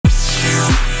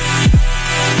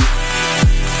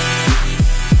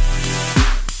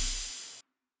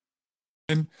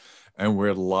And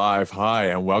we're live. Hi,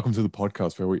 and welcome to the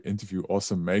podcast where we interview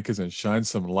awesome makers and shine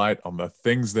some light on the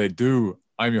things they do.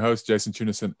 I'm your host, Jason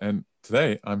Tunison, and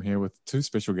today I'm here with two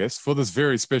special guests for this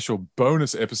very special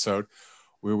bonus episode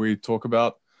where we talk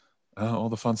about all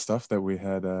the fun stuff that we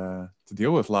had to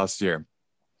deal with last year.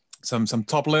 Some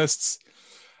top lists.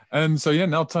 And so, yeah,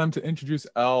 now time to introduce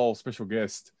our special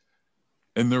guest.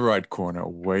 In the right corner,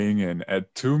 weighing in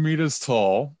at 2 meters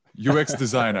tall, UX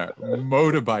designer,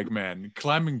 motorbike man,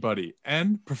 climbing buddy,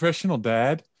 and professional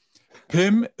dad,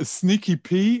 Pim Sneaky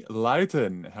P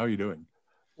Lighten. How are you doing?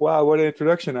 Wow, what an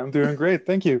introduction. I'm doing great.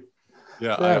 Thank you.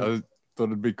 Yeah, Yeah. I thought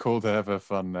it'd be cool to have a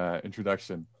fun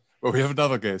introduction. But we have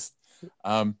another guest,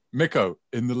 Mikko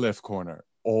in the left corner,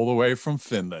 all the way from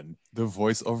Finland, the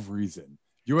voice of reason,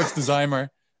 UX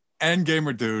designer and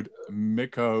gamer dude,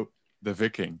 Mikko the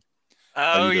Viking.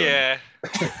 Oh yeah,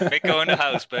 Mikko in the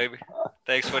house, baby.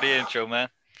 Thanks for the intro, man.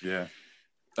 Yeah.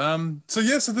 So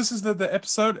this is the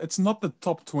episode. It's not the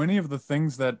top 20 of the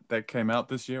things that came out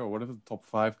this year or whatever, the top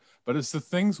 5, but it's the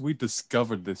things we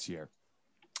discovered this year.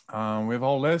 We have a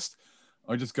whole list.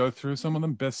 I'll just go through some of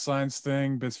them. Best science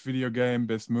thing, best video game,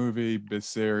 best movie, best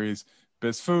series,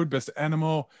 best food, best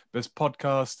animal, best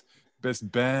podcast, best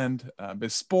band,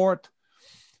 best sport,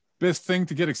 best thing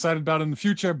to get excited about in the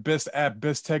future, best app,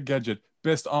 best tech gadget,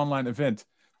 best online event,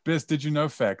 best did you know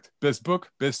fact, best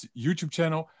book, best YouTube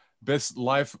channel, best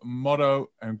life motto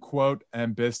and quote,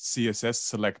 and best CSS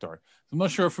selector. So I'm not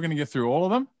sure if we're going to get through all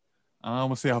of them.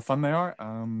 We'll see how fun they are.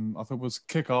 I thought we'll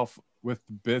kick off with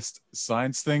the best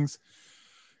science things,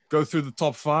 go through the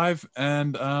top 5,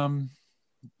 and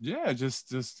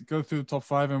just go through the top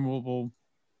 5, and we'll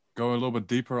go a little bit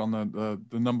deeper on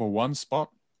the number 1 spot.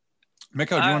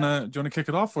 Mikko, do you wanna kick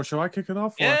it off, or shall I kick it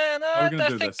off? Yeah, no,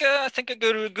 I think a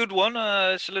good one.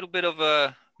 It's a little bit of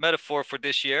a metaphor for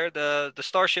this year. The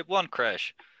Starship One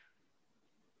crash.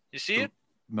 You see it?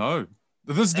 No,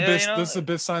 this is the best. This is the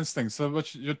best science thing. So,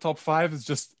 your top 5 is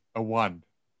just a 1.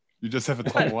 You just have a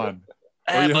top 1.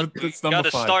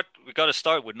 We gotta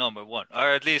start with number 1, or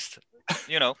at least,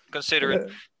 consider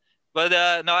it. But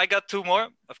no, I got 2 more.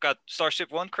 I've got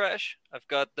Starship One crash. I've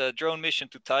got the drone mission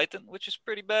to Titan, which is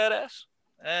pretty badass.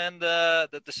 And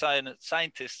that the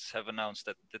scientists have announced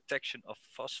that detection of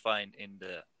phosphine in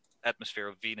the atmosphere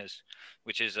of Venus,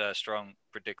 which is a strong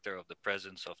predictor of the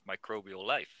presence of microbial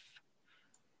life.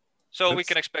 So we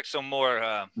can expect some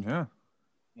more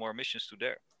more missions to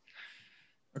there.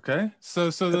 Okay, so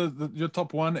your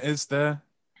top 1 is the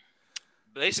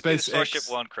basically the Starship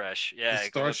One crash. Yeah,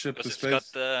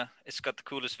 it's got the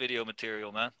coolest video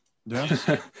material, man. Yeah,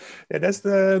 yeah, that's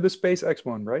the SpaceX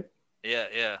one, right?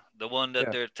 Yeah, the one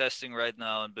that they're testing right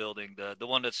now and building, the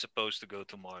one that's supposed to go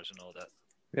to Mars and all that.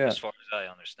 Yeah, as far as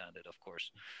I understand it, of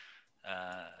course.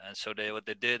 And so what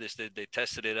they did is they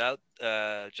tested it out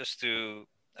just to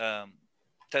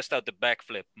test out the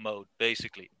backflip mode,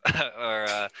 basically,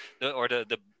 or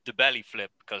the belly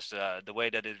flip, because the way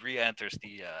that it re-enters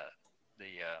the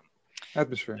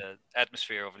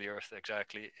atmosphere of the Earth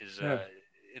exactly is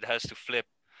it has to flip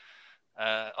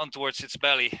on towards its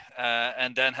belly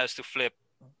and then has to flip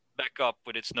back up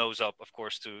with its nose up, of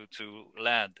course, to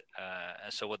land.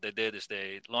 And so what they did is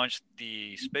they launched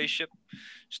the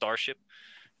Starship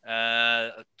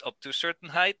up to a certain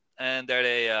height, and there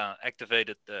they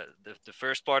activated the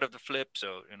first part of the flip,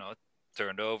 so it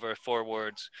turned over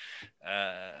forwards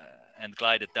and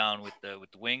glided down with the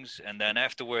wings, and then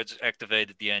afterwards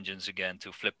activated the engines again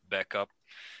to flip back up,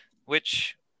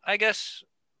 which I guess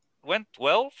went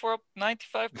well for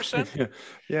 95%.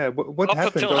 Yeah. What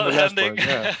happened on the last part?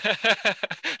 Yeah.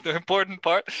 The important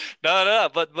part. No.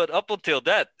 But up until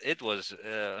that, it was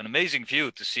an amazing view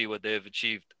to see what they've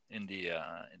achieved in the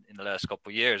last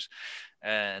couple of years,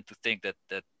 and to think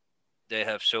that they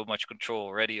have so much control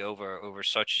already over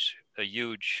such a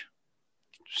huge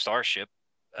starship.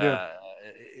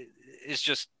 It's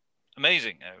just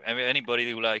amazing. I mean, anybody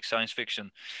who likes science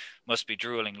fiction must be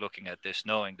drooling looking at this,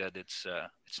 knowing that it's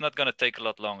not going to take a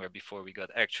lot longer before we got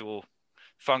actual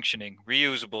functioning,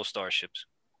 reusable starships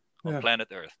on planet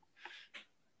Earth.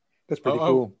 That's pretty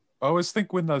cool. I always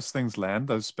think when those things land,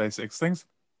 those SpaceX things,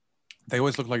 they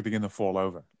always look like they're going to fall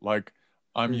over. Like,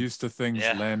 I'm used to things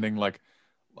landing like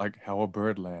how a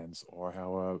bird lands, or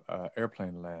how a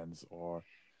airplane lands, or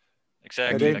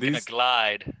exactly like in a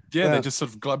glide. Yeah, they just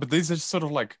sort of glide, but these are just sort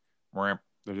of like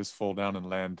they just fall down and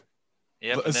land.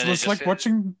 Yeah, it's like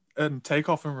watching take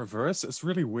off in reverse. It's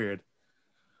really weird.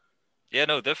 Yeah,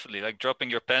 no, definitely. Like dropping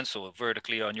your pencil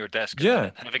vertically on your desk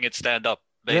and having it stand up,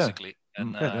 basically.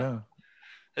 And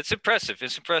It's impressive.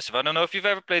 It's impressive. I don't know if you've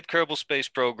ever played Kerbal Space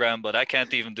Program, but I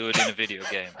can't even do it in a video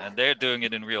game, and they're doing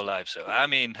it in real life. So I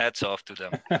mean, hats off to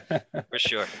them for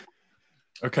sure.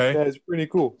 Okay. Yeah, it's pretty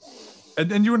cool.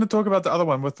 And you want to talk about the other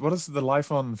one with what is the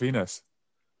life on Venus?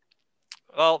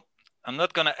 Well, I'm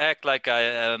not gonna act like I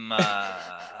am.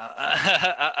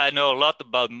 I know a lot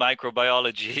about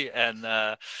microbiology and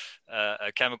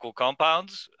chemical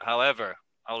compounds. However,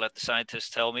 I'll let the scientists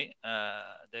tell me.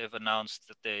 They have announced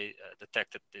that they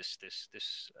detected this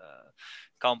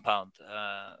compound,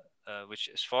 which,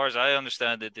 as far as I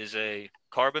understand it, is a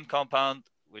carbon compound,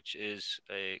 which is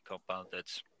a compound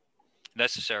that's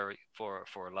necessary for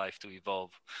life to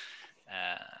evolve.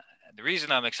 The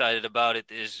reason I'm excited about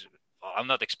it is, well, I'm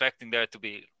not expecting there to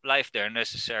be life there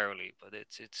necessarily, but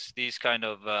it's these kind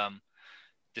of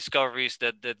discoveries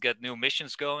that get new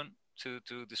missions going to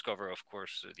discover, of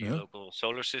course, the local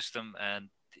solar system, and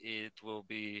it will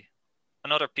be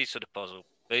another piece of the puzzle,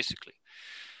 basically.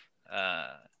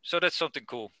 So that's something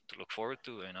cool to look forward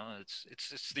to. You know,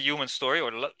 it's the human story,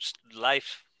 or the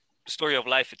story of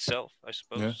life itself, I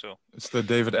suppose. Yeah. So it's the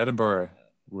David Attenborough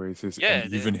where he says,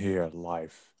 and even here,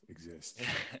 life exists.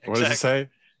 Exactly. What does he say?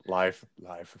 Life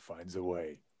finds a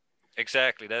way.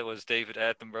 Exactly. That was David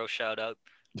Attenborough. Shout out.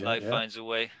 Life finds a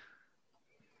way.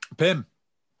 Pim.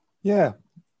 Yeah.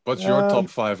 What's your top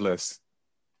 5 list?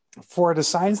 For the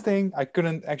science thing, I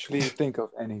couldn't actually think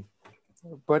of any.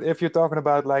 But if you're talking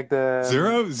about like the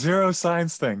zero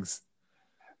science things.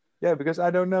 Yeah, because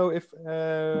I don't know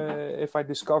if I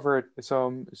discovered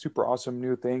some super awesome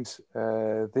new things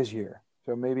this year.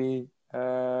 So maybe,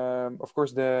 of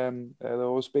course, the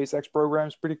whole SpaceX program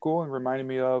is pretty cool and reminded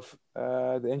me of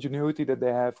the ingenuity that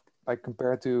they have, like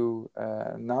compared to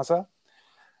NASA.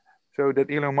 So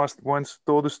that Elon Musk once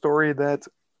told a story that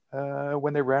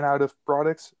when they ran out of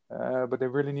products, but they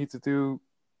really needed to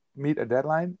meet a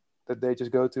deadline, that they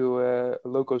just go to a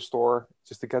local store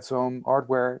just to get some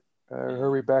hardware,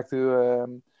 hurry back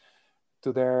to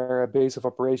their base of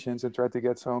operations and try to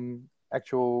get some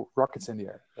actual rockets in the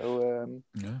air. So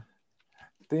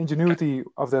the ingenuity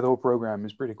of that whole program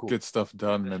is pretty cool. Get stuff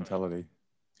done mentality.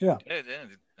 Yeah.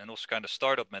 And also kind of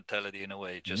startup mentality in a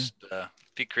way. Just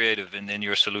be creative in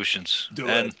your solutions. Do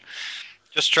it.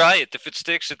 Just try it. If it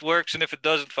sticks, it works. And if it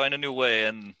doesn't, find a new way.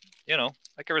 And, you know,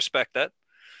 I can respect that.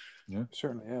 Yeah,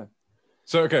 certainly, yeah.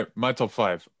 So, okay, my top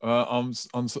 5. On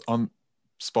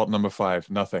spot number 5,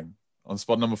 nothing. On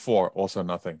spot number 4, also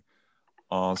nothing.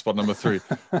 On spot number 3,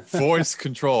 voice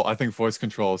control. I think voice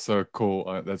control is so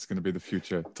cool. That's going to be the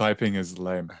future. Typing is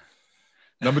lame.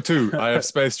 Number 2, I have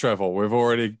space travel. We've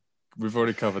already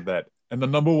covered that. And the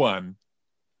number 1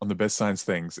 on the best science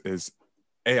things is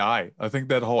AI. I think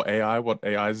that whole AI, what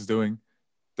AI is doing,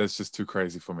 that's just too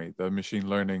crazy for me. The machine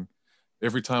learning.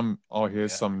 Every time I'll hear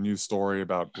some new story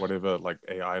about whatever, like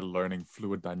AI learning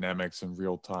fluid dynamics in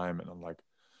real time, and I'm like,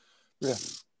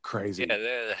 crazy.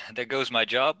 Yeah, there goes my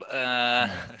job.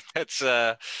 That's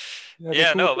cool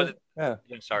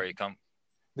sorry, come.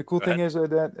 The cool thing is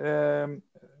that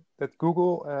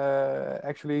Google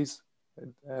actually is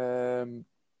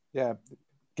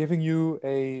giving you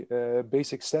a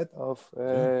basic set of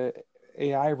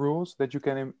AI rules that you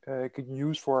can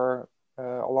use for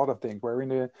a lot of things.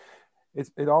 Where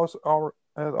it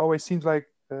always seems like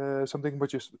something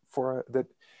which is for that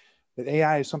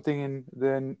AI is something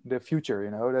in the future.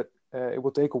 You know that it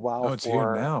will take a while. Oh, it's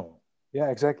here now. Yeah,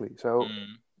 exactly. So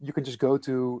you can just go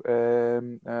to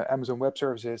Amazon Web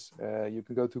Services. You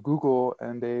can go to Google,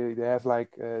 and they have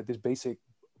like this basic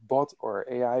bot or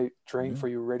AI trained for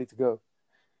you, ready to go.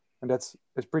 And that's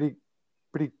pretty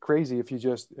crazy if you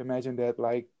just imagine that,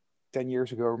 like 10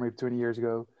 years ago or maybe 20 years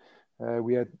ago,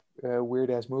 we had weird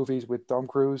ass movies with Tom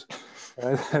Cruise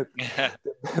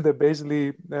that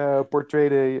basically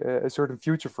portrayed a certain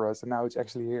future for us, and now it's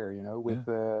actually here. You know, with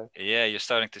you're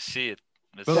starting to see it.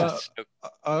 But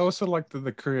I also like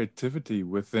the creativity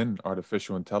within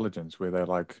artificial intelligence, where they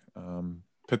like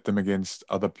pit them against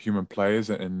other human players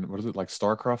and what is it, like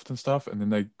StarCraft and stuff, and then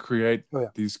they create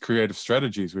these creative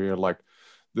strategies where you're like,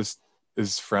 this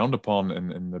is frowned upon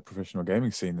in the professional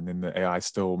gaming scene, and then the AI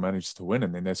still manages to win,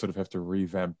 and then they sort of have to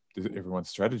revamp everyone's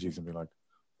strategies and be like,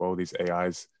 well, these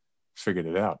AIs figured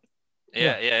it out.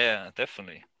 Yeah,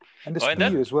 definitely. And the speed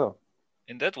as well.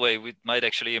 In that way, we might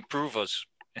actually improve us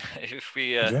if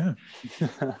we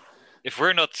if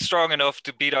we're not strong enough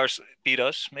to beat us,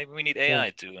 maybe we need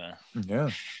AI to.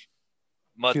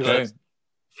 But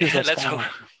let's hope.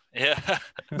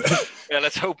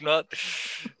 Let's hope not.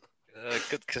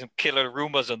 Got some killer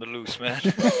Roombas on the loose, man.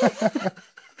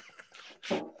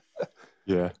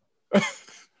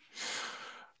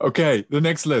 Okay, the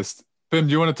next list. Pim,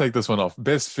 do you want to take this one off?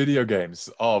 Best video games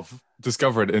of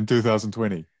discovered in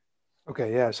 2020.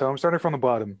 Okay, yeah. So I'm starting from the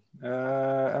bottom,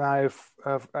 and I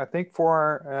think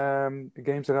four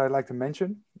games that I'd like to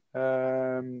mention.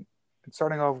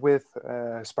 Starting off with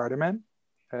Spider-Man.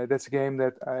 That's a game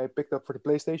that I picked up for the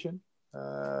PlayStation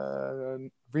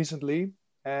recently,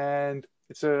 and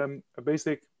it's a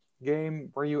basic game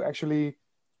where you actually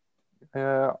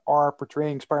are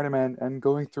portraying Spider-Man and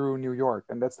going through New York,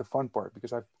 and that's the fun part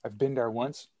because I've been there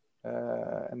once,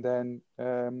 and then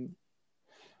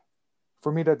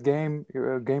for me that game,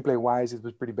 gameplay wise, it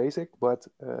was pretty basic, but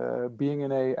being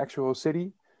in a actual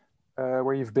city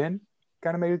where you've been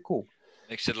kind of made it cool.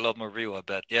 Makes it a lot more real, I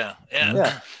bet. Yeah.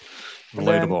 Yeah.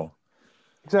 Relatable.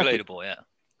 Exactly. Relatable, yeah.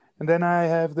 And then I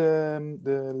have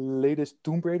the latest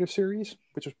Tomb Raider series,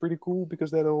 which was pretty cool because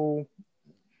there's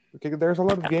a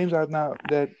lot of games out now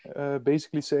that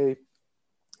basically say,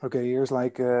 okay, here's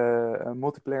like a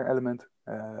multiplayer element,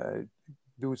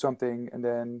 do something, and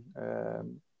then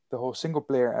the whole single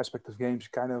player aspect of games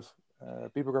kind of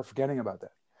people are forgetting about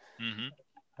that. Mm-hmm.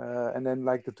 And then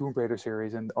like the Tomb Raider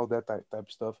series and all that type of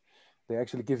stuff, they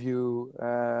actually give you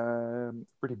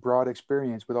pretty broad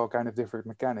experience with all kind of different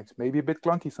mechanics. Maybe a bit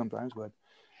clunky sometimes, but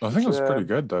I think it's pretty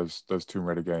good. Those Tomb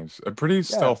Raider games, pretty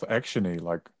stealth actiony.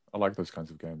 Like I like those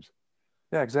kinds of games.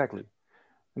 Yeah, exactly.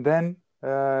 And then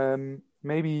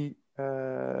maybe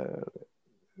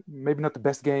not the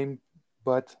best game,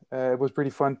 but it was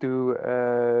pretty fun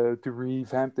to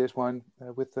revamp this one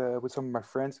with some of my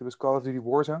friends. It was Call of Duty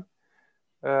Warzone.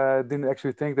 Didn't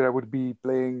actually think that I would be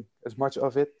playing as much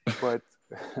of it, but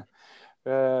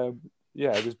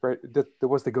yeah, it was that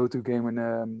was the go-to game when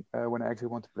I actually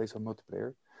want to play some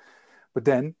multiplayer. But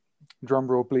then, drum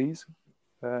roll please,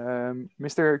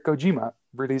 Mr. Kojima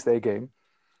released a game,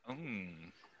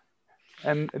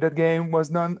 and that game was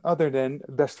none other than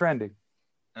Death Stranding.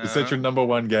 Is that your number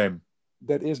one game?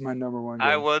 That is my number one game.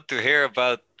 I want to hear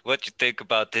about what you think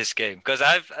about this game, because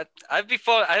I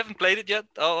haven't played it yet.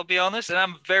 I'll be honest, and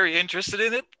I'm very interested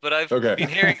in it. But I've been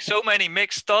hearing so many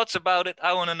mixed thoughts about it.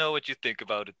 I want to know what you think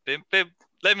about it. Pim,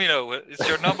 let me know. It's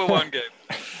your number one game.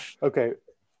 Okay,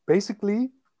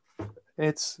 basically,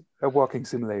 it's a walking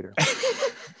simulator.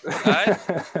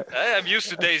 I'm used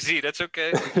to DayZ. That's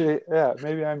okay. Yeah,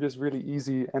 maybe I'm just really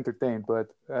easy entertained, but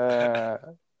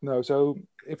no. So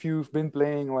if you've been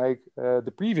playing like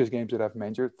the previous games that I've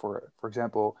mentioned, for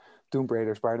example, Tomb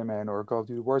Raider, Spider-Man, or Call of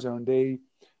Duty Warzone, they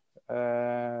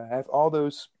have all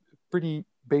those pretty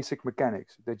basic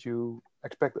mechanics that you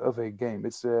expect of a game.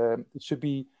 It should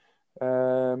be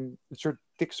it should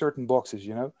tick certain boxes,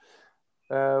 you know.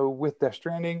 With Death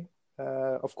Stranding,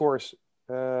 of course,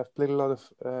 I've played a lot of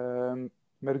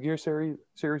Metal Gear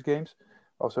series games,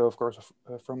 also of course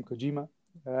from Kojima.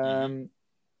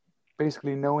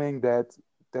 Basically knowing that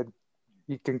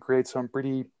he can create some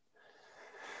pretty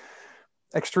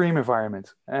extreme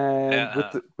environments, and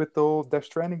with the whole Death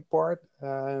Stranding part,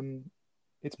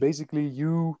 it's basically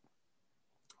you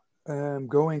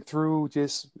going through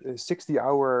this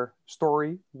 60-hour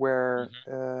story where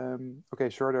okay,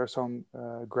 sure, there are some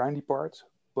grindy parts,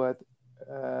 but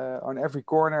on every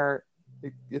corner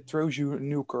it throws you a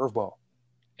new curveball.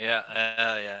 Yeah,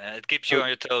 it keeps you on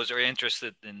your toes or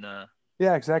interested in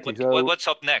yeah, exactly. What's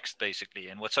up next, basically,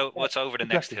 and what's over the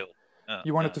next hill.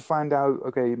 You wanted to find out,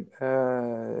 okay,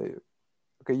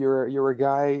 you're a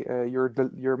guy,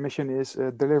 your mission is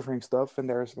delivering stuff, and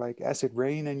there's like acid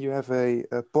rain, and you have a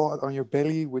pod on your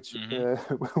belly which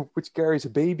which carries a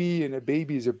baby, and a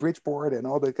baby is a Bridgeport and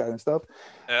all that kind of stuff.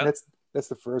 Yeah. That's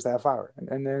the first half hour,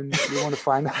 and then you want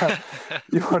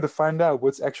to find out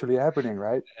what's actually happening,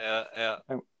 right? Yeah.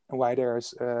 And why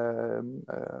there's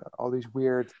all these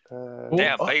weird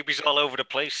babies all over the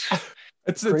place.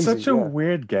 It's such a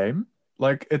weird game.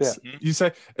 Like you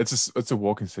say it's a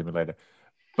walking simulator,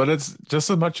 but it's just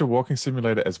as much a walking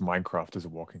simulator as Minecraft is a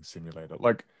walking simulator.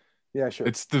 Like, yeah, sure.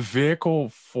 It's the vehicle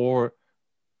for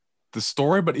the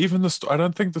story, but even I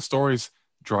don't think the story's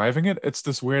driving it. It's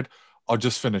this weird, I'll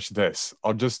just finish this.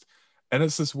 And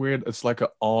it's this weird, it's like an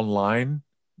online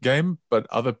game, but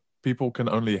other people can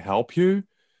only help you.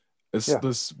 It's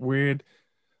this weird,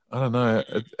 I don't know.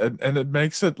 And it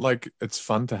makes it like it's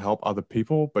fun to help other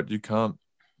people, but you can't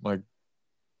like.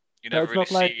 You never really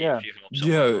see if you help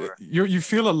someone. You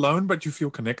feel alone, but you feel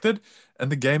connected.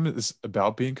 And the game is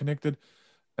about being connected.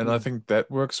 And I think that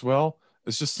works well.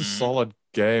 It's just a solid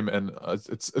game. And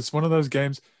it's one of those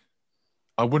games,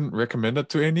 I wouldn't recommend it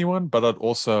to anyone, but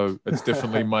it's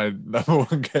definitely my number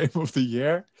one game of the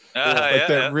year.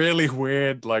 Really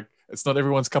weird, like it's not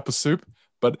everyone's cup of soup,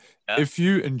 but if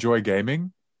you enjoy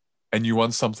gaming and you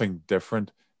want something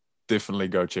different, definitely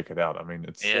go check it out. I mean,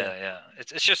 it's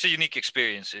It's just a unique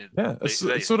experience. it's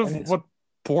sort of And it's- what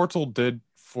Portal did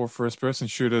for first-person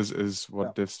shooters is what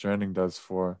Yeah. Death Stranding does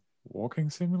for walking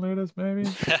simulators. Maybe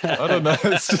I don't know.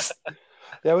 It's just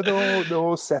Yeah, but the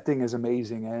whole setting is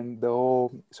amazing, and the whole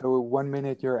so 1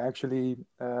 minute you're actually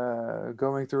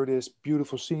going through this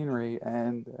beautiful scenery,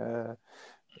 and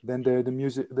then the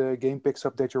music, the game picks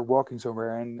up that you're walking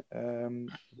somewhere, and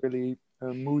really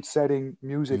mood setting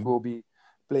music Yeah. will be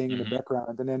playing in the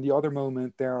background, and then the other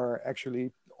moment there are actually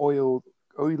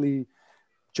oily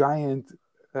giant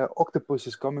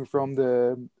octopuses coming from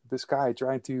the sky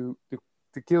trying to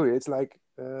kill you. It's like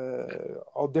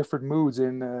all different moods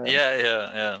in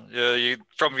Yeah. You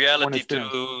from reality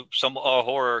experience. to some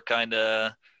horror kind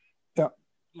of Yeah.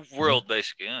 world,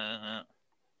 basically. Yeah.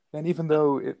 And even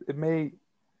though it may,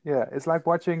 yeah, it's like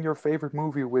watching your favorite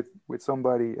movie with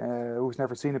somebody who's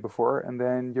never seen it before, and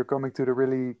then you're coming to the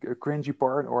really cringy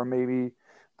part, or maybe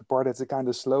the part that's kind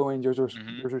of slow, and you're just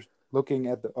looking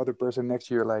at the other person next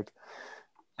to you like,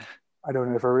 I don't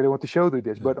know if I really want to show you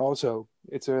this, but also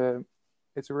it's a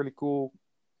really cool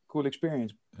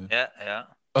experience. Yeah.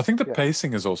 I think the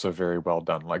pacing is also very well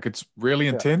done. Like it's really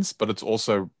intense, but it's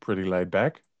also pretty laid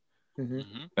back.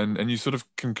 And you sort of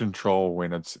can control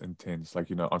when it's intense. Like,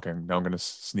 okay, now I'm going to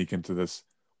sneak into this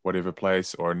whatever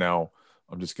place, or now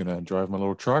I'm just going to drive my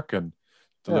little truck and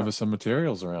deliver some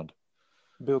materials around.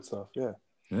 Build stuff, yeah.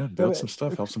 Yeah, build some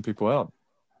stuff, help some people out.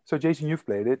 So, Jason, you've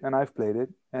played it, and I've played it,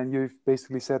 and you've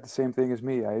basically said the same thing as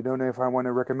me. I don't know if I want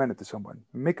to recommend it to someone.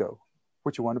 Miko,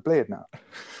 would you want to play it now?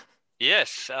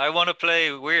 Yes, I want to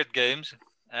play weird games,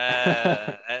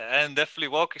 and definitely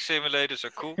walking simulators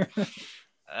are cool.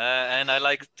 And I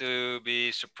like to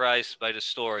be surprised by the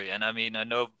story. And I mean, I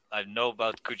know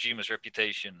about Kojima's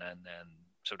reputation, and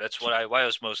so that's why I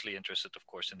was mostly interested, of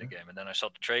course, in the game. And then I saw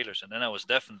the trailers, and then I was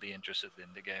definitely interested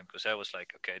in the game, because I was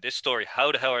like, okay, this story,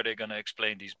 how the hell are they going to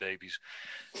explain these babies?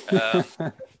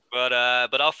 But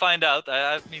I'll find out.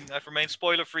 I've remained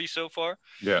spoiler free so far.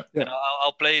 Yeah. And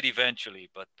I'll play it eventually,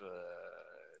 but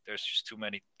there's just too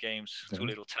many games, too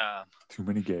little time. Too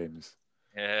many games.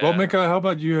 Yeah. Well, Mika, how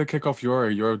about you kick off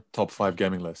your top 5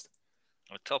 gaming list?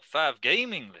 A top 5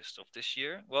 gaming list of this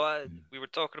year. Well, we were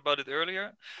talking about it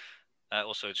earlier.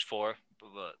 Also, it's 4,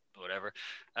 but whatever.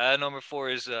 Number 4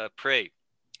 is Prey.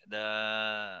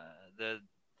 How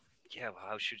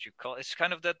should you call it? It's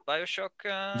kind of that BioShock /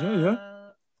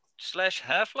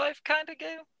 Half-Life kind of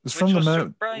game, It's which from was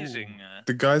surprising.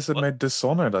 The guys that made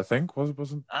Dishonored, I think,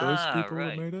 wasn't those people right.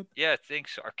 that made it? Yeah, I think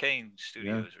so. Arcane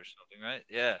Studios or something, right?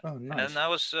 Yeah. Oh, nice. And I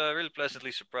was really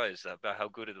pleasantly surprised about how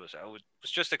good it was. I was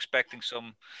just expecting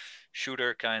some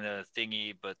shooter kind of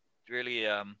thingy, but really,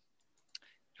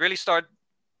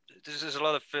 this is a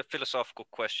lot of philosophical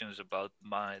questions about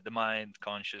the mind,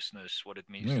 consciousness, what it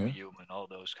means to be human, all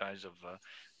those kinds of,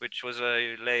 which was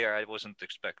a layer I wasn't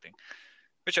expecting,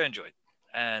 which I enjoyed.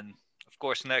 And of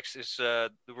course, next is the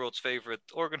world's favorite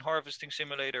organ harvesting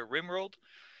simulator, RimWorld,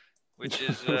 which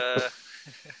is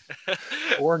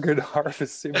organ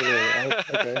harvest simulator.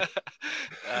 Okay.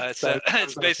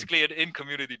 It's basically an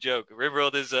in-community joke.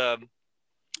 RimWorld is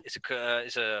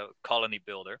a colony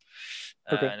builder,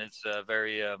 and it's a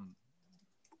very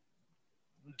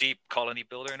deep colony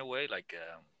builder in a way. Like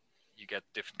you get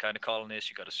different kind of colonists,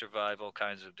 you got to survive all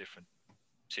kinds of different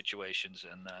situations,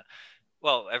 and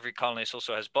every colonist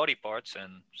also has body parts,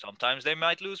 and sometimes they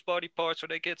might lose body parts or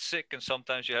they get sick, and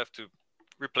sometimes you have to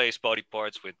replace body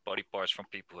parts with body parts from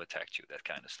people who attacked you, that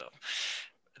kind of stuff.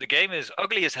 The game is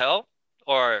ugly as hell,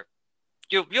 or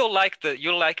you'll like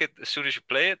it as soon as you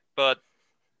play it, but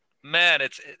man,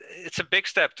 it's a big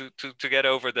step to get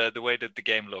over the way that the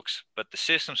game looks. But the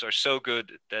systems are so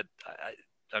good that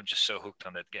I'm just so hooked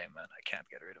on that game, man. I can't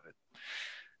get rid of it.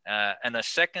 And the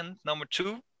second, number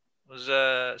 2, was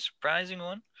a surprising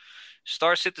one,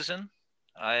 Star Citizen.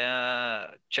 I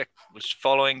was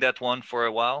following that one for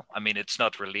a while. I mean, it's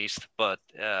not released, but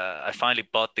I finally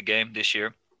bought the game this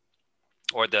year,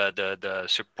 or the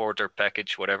supporter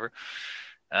package, whatever,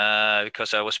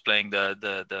 because I was playing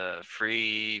the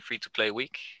free to play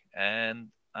week,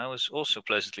 and I was also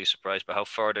pleasantly surprised by how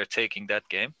far they're taking that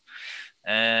game,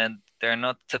 and they're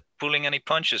not pulling any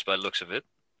punches by the looks of it,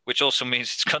 which also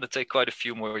means it's going to take quite a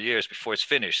few more years before it's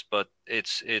finished. But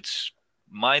it's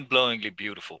mind-blowingly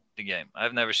beautiful, the game.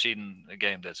 I've never seen a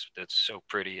game that's so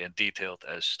pretty and detailed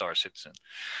as Star Citizen.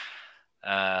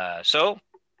 So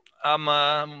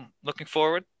I'm looking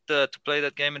forward to play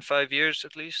that game in 5 years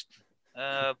at least.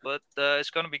 But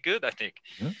it's going to be good, I think.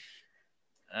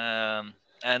 And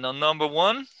on number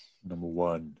 1. Number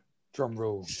 1. Drum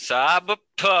roll.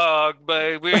 Cyberpunk,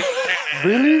 baby.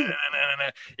 Really?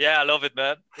 Yeah, I love it,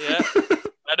 man. Yeah,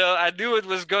 I know. I knew it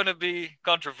was gonna be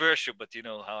controversial, but you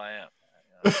know how I am.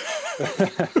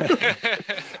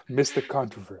 Mr.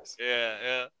 Controversy. Yeah,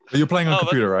 yeah. You're playing on Oh, but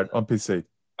computer, right? On PC.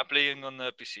 I'm playing on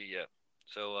the PC. Yeah.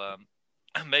 So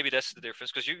maybe that's the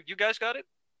difference. Because you guys got it.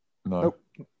 No, Nope,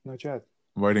 not yet.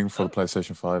 I'm waiting for No? the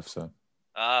PlayStation 5. So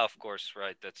Ah, of course,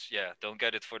 right. That's Don't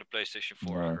get it for the PlayStation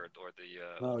 4, I No. heard, or the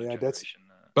No, older yeah, that's- generation.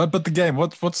 but the game.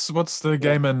 What's the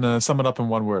game? And sum it up in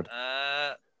one word.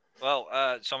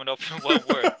 Sum it up in one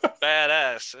word.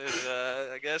 Badass is,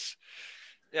 I guess.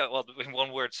 Yeah, well, in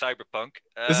one word, cyberpunk.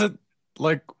 Is it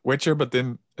like Witcher, but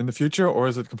then in the future, or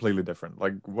is it completely different?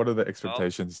 Like, what are the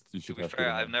expectations you To should be have? fair,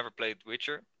 given I've them? never played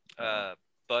Witcher,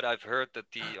 but I've heard that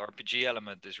the RPG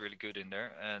element is really good in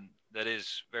there, and that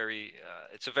is very.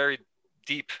 It's a very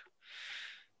deep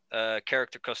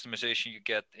character customization you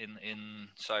get in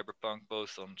Cyberpunk,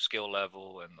 both on skill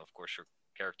level and of course your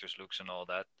character's looks and all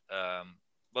that.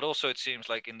 But also, it seems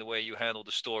like in the way you handle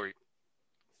the story.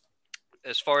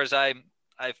 As far as I've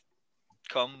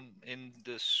come in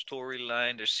the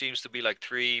storyline, there seems to be like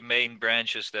three main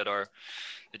branches that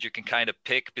you can kind of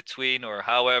pick between, or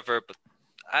however. But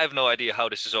I have no idea how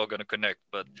this is all going to connect.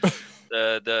 But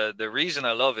the reason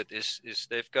I love it is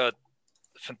they've got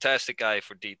a fantastic eye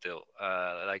for detail.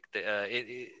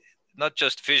 Not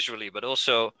just visually, but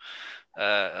also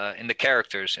in the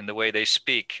characters, in the way they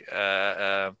speak.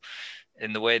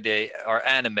 In the way they are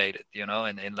animated, you know,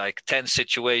 in like 10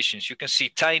 situations, you can see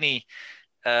tiny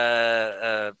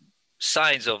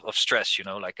signs of stress, you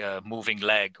know, like a moving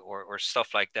leg or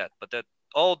stuff like that. But that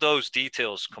all those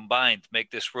details combined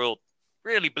make this world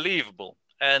really believable.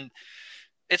 And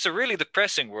it's a really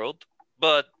depressing world,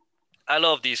 but I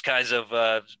love these kinds of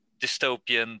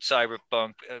dystopian,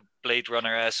 cyberpunk, Blade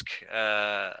Runner-esque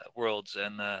worlds.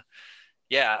 And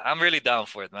yeah, I'm really down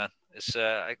for it, man. It's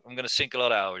I'm gonna sink a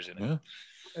lot of hours in it. Yeah,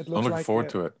 It I'm looks looking like forward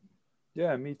to it.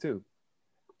 Yeah, me too.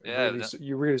 Yeah, Really,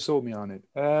 you really sold me on it.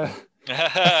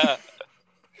 that-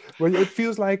 Well, it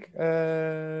feels like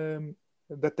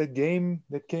that game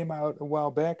that came out a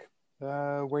while back,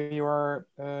 where you are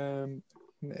an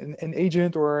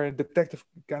agent or a detective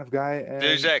kind of guy. And,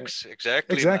 Deus Ex,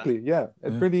 exactly. exactly. Man. Yeah,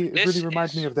 it really This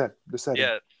reminds me is- of that. The setting.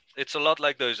 Yeah, it's a lot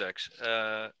like Deus Ex,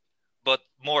 but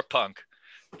more punk,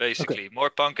 basically. More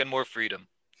punk and more freedom.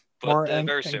 But More very and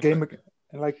similar. game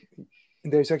and like in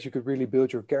Deus Ex, you could really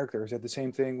build your characters. At the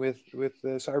same thing with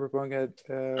Cyberpunk.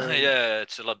 Yeah,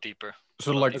 it's a lot deeper.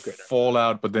 Sort of like Okay.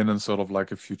 Fallout, but then in sort of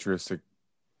like a futuristic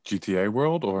GTA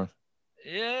world, or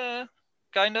Yeah,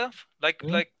 kind of like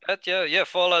Yeah. like that. Yeah.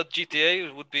 Fallout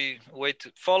GTA would be a way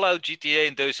to Fallout GTA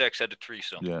and Deus Ex had a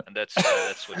threesome. Yeah. And that's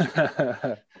what.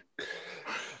 You,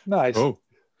 Nice. oh,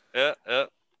 yeah.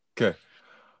 okay.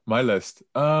 My list.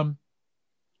 On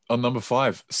number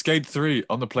 5, Skate 3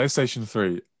 on the PlayStation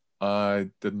 3. I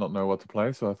did not know what to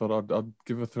play, so I thought I'd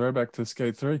give a throwback to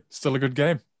Skate 3. Still a good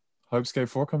game. Hope Skate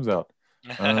 4 comes out.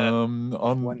 On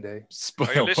One day.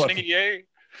 Are you listening, EA?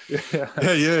 Yeah.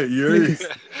 Yeah. Please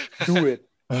do it.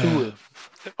 Do it.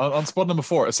 On spot number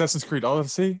 4, Assassin's Creed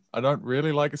Odyssey. I don't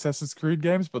really like Assassin's Creed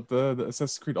games, but the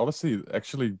Assassin's Creed Odyssey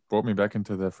actually brought me back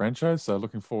into the franchise. So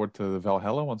looking forward to the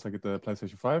Valhalla once I get the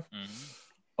PlayStation 5. Mhm.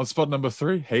 On spot number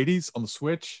 3, Hades on the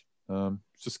Switch.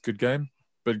 It's just a good game.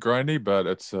 Bit grindy, but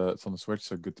it's on the Switch,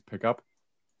 so good to pick up.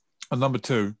 On number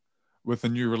 2, with the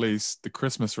new release, the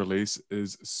Christmas release,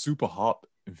 is Super Hot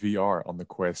VR on the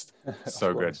Quest.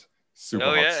 So Of good. course. Super Oh,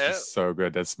 Hot, yeah. just so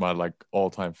good. That's my like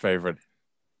all-time favorite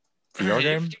VR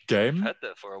You've game. had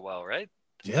that for a while, right?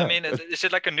 Yeah, I mean, is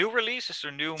it like a new release? Is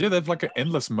there new? yeah, they have like an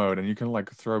endless mode, and you can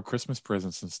like throw Christmas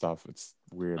presents and stuff. It's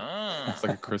weird. Ah, It's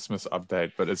like a Christmas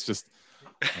update, but it's just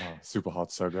Super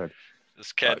Hot, so good.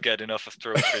 just can't get enough of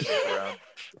throwing presents around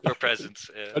for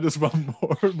presents. I Yeah. just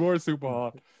want more Super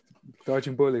Hot.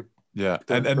 Dodging bully. Yeah,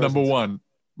 Throwing and number presents. one,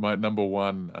 my number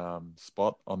one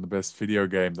spot on the best video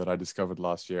game that I discovered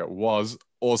last year was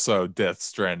also Death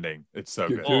Stranding. It's so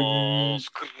good. Oh,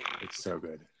 It's so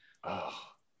good. Oh,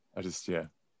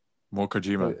 more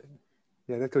Kojima.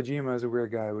 Yeah, that Kojima is a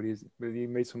weird guy, but he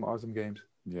made some awesome games.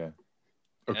 Yeah.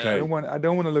 I Okay. don't want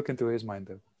to look into his mind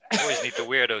though. always need the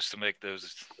weirdos to make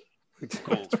those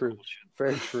cool. True. cool shit.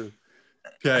 Very true.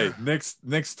 Okay.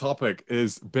 Next topic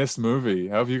is best movie.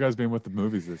 How have you guys been with the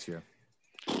movies this year?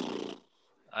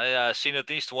 I seen at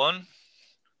least one.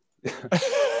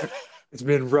 It's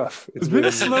been rough. It's been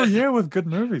a slow year with good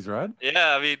movies, right?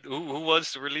 Yeah, I mean, who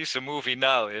wants to release a movie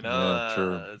now? You know, Yeah,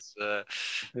 true.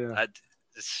 Yeah.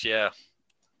 Yeah.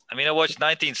 I mean, I watched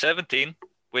 1917,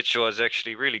 which was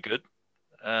actually really good.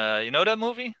 You know that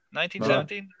movie,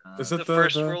 1917? Is it the the-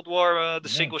 First the- World War, the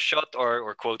Yeah. single shot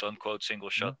or quote unquote single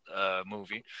shot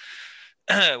movie.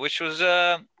 which was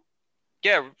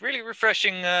really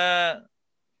refreshing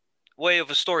way of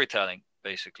a storytelling,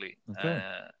 basically. Okay.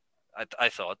 I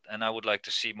thought, and I would like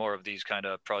to see more of these kind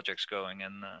of projects going.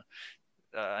 And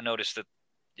I noticed that,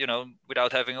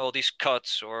 without having all these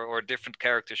cuts or different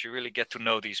characters, you really get to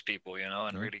know these people,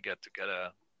 and really get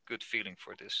a good feeling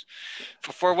for this,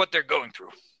 for what they're going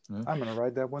through. I'm gonna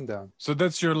write that one down. So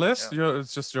that's your list. Yeah.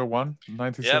 It's just your one,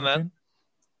 1917. Yeah, man.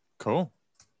 Cool.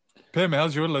 Pim,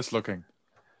 how's your list looking?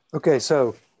 Okay,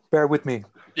 so bear with me.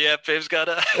 Yeah, Pim's got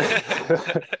a.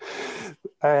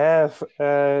 I have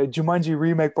Jumanji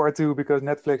Remake Part 2 because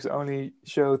Netflix only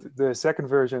showed the second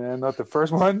version and not the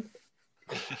first one.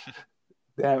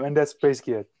 Damn, and that's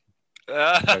basically it.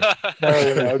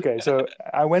 No, okay, so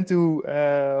I went to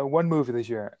one movie this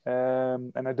year,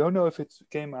 and I don't know if it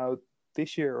came out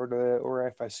this year or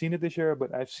if I've seen it this year,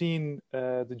 but I've seen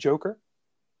The Joker,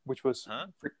 which was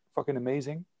fucking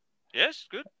amazing. Yes,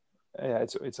 good. Yeah,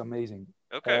 it's amazing.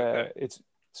 Okay. It's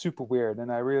super weird,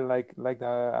 and I really like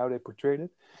how they portrayed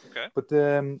it. Okay. But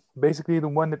basically, the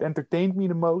one that entertained me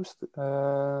the most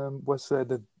was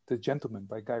the Gentleman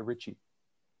by Guy Ritchie.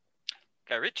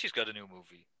 Guy Ritchie's got a new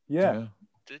movie. Yeah.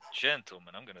 The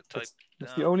Gentleman. I'm gonna type.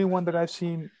 It's the only one that I've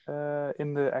seen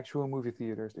in the actual movie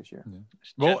theaters this year.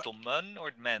 Well, Gentleman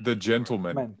or Man? The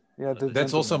Gentleman. Man, yeah,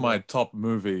 That's also my top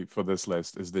movie for this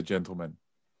list. Is The Gentleman.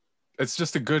 It's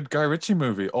just a good Guy Ritchie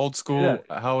movie, old school,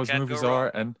 how his Can't movies go are,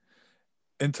 wrong. and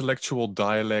intellectual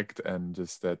dialect, and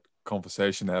just that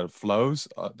conversation how it flows.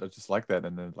 I just like that,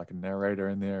 and then like a narrator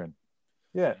in there, and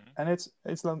yeah, and it's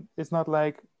not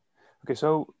like, okay,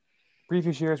 so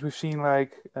previous years we've seen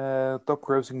like top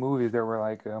grossing movies that were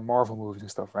like Marvel movies and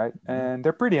stuff, right? And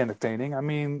they're pretty entertaining. I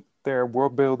mean, they're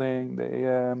world building.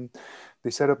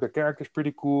 They set up their characters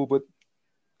pretty cool, but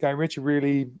Guy Ritchie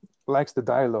really likes the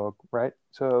dialogue, right?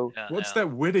 So what's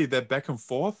that witty, that back and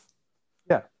forth?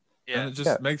 Yeah. And it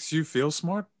just makes you feel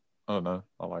smart. I don't know.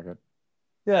 I like it.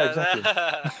 Yeah, exactly.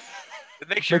 It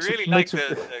makes you really like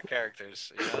the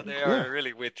characters. They are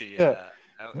really witty. Yeah.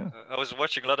 I was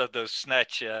watching a lot of those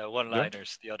Snatch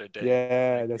one-liners the other day.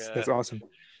 Yeah, that's awesome.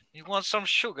 You want some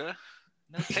sugar?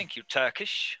 No, thank you,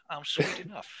 Turkish. I'm sweet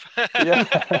enough.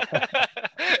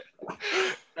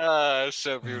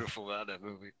 So beautiful, man, that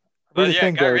movie. But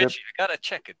yeah, Guy Ritchie, I gotta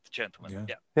check it, Gentleman.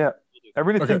 Yeah. I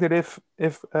really think that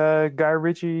if Guy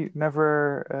Ritchie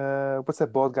never what's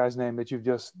that bald guy's name that you've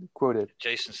just quoted?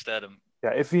 Jason Statham. Yeah,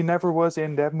 if he never was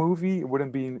in that movie, it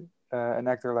wouldn't be an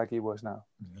actor like he was now.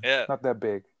 Yeah, not that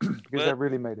big because that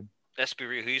really made him. Let's be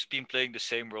real. He's been playing the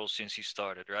same role since he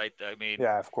started, right? I mean,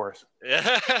 yeah, of course.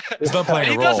 Yeah, he's not playing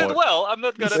a role. He does it well. I'm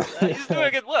not gonna. He's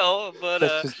doing it well, but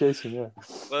that's just Jason, yeah.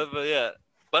 But yeah,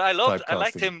 but I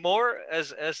liked him more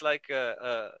as like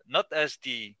not as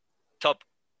the top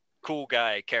cool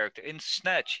guy character in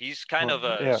Snatch. He's kind of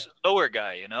a lower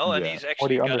guy, and he's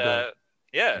actually got a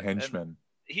henchman.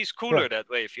 He's cooler that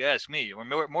way, if you ask me, or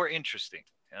more interesting,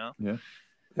 Yeah.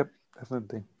 Yep,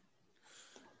 definitely.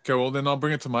 Okay, well then I'll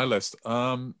bring it to my list.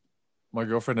 My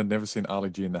girlfriend had never seen Ali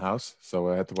G in the House, so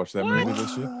I had to watch that movie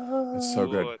this year. It's so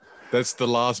good. That's the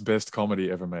last best comedy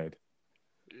ever made.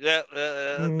 Yeah,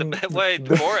 wait,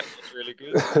 Borat was really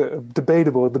good.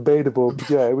 Debatable. But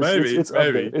yeah, it was.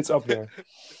 Maybe, it's up there.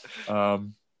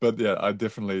 But yeah, I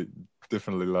definitely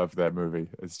love that movie.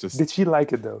 It's just. Did she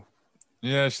like it though?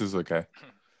 Yeah, she's okay.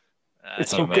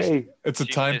 It's okay. It's a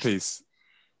timepiece.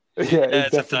 Yeah,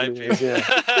 it's a timepiece. Yeah.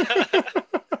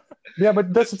 Yeah,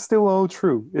 but does it still hold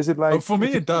true? Is it like? For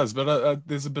me, it does, but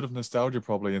there's a bit of nostalgia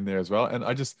probably in there as well. And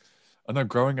I know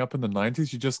growing up in the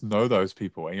 90s, you just know those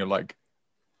people, and you're like,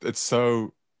 it's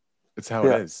how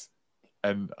it is,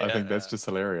 and I think that's just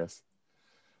hilarious.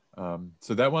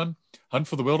 So that one, Hunt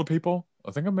for the Wilder People, I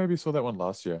think I maybe saw that one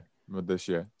last year, but this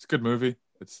year it's a good movie.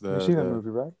 It's the New Zealand movie,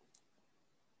 right?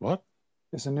 What?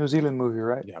 It's a New Zealand movie,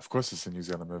 right? Yeah, of course it's a New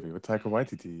Zealand movie with Taika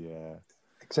Waititi.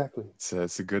 Exactly.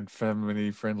 It's a good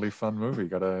family-friendly, fun movie.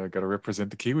 Gotta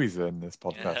represent the Kiwis in this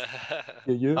podcast.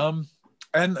 Yeah.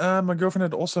 And my girlfriend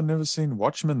had also never seen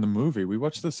Watchmen the movie. We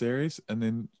watched the series, and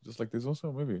then just like there's also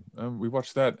a movie. We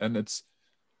watched that, and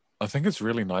I think it's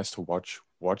really nice to watch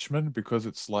Watchmen because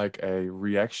it's like a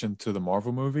reaction to the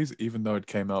Marvel movies, even though it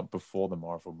came out before the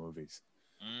Marvel movies.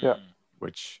 Yeah.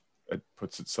 Which it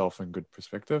puts itself in good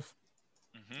perspective.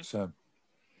 Mm-hmm. So.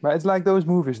 But it's like those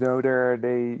movies, though.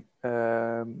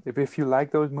 If you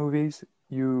like those movies,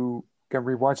 you can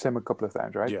rewatch them a couple of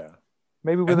times, right? Yeah.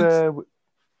 Maybe with a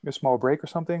small break or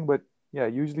something, but yeah,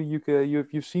 usually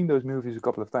you've seen those movies a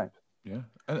couple of times. Yeah,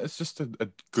 and it's just a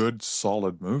good,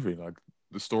 solid movie. Like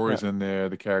the story's in there,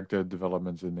 the character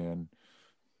development's in there, and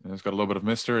it's got a little bit of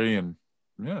mystery, and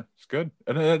Yeah, it's good.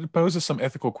 And it poses some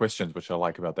ethical questions, which I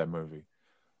like about that movie.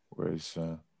 Whereas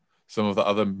some of the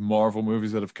other Marvel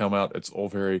movies that have come out, it's all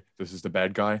very, this is the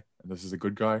bad guy and this is the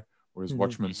good guy. Whereas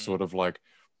Watchmen's sort of like,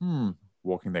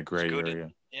 walking that gray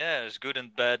area. There's good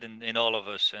and bad in all of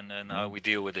us, and how we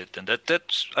deal with it. And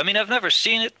that's, I mean, I've never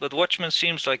seen it, but Watchmen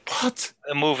seems like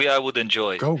a movie I would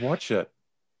enjoy. Go watch it.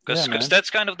 Because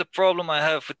that's kind of the problem I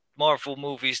have with Marvel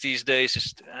movies these days,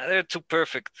 is they're too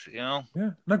perfect, you know?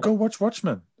 Yeah. No, go watch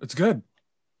Watchmen. It's good.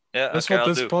 Yeah, that's okay,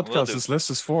 what this podcast, this list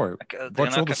is for.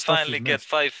 Watch all the stuff finally get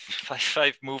five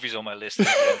movies on my list.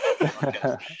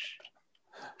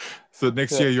 So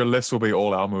next year your list will be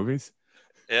all our movies.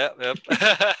 Yeah, yep.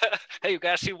 Hey, you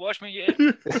guys see Watchmen yet?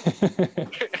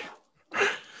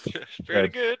 Pretty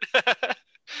good.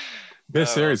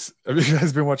 Best series. Have you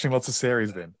guys been watching lots of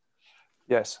series then?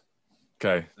 Yes.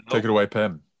 Okay, take it away,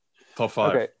 Pam. Top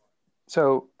 5. Okay,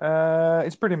 so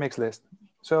it's a pretty mixed list.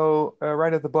 So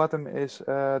right at the bottom is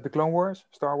the Clone Wars,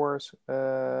 Star Wars,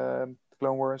 the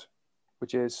Clone Wars,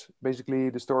 which is basically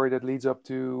the story that leads up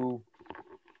to,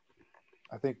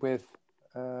 I think, with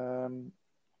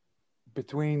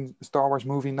between Star Wars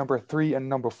movie number 3 and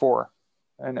number 4,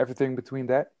 and everything between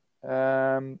that.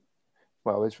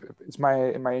 Well, it's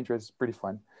in my interest. It's pretty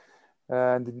fun,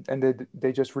 and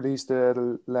they just released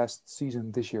the last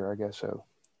season this year, I guess. So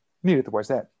needed to watch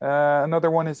that.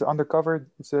 Another one is Undercover.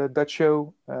 It's a Dutch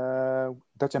show,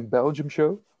 Dutch and Belgium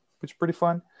show, which is pretty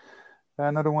fun.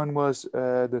 Another one was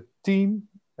The Team,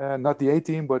 not the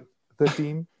A-Team, but The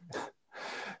Team.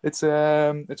 It's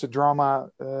a drama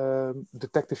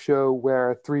detective show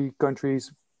where 3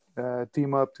 countries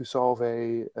team up to solve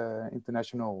a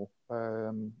international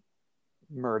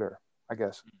murder, I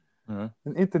guess. An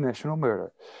international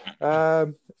murder.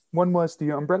 One was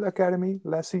The Umbrella Academy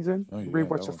last season.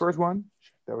 Rewatched the first one.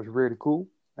 That was really cool.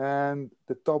 And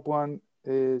the top one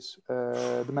is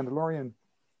The Mandalorian.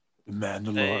 The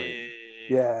Mandalorian.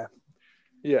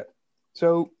 Yeah.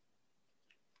 So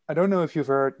I don't know if you've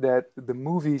heard that the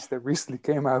movies that recently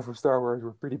came out from Star Wars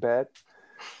were pretty bad.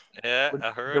 Yeah,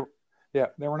 I heard.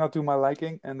 They were not to my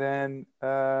liking. And then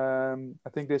I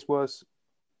think this was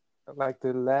like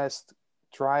the last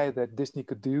try that Disney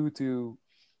could do to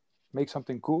make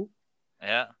something cool.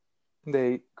 Yeah.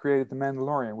 They created The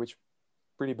Mandalorian, which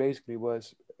pretty basically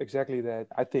was exactly that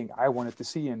I think I wanted to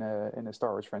see in a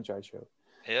Star Wars franchise show.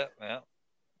 Yeah.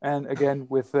 And again,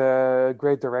 with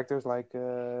great directors like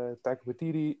Taika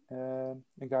Waititi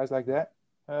and guys like that.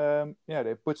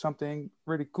 They put something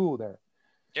really cool there.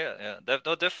 Yeah.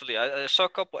 No, definitely. I saw a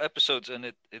couple episodes, and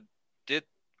it did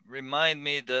remind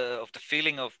me of the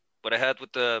feeling of what I had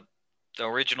with the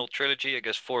original trilogy. I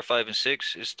guess 4, 5, and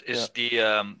 6 is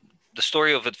the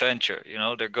story of adventure. You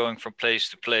know, they're going from place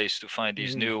to place to find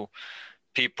these new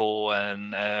people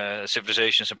and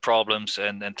civilizations and problems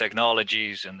and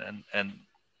technologies and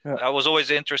I was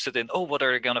always interested in what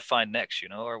are they gonna find next, you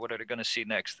know, or what are they gonna see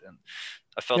next, and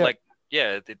I felt like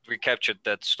it recaptured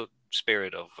that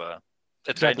spirit of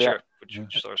adventure, which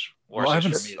Star Wars.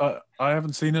 I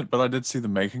haven't seen it, but I did see the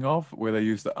making of where they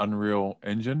used the Unreal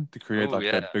Engine to create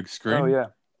that big screen.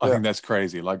 I think that's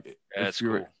crazy. Like, that's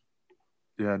cool.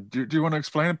 Yeah. Do you want to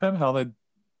explain it, Pam, how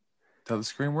the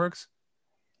screen works?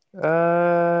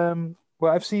 Well,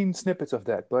 I've seen snippets of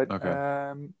that, but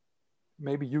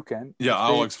maybe you can. Yeah,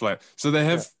 I'll explain. So they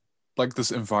have like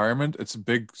this environment. It's a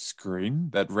big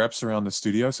screen that wraps around the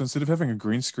studio. So instead of having a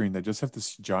green screen, they just have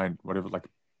this giant, whatever, like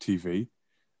TV.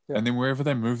 Yeah. And then wherever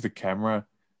they move the camera,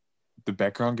 the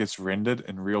background gets rendered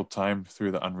in real time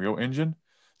through the Unreal Engine.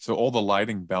 So all the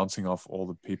lighting bouncing off all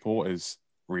the people is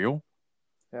real.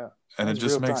 Yeah. And it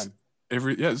just makes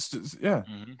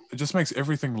it just makes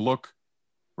everything look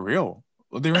real.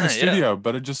 They're in a studio,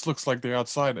 but it just looks like they're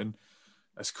outside, and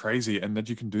that's crazy. And that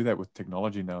you can do that with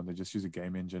technology now, and they just use a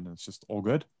game engine, and it's just all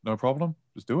good, no problem.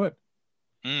 Just do it.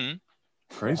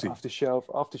 Crazy. Off the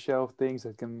shelf things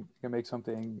that can make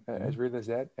something as real as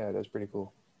that. Yeah, that's pretty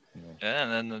cool. Yeah,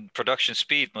 and then the production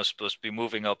speed must be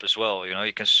moving up as well. You know,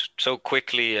 you can so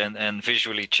quickly and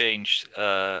visually change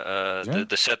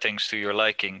the settings to your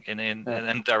liking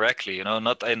and directly. You know,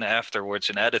 not in afterwards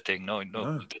in editing. No,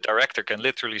 the director can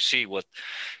literally see what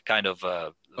kind of.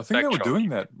 I think they were doing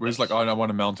that. Where it's like, I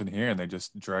want a mountain here, and they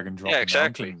just drag and drop. Yeah,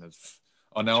 exactly.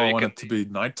 Now I want it to be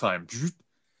nighttime. You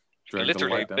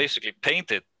literally basically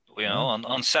paint it, you know,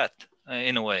 on set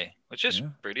in a way, which is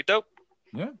pretty dope.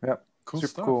 Yeah. Cool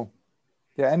Super stuff. cool.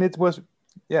 Yeah, and it was,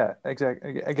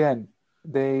 exactly. Again,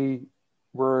 they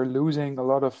were losing a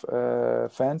lot of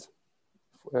fans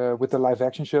with the live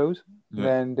action shows.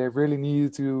 Then they really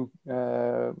needed to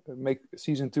make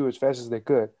season 2 as fast as they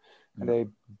could. and they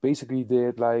basically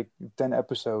did like 10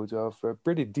 episodes of a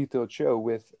pretty detailed show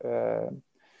with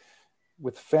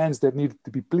fans that needed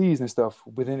to be pleased and stuff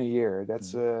within a year.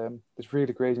 That's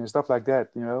really crazy and stuff like that.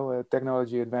 You know,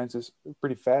 technology advances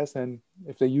pretty fast, and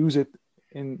if they use it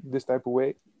in this type of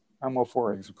way, I'm all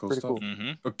for it. Some cool Pretty stuff. cool.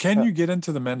 Mm-hmm. But can you get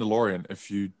into The Mandalorian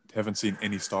if you haven't seen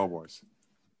any Star Wars?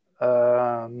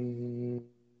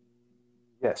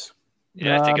 Yes.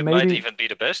 Yeah, I think it might maybe. even be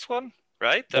the best one,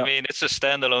 right? Yeah. I mean, it's a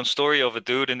standalone story of a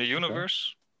dude in the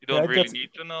universe. You don't it really gets-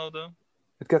 need to know though.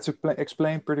 It gets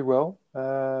explained pretty well,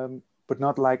 but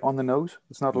not like on the nose.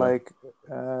 It's not Yeah. like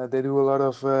they do a lot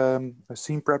of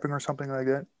scene prepping or something like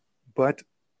that. But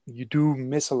you do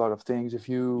miss a lot of things if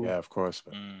you. Yeah, of course.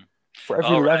 But Mm. For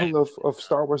every Oh, right. level of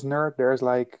Star Wars nerd, there's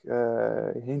like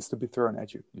hints to be thrown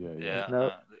at you. Yeah.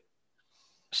 No.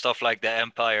 Stuff like the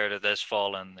Empire that has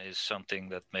fallen is something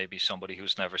that maybe somebody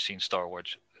who's never seen Star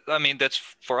Wars. I mean, that's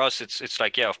for us. It's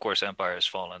like, yeah, of course, Empire has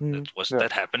fallen.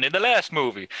 That happened in the last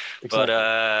movie. Exactly.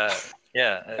 But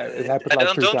yeah, it happened I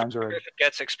like three don't times remember already. if it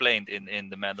gets explained in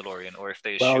the Mandalorian or if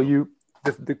they Well, assume.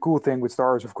 the cool thing with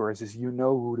Star Wars, of course, is you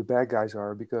know who the bad guys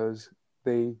are because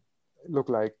they look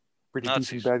like pretty Nazis.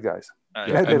 decent bad guys. yeah,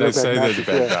 they and they look like say they're the Nazis,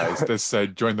 bad yeah. guys. They say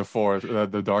join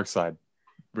the dark side.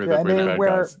 We're Yeah, and the they bad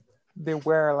wear guys. they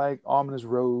wear like ominous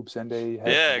robes and they have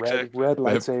Yeah, red exactly. red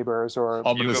They have lightsabers or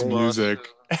ominous Hugo Boss. music.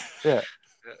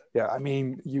 Yeah, I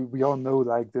mean we all know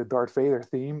like the Darth Vader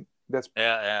theme. That's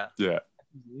Yeah. Yeah.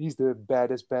 he's the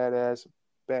baddest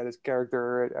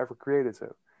character ever created.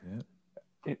 So,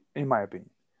 in my opinion,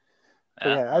 but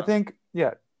yeah, I think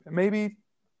maybe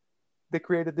they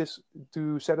created this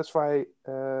to satisfy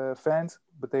fans,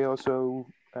 but they also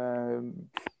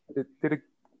did a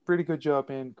pretty good job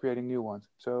in creating new ones.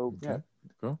 So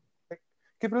Cool.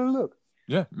 give it a look.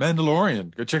 Yeah,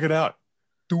 Mandalorian. Go check it out.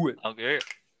 Do it. Okay.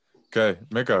 Okay,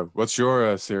 Miko, what's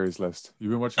your series list? You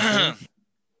been watching series?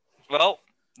 Well,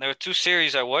 there were two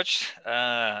series I watched.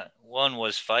 One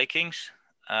was Vikings.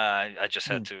 I just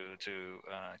had to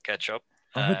catch up.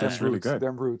 I heard that's really good.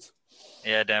 Damn roots.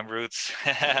 Yeah, damn roots.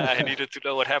 I needed to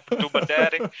know what happened to my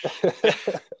daddy.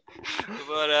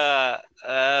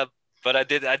 But I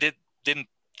didn't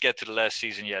get to the last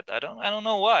season yet. I don't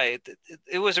know why.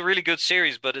 It was a really good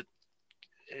series, but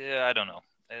I don't know.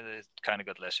 It kind of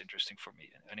got less interesting for me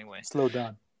anyway. Slowed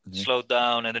down. Yeah. Slowed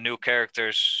down, and the new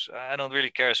characters, I don't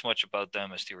really care as much about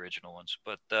them as the original ones.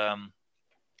 But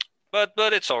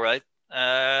it's all right.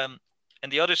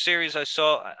 And the other series I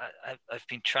saw, I've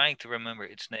been trying to remember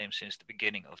its name since the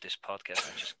beginning of this podcast.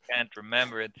 I just can't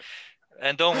remember it.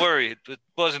 And don't worry, it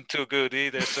wasn't too good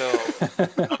either. So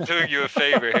I'm doing you a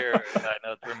favor here by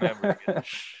not remembering it.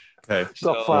 Okay.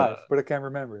 Top 5, but I can't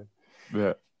remember it.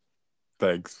 Yeah.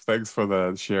 Thanks for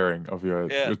the sharing of your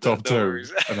top no 2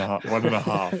 worries. and a half,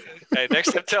 1.5. Hey,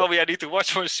 next time tell me I need to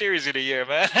watch more series in a year,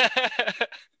 man.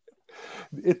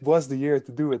 It was the year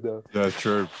to do it, though. That's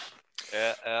true.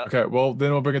 Yeah. Okay, well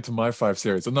then we'll bring it to my 5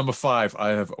 series. At number 5, I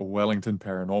have Wellington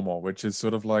Paranormal, which is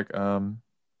sort of like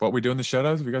What We Do in the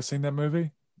Shadows. Have you guys seen that movie?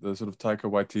 The sort of Taika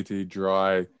Waititi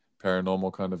dry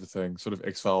paranormal kind of a thing, sort of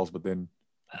X-Files, but then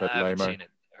a bit I haven't lamer. seen it.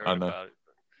 I Heard know. about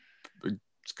it.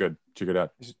 It's good. Check it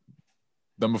out.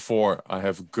 Number 4, I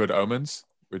have Good Omens,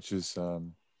 which is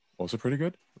also pretty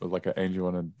good. Like an angel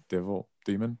and a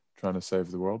demon trying to save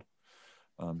the world.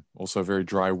 Also very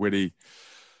dry, witty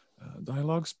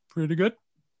dialogue's pretty good.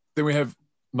 Then we have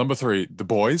number 3, The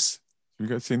Boys. Have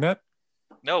you guys seen that?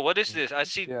 No, what is this? I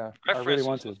see Yeah, I references really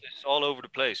want to. of this all over the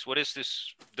place. What is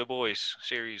this The Boys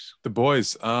series? The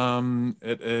Boys.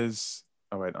 It is.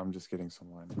 Oh wait, I'm just getting some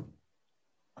wine.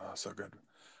 Oh, so good.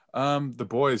 The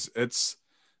Boys. It's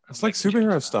like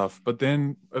superhero stuff, but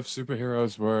then if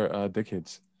superheroes were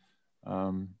dickheads.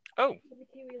 Oh,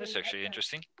 that's actually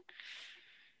interesting.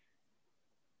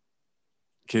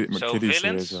 So Kitty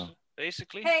villains, series.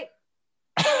 basically. Hey.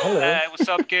 Hello. What's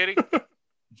up, Kitty?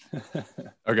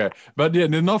 Okay, but yeah,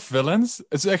 they're not villains.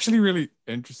 It's actually really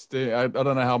interesting. I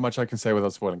don't know how much I can say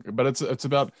without spoiling, but it's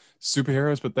about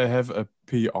superheroes, but they have a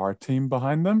PR team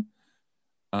behind them,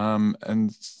 and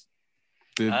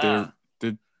they're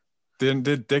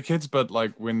dickheads. But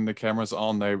like when the camera's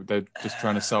on, they're just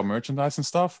trying to sell merchandise and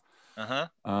stuff.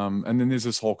 And then there's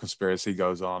this whole conspiracy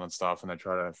goes on and stuff, and they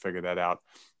try to figure that out.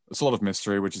 It's a lot of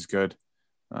mystery, which is good.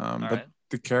 But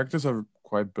the characters are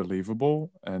quite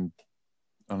believable, and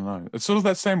I don't know. It's sort of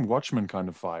that same Watchmen kind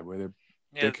of vibe where they're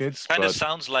dickheads. Kind of but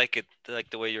sounds like it, like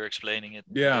the way you're explaining it.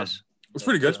 Yeah. Yes. it's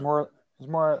pretty good. It's more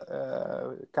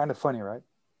kind of funny, right?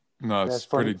 No, Yeah, it's it's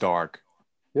funny. pretty dark.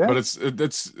 Yeah. But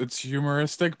it's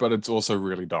humoristic, but it's also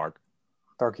really dark.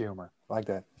 Dark humor, like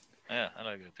that. Yeah, I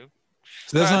like it too.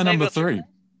 So that's Alright, my maybe number I'll check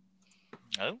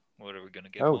 3. Oh, What are we gonna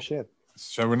get? Oh Mom? shit!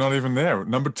 So we're not even there.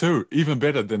 Number 2, even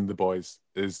better than The Boys,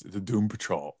 is the Doom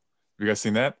Patrol. Have you guys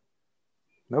seen that?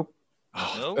 Nope.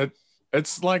 Oh, No.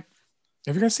 it's like,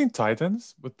 have you guys seen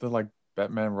Titans with the like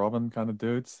Batman, Robin kind of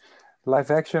dudes?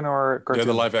 Live action or cartoon?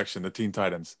 Yeah, the live action, the Teen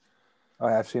Titans. Oh,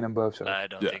 I've seen them both. So I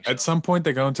don't Yeah, think so. at some point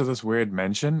they go into this weird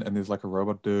mansion, and there's like a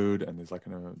robot dude, and there's like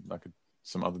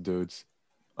some other dudes.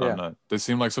 I don't Yeah. know. They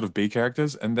seem like sort of B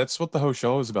characters, and that's what the whole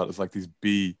show is about. Is like these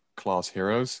B class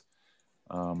heroes,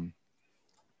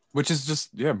 which is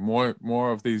just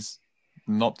more of these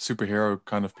not superhero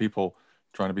kind of people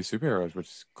trying to be superheroes, which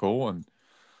is cool and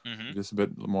Mhm. just a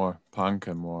bit more punk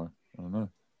and more, I don't know,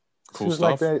 cool feels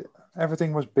stuff. like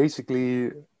everything was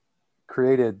basically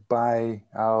created by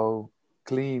how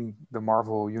clean the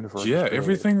Marvel universe. Yeah, was created.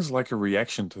 everything's like a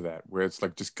reaction to that, where it's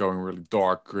like just going really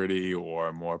dark, gritty,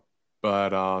 or more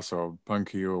badass or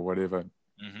punky or whatever.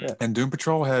 Mhm. Yeah. And Doom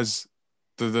Patrol has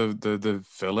the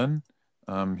villain.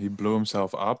 He blew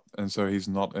himself up, and so he's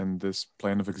not in this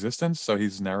plane of existence. So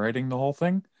he's narrating the whole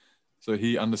thing. So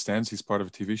he understands he's part of a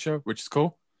TV show, which is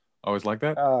cool. I always like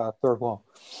that. Third wall.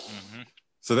 Mhm.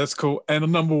 So that's cool.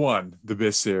 And number 1, the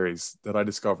best series that I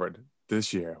discovered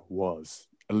this year was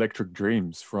Electric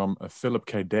Dreams from Philip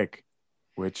K. Dick,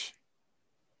 which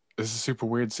is a super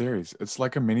weird series. It's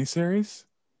like a mini series,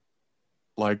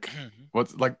 like Mhm.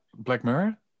 what's like Black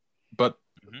Mirror, but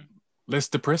Mhm. less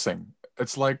depressing.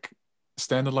 It's like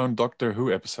standalone Doctor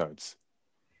Who episodes,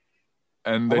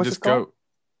 and What they was just it called? go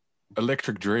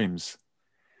Electric Dreams,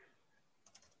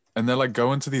 and they like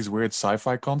go into these weird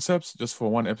sci-fi concepts just for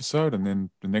one episode, and then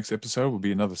the next episode will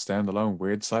be another standalone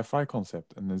weird sci-fi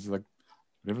concept, and there's like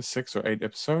whatever 6 or 8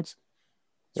 episodes.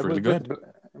 It's Yeah, really but good.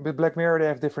 with Black Mirror, they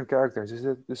have different characters. Is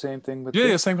it the same thing with? Yeah,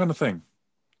 this? same kind of thing.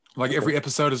 Like Okay. every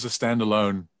episode is a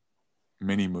standalone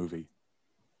mini movie,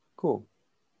 Cool.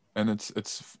 and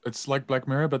it's like Black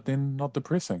Mirror, but then not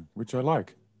depressing, which I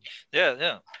like. Yeah.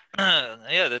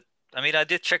 Yeah. That. I mean, I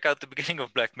did check out the beginning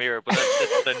of Black Mirror, but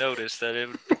that's what I noticed, that it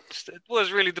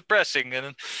was really depressing,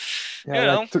 and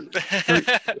Yeah, like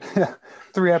know.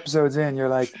 3 episodes in, you're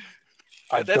like,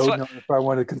 I That's don't why- know if I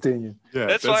want to continue. Yeah,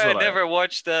 That's why I what never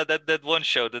watched that one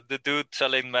show, the dude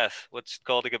selling meth. What's it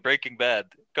called? Like a Breaking Bad,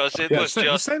 because it Yeah, was same-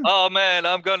 just, same. oh man,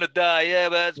 I'm gonna die. Yeah,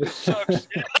 man, it sucks.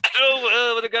 Yeah, I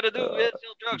know what I gotta do. Yeah,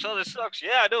 sell drugs. All this sucks.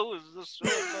 Yeah, I know.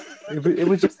 It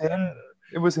was just him.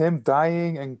 It was him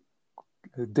dying and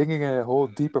digging a hole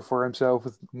deeper for himself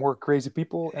with more crazy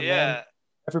people, and then Yeah,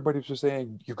 everybody was just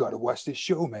saying, "You gotta watch this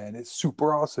show, man. It's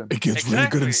super awesome." It gets really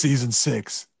good in Exactly. season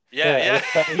 6. yeah,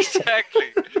 exactly.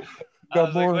 exactly. I Got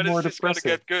was more like, and when more is this gonna depressing.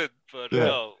 get good? But Yeah.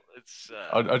 no, it's.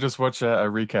 I just watched a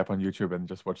recap on YouTube and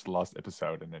just watched the last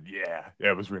episode, and then yeah,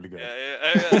 it was really good.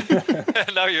 Yeah.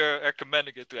 Now you're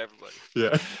recommending it to everybody.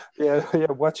 Yeah.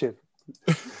 Yeah, watch it.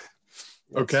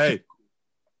 Okay.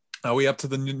 Are we up to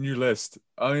the new list?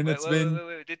 I mean, it's been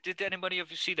Wait. Did anybody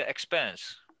of you see The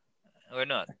Expanse? Or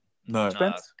not? no.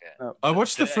 Expanse? Okay. No. I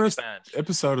watched the first Expanse.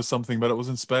 episode or something, but it was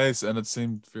in space, and it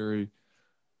seemed very.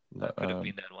 That could have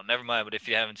been that one. Never mind. But if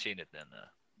you haven't seen it, then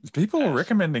People were Yes.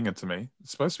 recommending it to me.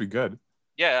 It's supposed to be good.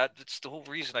 yeah, that's the whole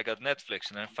reason I got Netflix,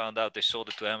 and then found out they sold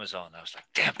it to Amazon. I was like,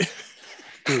 damn it.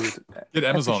 Dude. Get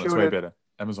Amazon. every It's show way that- better.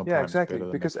 Amazon Yeah, Prime is exactly. better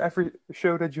than Because Netflix. every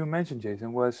show that you mentioned,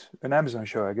 Jason, was an Amazon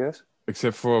show, I guess.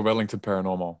 Except for Wellington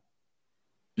Paranormal.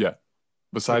 Yeah.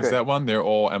 Besides Okay. that one, they're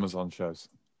all Amazon shows.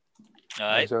 All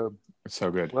right. So, It's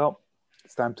so good. well,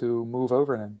 it's time to move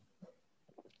over then.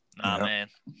 Nah, Yeah. man.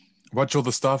 Watch all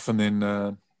the stuff and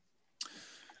then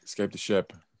escape the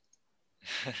ship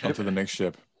onto the next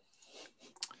ship.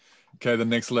 Okay, the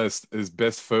next list is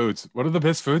best foods. What are the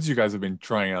best foods you guys have been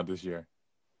trying out this year?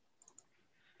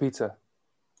 Pizza.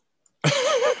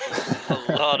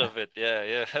 A lot of it.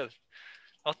 Yeah.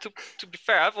 Well, to be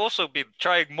fair, I've also been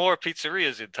trying more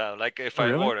pizzerias in town. Like if Oh, I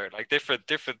really? order, like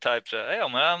different types. Hey,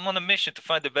 man, I'm on a mission to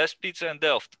find the best pizza in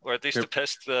Delft, or at least Yep. the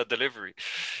best delivery.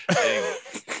 Anyway,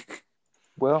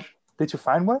 Well, did you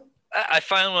find one? I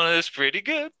find one that's pretty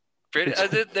good.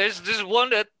 There's this one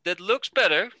that looks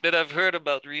better that I've heard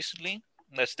about recently.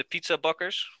 That's the Pizza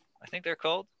Buckers, I think they're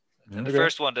called. And the Okay.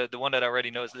 first one, the one that I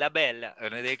already know, is La Bella,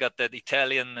 and they got that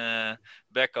Italian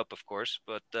backup, of course.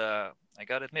 But I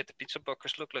gotta admit, the Pizza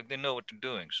Buckers look like they know what they're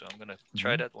doing, so I'm gonna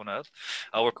try Mhm. that one out.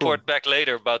 I'll report back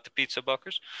later about the Pizza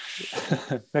Buckers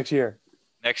Next year.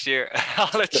 next year.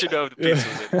 I'll let you know if the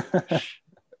pizza's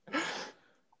in.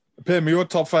 Pim, your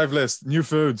top 5 list. New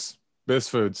foods. Best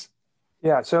foods.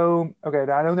 Yeah, so okay,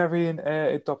 I don't have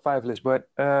a top 5 list, but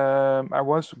I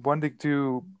was wanting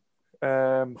to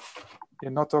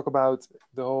not talk about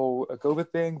the whole COVID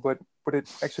thing, but what it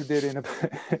actually did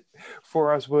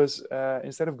for us was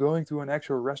instead of going to an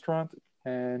actual restaurant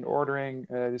and ordering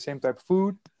the same type of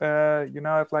food, you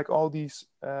now have like all these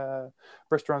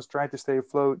restaurants trying to stay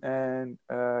afloat and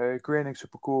creating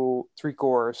super cool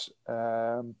 3-course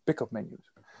pickup menus.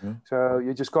 Yeah. So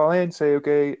you just call in, say,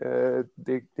 okay,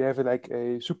 they have like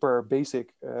a super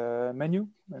basic menu,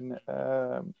 and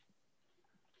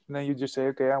then you just say,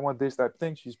 okay, I want this type of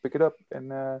thing. So you just pick it up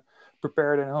and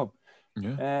prepare it at home.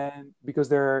 Yeah. And because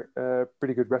they're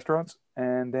pretty good restaurants,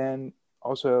 and then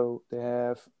also they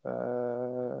have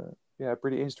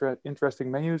pretty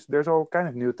interesting menus. There's all kind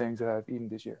of new things that I've eaten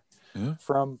this year. Yeah.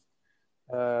 From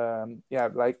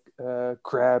like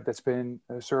crab that's been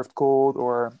served cold,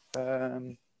 or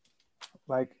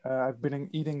I've been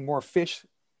eating more fish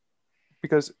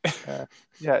because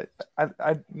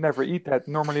I never eat that.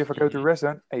 Normally, if I go to a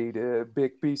restaurant, I eat a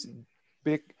big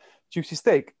juicy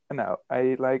steak, and now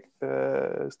I eat like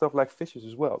stuff like fishes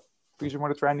as well, because you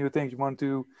want to try new things. You want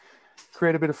to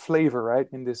create a bit of flavor, right,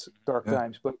 in this dark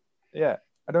times. But yeah,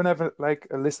 I don't have a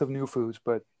list of new foods,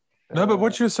 but no, but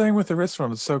what you're saying with the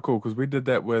restaurant is so cool, because we did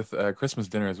that with Christmas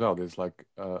dinner as well. There's like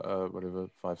whatever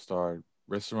 5-star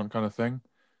restaurant kind of thing,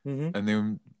 and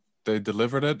then they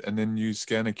delivered it, and then you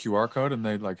scan a QR code, and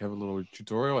they like have a little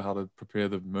tutorial how to prepare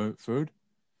the food.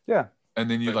 Yeah, and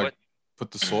then you Wait,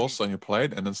 put the sauce on your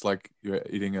plate, and it's like you're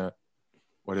eating a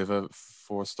whatever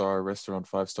 4-star restaurant,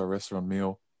 5-star restaurant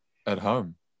meal at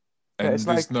home, and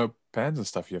there's no pans and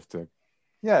stuff you have to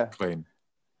clean.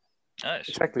 Nice.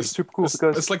 Exactly. It's super cool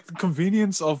because it's like the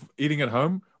convenience of eating at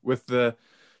home with the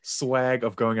swag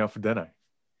of going out for dinner.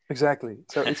 Exactly.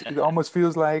 So it almost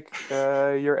feels like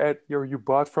you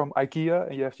bought from IKEA,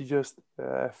 and you have to just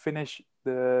finish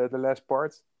the last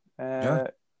parts,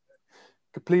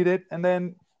 complete it, and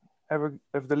then have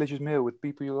a delicious meal with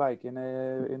people you like in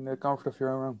the comfort of your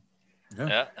own room.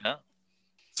 Yeah.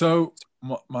 So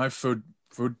my food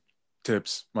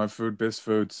tips, my best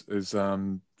foods is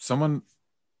one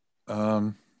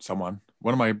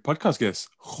of my podcast guests,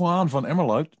 Juan van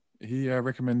Emmerloot. He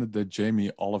recommended the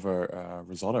Jamie Oliver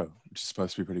risotto, which is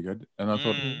supposed to be pretty good. And I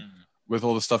thought, with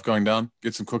all the stuff going down,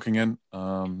 get some cooking in.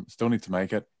 Still need to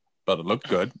make it, but it looked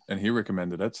good, and he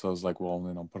recommended it. So I was like, well,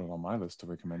 then I'll put it on my list to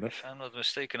recommend it. If I'm not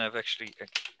mistaken, I've actually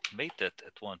made that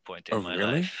at one point in my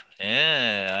really? life.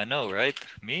 Yeah, I know, right?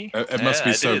 Me? It must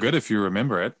be so good if you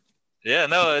remember it. Yeah,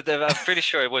 no, I'm pretty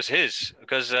sure it was his,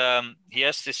 because he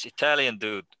has this Italian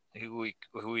dude who he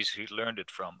learned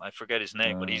it from. I forget his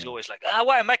name, but he's always like,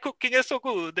 why my cooking is so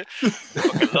good? I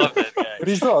fucking love that guy.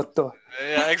 Risotto.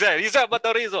 Yeah, exactly. He's about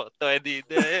the risotto and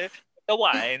the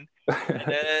wine.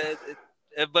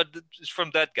 But it's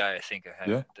from that guy, I think. I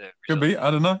have could be.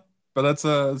 I don't know, but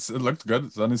it looked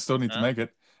good. So I still need to make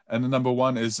it. And the number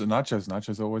one is nachos.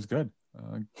 Nachos are always good.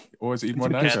 Always eat more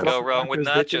nachos. Can't go wrong with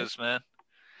nachos, man.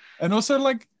 And also,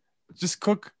 just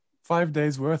cook 5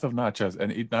 days worth of nachos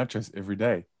and eat nachos every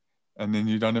day. And then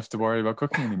you don't have to worry about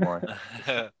cooking anymore.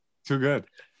 Too good.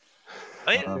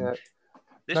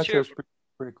 This year,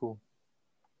 pretty cool.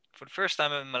 For the first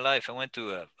time in my life, I went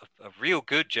to a real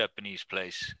good Japanese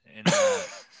place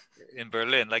in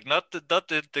Berlin. Like not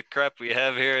the crap we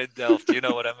have here in Delft. You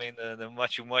know what I mean? The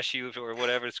machu machi or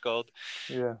whatever it's called.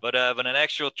 Yeah. But an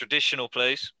actual traditional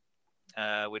place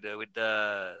with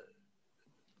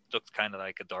looked kind of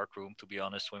like a dark room, to be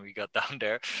honest, when we got down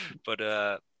there. But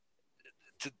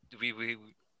we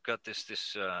got this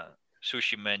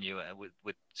sushi menu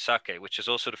with sake, which is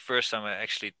also the first time I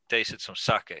actually tasted some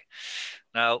sake.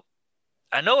 Now,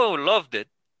 I know I loved it,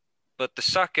 but the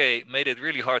sake made it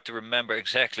really hard to remember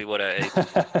exactly what I ate.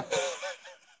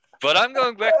 But I'm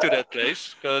going back to that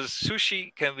place because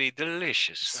sushi can be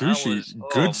delicious.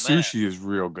 Sushi is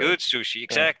real good. Good sushi,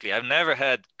 exactly. Yeah. I've never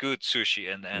had good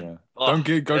sushi, and don't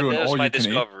go to an all you can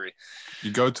discovery. Eat.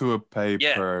 You go to a pay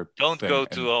per. Don't go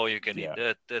to all you can eat.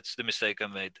 That's the mistake I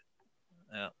made.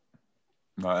 Yeah.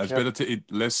 No, it's better to eat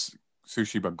less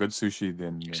sushi, but good sushi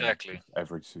than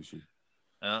average sushi.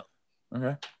 Yeah.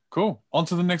 Okay. Cool. On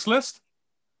to the next list.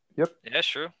 Yep. Yeah,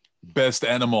 sure. Best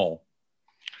animal.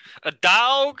 A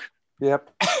dog. Yep.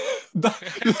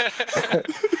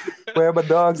 Where are my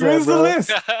dogs? Where's the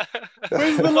list?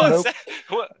 Where's the list?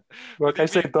 What I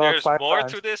say, dog. There's more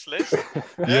to this list.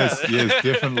 Yes,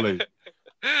 definitely.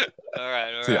 All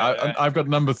right. See, I've got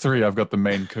number 3. I've got the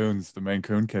Maine Coons, the Maine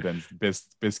Coon kittens,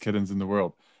 best kittens in the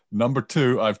world. Number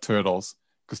 2, I have turtles,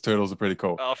 because turtles are pretty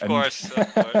cool. Of course.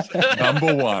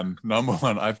 number one,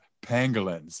 I've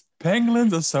pangolins.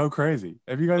 Pangolins are so crazy.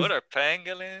 Have you guys? What are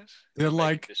pangolins? They're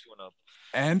like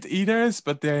anteaters,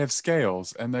 but they have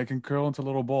scales and they can curl into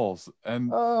little balls.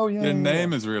 And their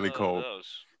name is really cool.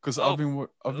 Because I've been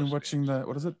watching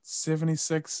the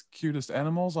 76 cutest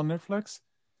animals on Netflix.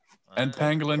 And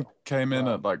Pangolin came in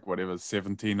at like whatever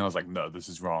 17. I was like, no, this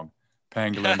is wrong.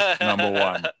 Pangolin number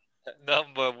 1.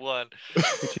 Number 1.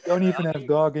 But you don't even have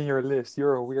dog in your list.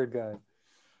 You're a weird guy.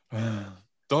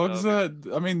 Dogs,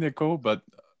 Okay. I mean, they're cool, but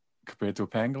compared to a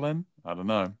pangolin, I don't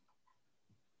know.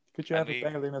 Could you have a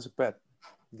pangolin as a pet?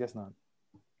 I guess not.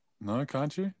 No,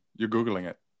 can't you? You're Googling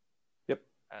it. Yeah.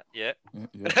 Yeah.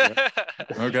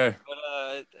 Okay.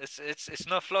 But it's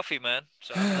not fluffy, man.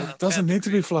 So It doesn't need to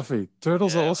be fluffy.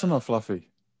 Turtles are also not fluffy.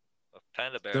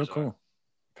 Panda bears They're cool.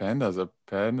 Pandas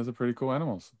are pretty cool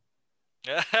animals.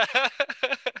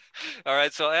 All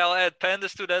right, so I'll add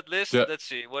pandas to that list. Yeah. Let's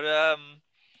see what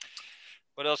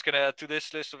else can I add to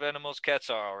this list of animals? Cats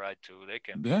are all right too. They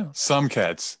can. Yeah, some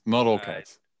cats, not all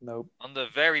cats. Nope. On the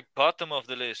very bottom of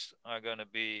the list are gonna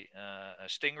be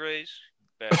stingrays.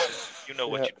 You know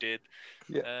what you did.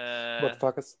 Yeah.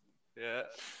 Motherfuckers. Yeah.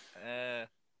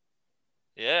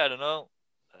 Yeah, I don't know.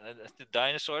 The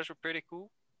dinosaurs were pretty cool.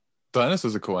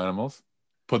 Dinosaurs are cool animals.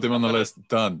 Put them on the list.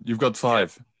 Done. You've got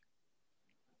 5.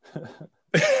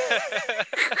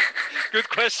 Good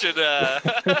question.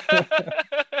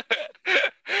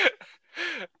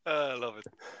 I love it.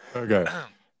 Okay.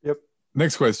 Yep.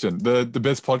 Next question. The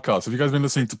best podcast. Have you guys been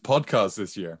listening to podcasts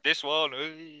this year? This one.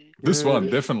 This one,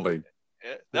 definitely.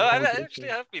 Yeah. No, I actually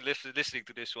have been listening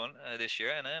to this one this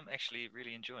year, and I'm actually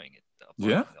really enjoying it.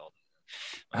 Yeah?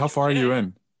 How far are you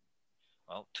in?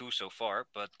 Well, 2 so far,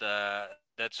 but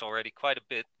that's already quite a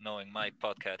bit, knowing my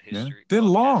podcast history. Yeah. They're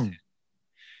long.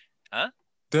 Huh?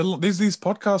 These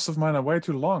podcasts of mine are way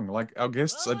too long. Like our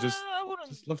guests, I just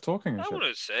love talking and shit. I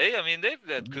wouldn't say. I mean, they've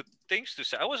had good things to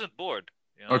say. I wasn't bored.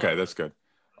 You know? Okay, that's good.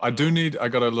 I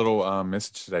got a little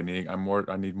message today.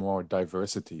 I need more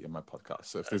diversity in my podcast.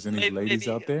 So if there's any ladies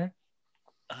out there,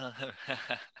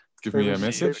 give me a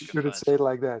message. Should it say it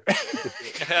like that?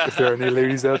 If there are any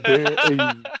ladies out there, hey,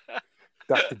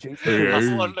 Dr. Jason.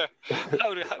 I wonder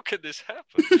how can this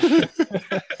happen?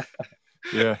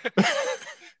 Yeah.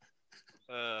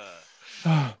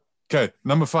 Okay,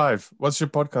 number 5. What's your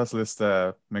podcast list,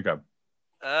 Mega?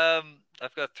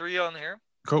 I've got 3 on here.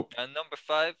 Cool. And number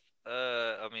 5,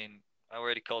 I mean, I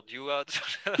already called you out.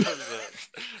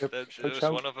 that was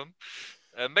one of them.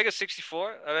 Mega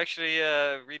 64. I've actually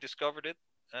rediscovered it,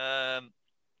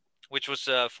 which was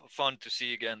fun to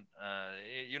see again.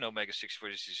 You know, Mega 64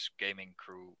 is this gaming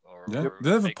crew. Or they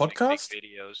have a podcast? Big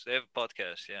videos. They have a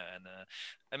podcast, yeah. And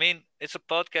I mean, it's a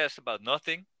podcast about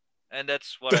nothing. And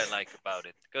that's what I like about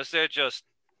it. Because they're just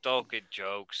talking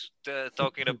jokes,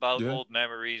 talking about old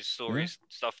memories, stories,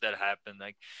 stuff that happened.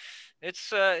 Like,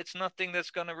 it's nothing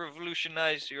that's gonna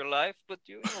revolutionize your life, but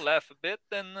you'll laugh a bit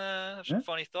and have some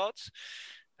funny thoughts.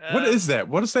 What is that?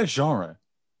 What is that genre?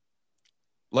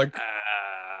 Like,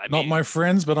 not my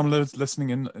friends, but I'm listening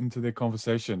into their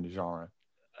conversation genre.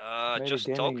 Just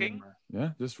talking. Yeah,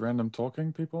 just random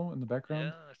talking people in the background.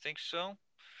 Yeah, I think so.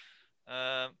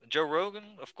 Joe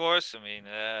Rogan, of course. I mean,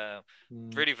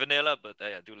 pretty vanilla, but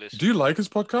I do listen. Do you like his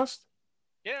podcast?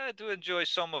 Yeah, I do enjoy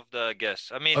some of the guests.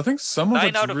 I mean, I think some of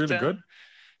it's really good.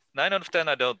 9 out of 10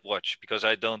 I don't watch because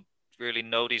I don't really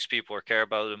know these people or care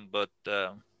about them. But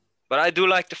I do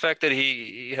like the fact that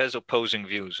he has opposing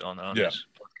views on his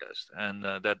podcast, and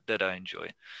that I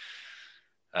enjoy.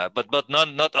 But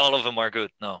not all of them are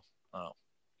good. No.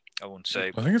 I wouldn't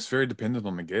say. I think it's very dependent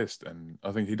on the guest, and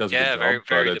I think he does a good job, very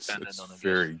but dependent it's on the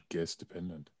very guest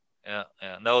dependent. Yeah.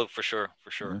 No, for sure.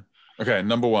 Yeah. Okay,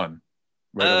 number 1.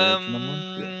 Wait, number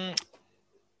 1?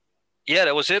 Yeah,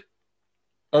 that was it.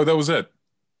 Oh, that was it.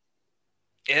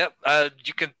 Yeah,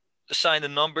 you can assign the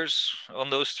numbers on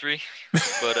those 3,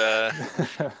 but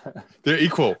they're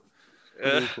equal.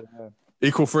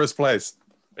 Equal first place.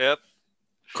 Yep.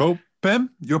 Cool. Pam,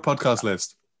 your podcast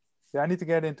list. Yeah, I need to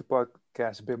get into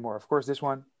podcasts a bit more. Of course, this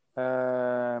one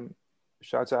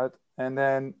shouts out. And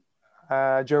then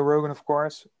Joe Rogan, of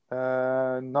course.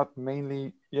 Not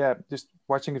mainly, just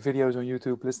watching the videos on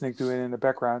YouTube, listening to it in the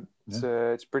background.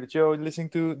 It's pretty chill, listening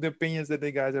to the opinions that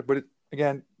they guys have. But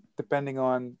again, depending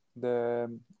on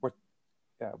what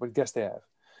guests they have.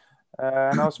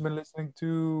 And I've also been listening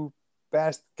to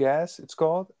Past Gas, it's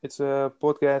called. It's a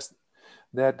podcast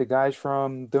that the guys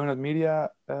from Donut Media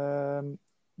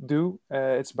do.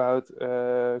 It's about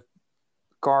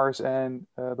cars and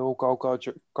the whole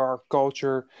car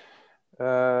culture,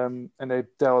 and they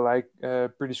tell like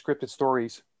pretty scripted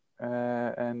stories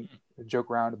and joke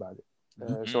around about it.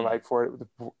 So like for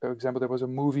example, there was a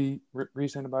movie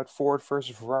recent about Ford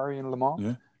versus Ferrari in Le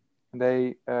Mans, and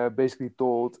they basically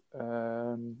told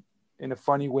in a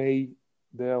funny way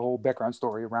the whole background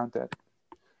story around that.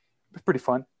 It's pretty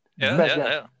fun.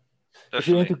 Yeah.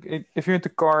 definitely. If you're into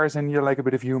cars and you like a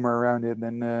bit of humor around it,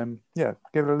 then yeah,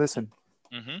 give it a listen.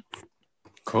 Mm-hmm.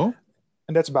 Cool.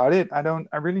 And that's about it.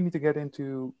 I really need to get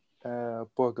into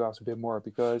podcasts a bit more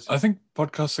because I think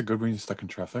podcasts are good when you're stuck in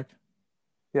traffic.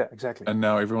 yeah, exactly. And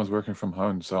now everyone's working from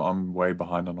home, so I'm way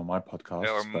behind on all my Or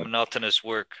podcasts. But monotonous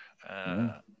work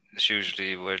Yeah. is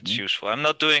usually where it's Mm. useful. I'm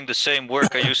not doing the same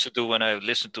work I used to do when I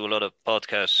listened to a lot of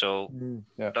podcasts. So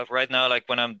Yeah. like right now, like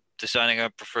when I'm designing, I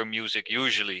prefer music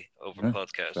usually over Yeah,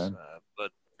 podcasts. same.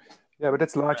 But Yeah, but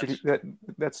that's largely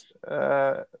that's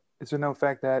it's a known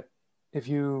fact that if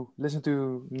you listen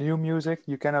to new music,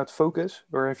 you cannot focus,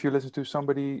 or if you listen to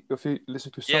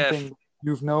yeah, something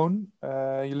you've known,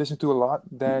 you listen to a lot,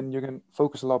 then you can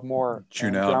focus a lot more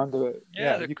Tune and out.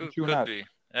 yeah, there you can could tune out. be.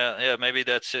 Yeah, maybe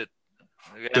that's it.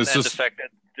 There's And the just fact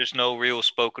that there's no real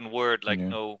spoken word, like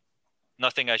Yeah.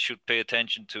 nothing I should pay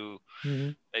attention to.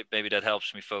 Mhm. Maybe that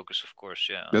helps me focus, of course.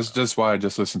 Yeah. that's just why I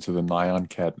just listen to the Nyan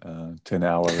Cat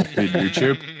 10-hour repeat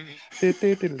YouTube.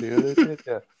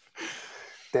 Yeah.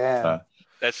 Damn. Uh,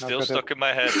 That's Now still got stuck that. in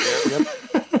my head. Yeah.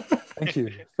 Yep.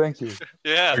 Thank you.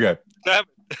 Yeah. Okay. Damn.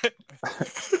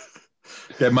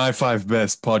 Get my 5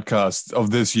 best podcasts of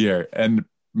this year and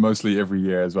mostly every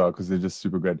year as well because they're just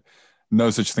super good. No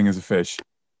Such Thing as a Fish.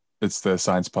 It's the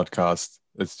science podcast.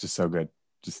 It's just so good.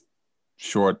 Just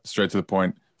short, straight to the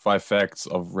point. 5 facts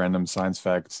of random science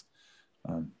facts.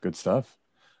 Good stuff.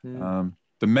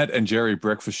 The Matt and Jerry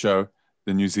Breakfast Show,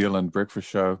 the New Zealand breakfast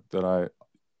show that I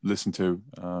listen to.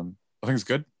 I think it's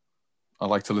good. I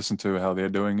like to listen to how they're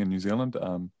doing in New Zealand.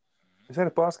 Is that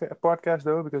a podcast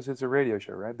though? Because it's a radio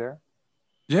show, right there.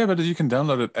 Yeah, but you can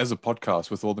download it as a podcast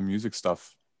with all the music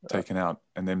stuff taken out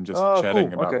and then just Oh, chatting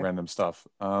cool. about Okay. random stuff.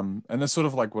 And it's sort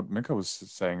of like what Mika was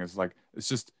saying is like it's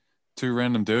just 2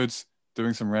 random dudes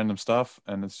doing some random stuff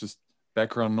and it's just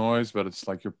background noise, but it's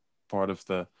like you're part of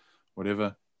the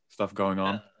whatever stuff going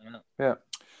on. Yeah.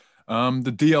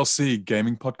 The DLC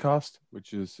gaming podcast,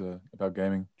 which is about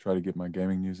gaming. Try to get my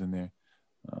gaming news in there.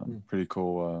 Pretty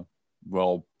cool,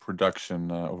 well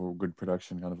production or good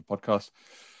production kind of a podcast.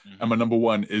 And my number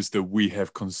 1 is the We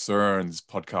Have Concerns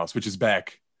podcast, which is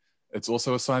back. It's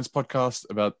also a science podcast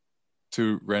about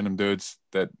 2 random dudes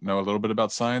that know a little bit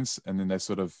about science, and then they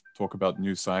sort of talk about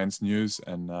new science news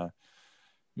and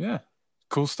yeah,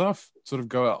 cool stuff. Sort of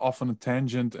go off on a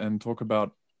tangent and talk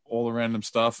about all the random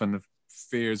stuff and the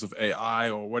fears of AI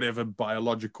or whatever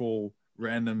biological,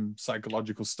 random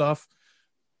psychological stuff.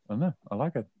 I don't know. I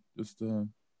like it. Just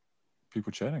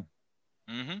people chatting.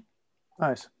 Mm-hmm.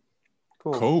 Nice.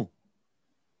 Cool.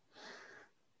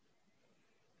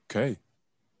 Okay.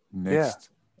 Next.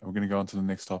 We're going to go on to the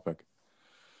next topic.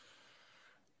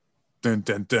 Dun,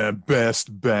 dun, dun,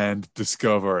 best band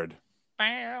discovered.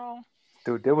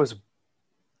 Dude, that was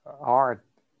hard.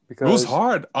 Because It was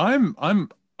hard.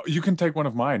 You can take one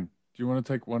of mine. Do you want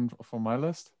to take one from my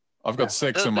list? I've got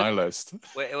 6 on my list.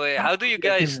 Wait. How do you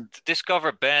guys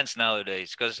discover bands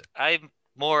nowadays? Because I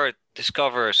more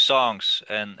discover songs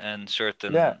and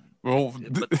certain. Yeah. Well,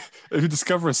 if you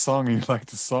discover a song and you like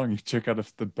the song, you check out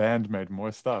if the band made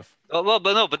more stuff.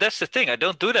 But that's the thing. I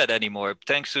don't do that anymore.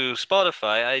 Thanks to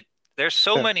Spotify, there's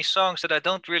so many songs that I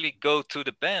don't really go to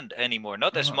the band anymore.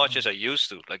 Not as much as I used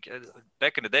to. Like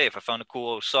back in the day, if I found a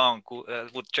cool song, I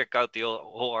would check out the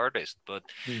whole artist. But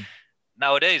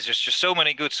nowadays, there's just so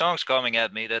many good songs coming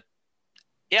at me that,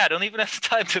 I don't even have the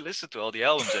time to listen to all the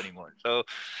albums anymore. So,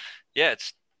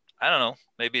 I don't know.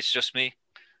 Maybe it's just me.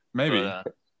 Maybe.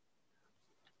 But,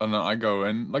 I don't know. I go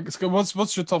and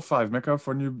what's your top 5, Mecca,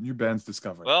 for new bands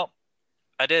discovered? Well,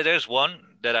 there's one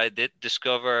that I did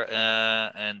discover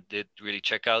and did really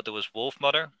check out. There was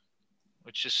Wolfmother,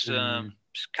 which is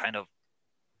kind of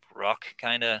rock,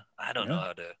 kind of. I don't know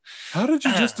how to. How did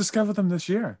you just discover them this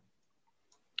year?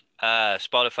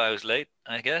 Spotify was late,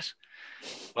 I guess.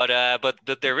 But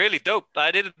they're really dope.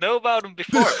 I didn't know about them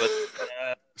before, but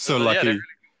so lucky.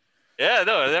 Yeah,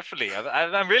 no, definitely.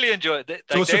 I'm really enjoying it.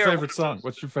 So what's your favorite song?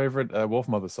 What's your favorite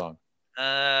Wolfmother song?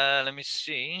 Let me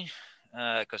see.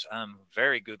 Because I'm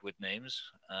very good with names.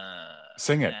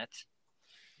 Sing it.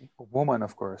 Woman,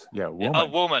 of course. Yeah, woman. A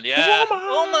woman, yeah.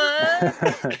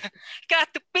 Woman.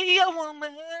 Got to be a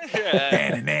woman.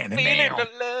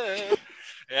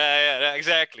 Yeah,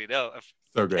 exactly. No.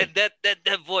 So good. And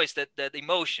that voice, that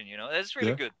emotion, that's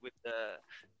really good.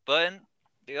 But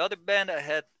the other band I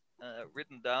had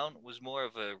written down was more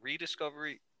of a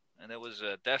rediscovery, and that was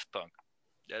Daft Punk.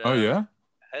 I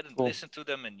hadn't listened to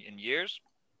them in years.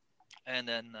 And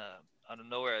then out of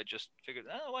nowhere, I just figured,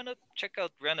 why not check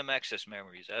out Random Access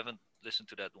Memories? I haven't listened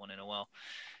to that one in a while.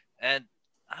 And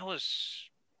I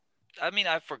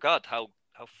forgot how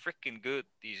freaking good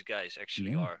these guys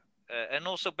actually are. and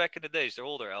also back in the days, their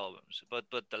older albums. But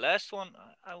the last one,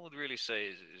 I would really say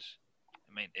is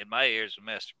I mean, in my ears, a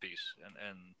masterpiece,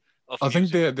 and of I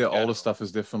think music in the older general. stuff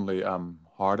is definitely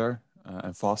harder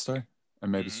and faster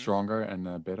and maybe Hmm. stronger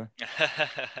and better.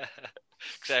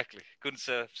 Exactly. Couldn't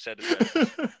have said it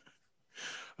better.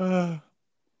 uh,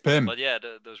 Pim. But yeah,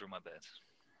 those were my bands.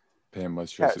 Pim,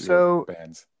 what's Yeah. your So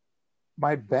bands?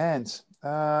 my bands.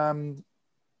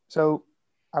 So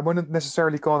I wouldn't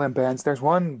necessarily call them bands. There's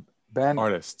one band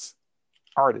Artists.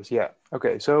 artist. Yeah.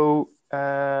 Okay. So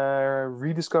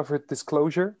rediscovered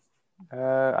Disclosure.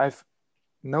 I've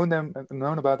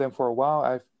known about them for a while.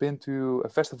 I've been to a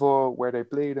festival where they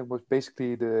played, and was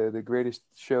basically the greatest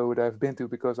show that I've been to,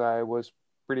 because I was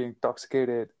pretty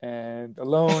intoxicated and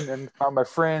alone, and found my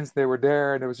friends. They were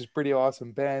there, and there was this pretty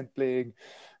awesome band playing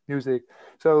music.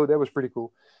 So that was pretty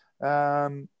cool.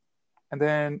 And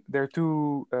then there are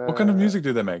two. What kind of music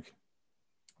do they make?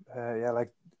 Yeah,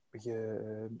 like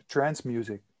trance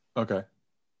music. Okay.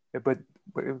 Yeah, but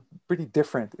pretty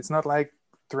different. It's not like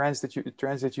trance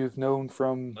that you've known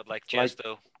from. Not like jazz, like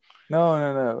though.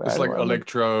 no. It's like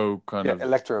electro kind Yeah, of.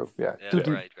 electro. Yeah, Yeah,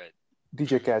 two right.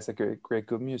 DJ cats that create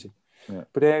good music. Yeah.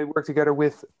 But they work together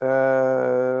with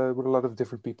a lot of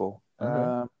different people.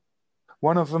 Okay.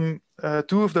 One of them,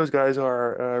 two of those guys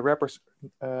are rappers,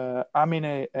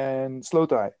 Amine and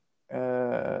Slowthai.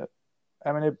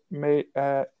 Amine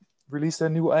released a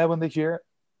new album this year,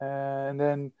 and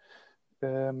then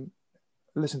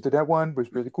listened to that one,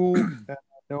 was really cool.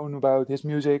 Known about his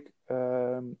music,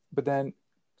 but then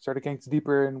started getting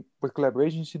deeper in what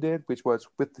collaborations he did, which was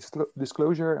with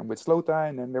Disclosure and with Slowthai.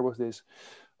 And then there was this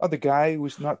other guy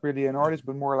who's not really an artist,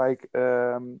 but more like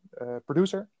a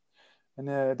producer, and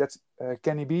that's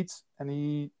Kenny Beats, and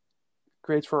he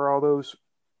creates for all those,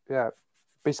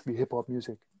 basically hip hop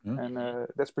music, and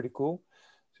that's pretty cool.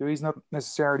 So he's not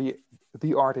necessarily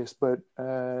the artist, but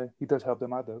he does help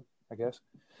them out, though, I guess.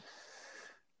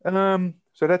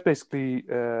 So that's basically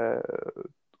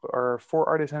our four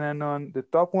artists, and then on the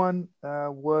top one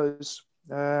was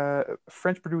a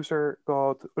French producer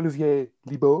called Olivier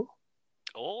Libaud.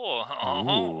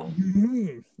 Oh,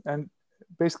 And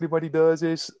basically what he does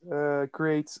is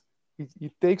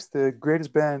he takes the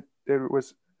greatest band that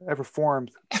was ever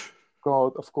formed,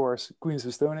 called, of course, Queens of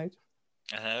the Stone Age.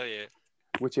 Oh yeah.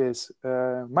 Which is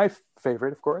my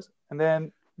favorite, of course. And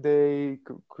then they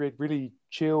create really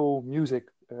chill music,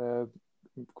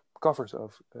 covers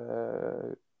of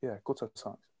Kotza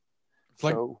songs. It's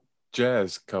like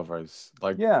jazz covers,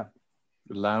 like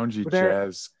loungy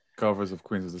jazz covers of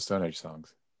Queens of the Stone Age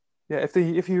songs. Yeah, if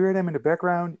you hear them in the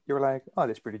background, you're like, oh,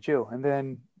 that's pretty chill. And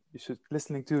then you should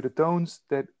listening to the tones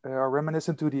that are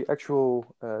reminiscent to the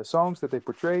actual songs that they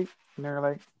portray, and they're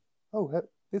like, oh,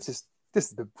 this is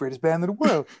the greatest band in the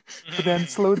world. But then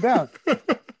slow it down.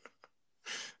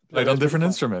 Played on different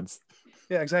instruments.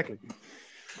 Yeah, exactly.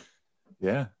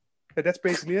 Yeah. That's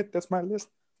basically it. That's my list.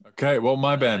 Okay, well,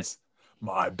 my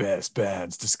best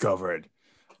bands discovered.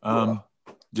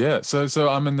 Yeah, so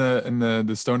I'm in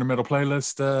the stoner metal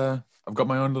playlist. I've got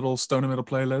my own little stoner metal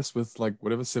playlist with like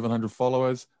whatever 700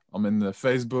 followers. I'm in the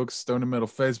Facebook stoner metal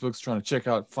Facebooks trying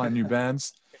to find new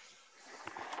bands.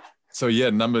 So yeah,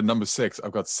 number 6.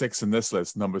 I've got 6 in this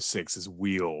list. Number 6 is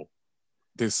Wheel.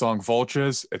 This song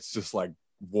Vultures. It's just like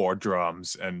war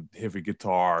drums and heavy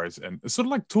guitars, and it's sort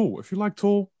of like Tool. If you like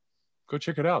Tool, go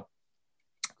check it out.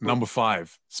 Number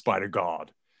 5, Spider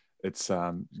God. It's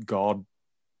God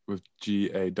with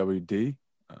GAWD.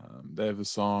 They have a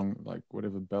song like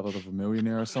whatever, Ballad of a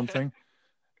Millionaire or something.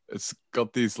 It's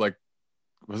got these like,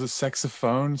 was it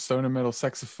saxophone, stoner metal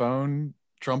saxophone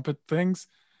trumpet things?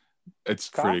 It's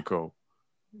ska? Pretty cool.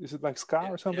 Is it like ska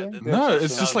or something? No,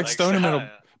 it's just like stoner metal,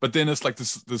 but then it's like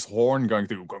this horn going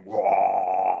through, going,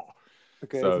 whoa.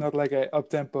 Okay, so, it's not like a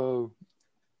up-tempo.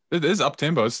 It is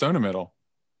up-tempo, it's stoner metal.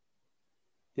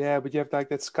 Yeah, but you have like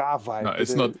that ska vibe. No,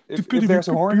 it's not. If there's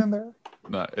a horn in there?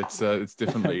 No, it's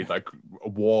definitely like a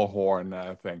war horn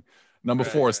thing. Number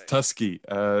 4 is Tusky,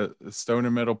 a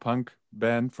stoner metal punk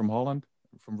band from Holland,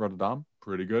 from Rotterdam.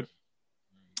 Pretty good.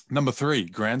 Number 3,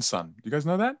 Grandson. Do you guys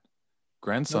know that?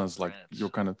 Grandson's like your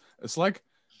kind of, it's like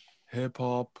hip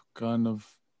hop, kind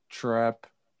of trap,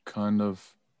 kind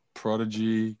of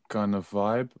Prodigy kind of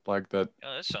vibe, like that.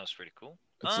 Yeah, that sounds pretty cool.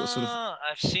 Sort of,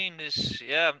 I've seen this.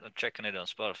 Yeah, I'm checking it on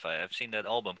Spotify. I've seen that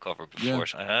album cover before. Yeah.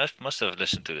 So I must have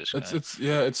listened to this.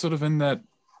 It's sort of in that,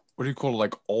 what do you call it,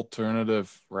 like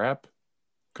alternative rap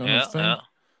kind of thing. Yeah.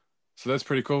 So that's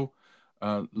pretty cool.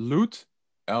 Lut,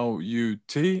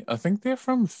 L-U-T. I think they're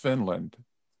from Finland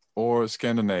or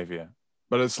Scandinavia,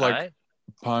 but it's like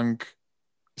punk,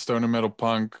 stoner metal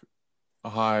punk,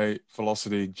 high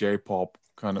velocity J-pop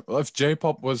kind of. If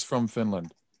J-pop was from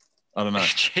Finland, I don't know.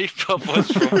 J-pop was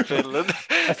from Finland.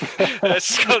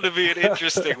 That's going to be an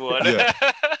interesting one. Yeah.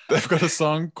 They've got a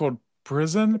song called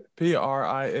Prison,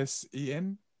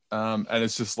 Prisen, and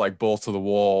it's just like balls to the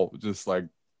wall, just like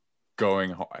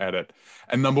going at it.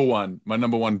 And my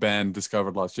number one band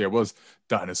discovered last year was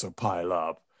Dinosaur Pile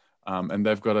Up, and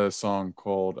they've got a song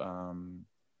called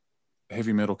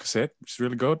Heavy Metal Cassette, which is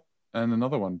really good, and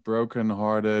another one, Broken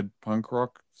Hearted Punk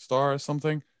Rock Star or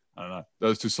something. I don't know.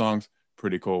 Those two songs,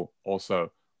 pretty cool.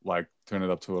 Also, like Turn It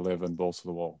Up to 11, Balls to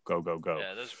the Wall, Go Go Go.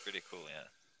 Yeah, those are pretty cool. Yeah.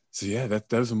 So yeah,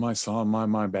 those are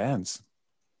my bands.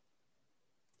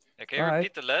 Can you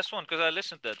repeat the last one? Because I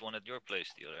listened to that one at your place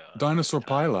the other. Dinosaur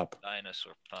Pile Up.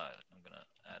 Dinosaur Pile. I'm gonna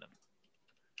add them.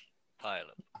 Pile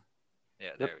Up. Yeah,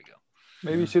 there we go.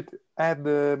 Maybe you should add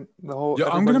the whole. Yeah,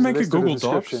 I'm gonna make a Google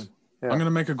Docs. Yeah. I'm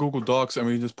gonna make a Google Docs, and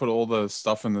we just put all the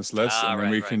stuff in this list, and then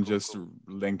we can just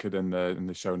link it in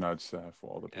the show notes for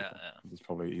all the people. Yeah. It's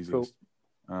probably easiest.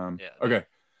 Cool. Okay.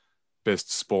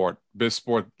 Best sport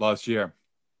last year.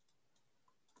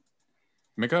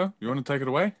 Miko, you want to take it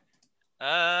away?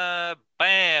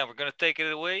 Bam! We're gonna take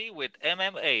it away with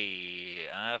MMA.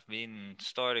 I've been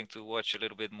starting to watch a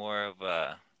little bit more of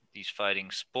these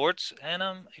fighting sports, and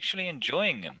I'm actually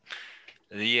enjoying them.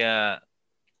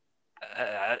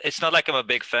 It's not like I'm a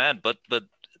big fan, but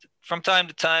from time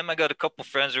to time, I got a couple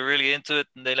friends who are really into it,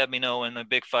 and they let me know when a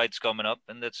big fight's coming up,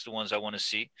 and that's the ones I want to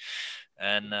see.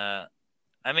 And I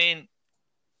mean,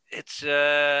 it's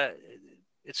a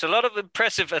lot of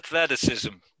impressive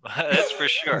athleticism. That's for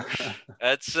sure.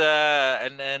 That's yeah,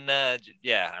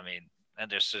 I mean,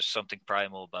 and there's just something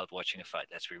primal about watching a fight.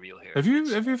 Let's be real here. Have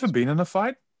you ever been in a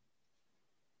fight?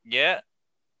 Yeah.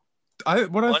 I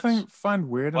find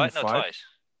weird in a fight. Twice.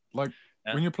 Like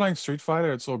when you're playing Street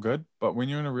Fighter, it's all good, but when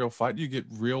you're in a real fight, you get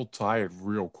real tired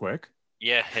real quick.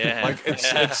 Yeah. Like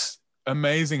it's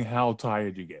amazing how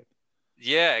tired you get.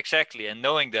 Yeah, exactly. And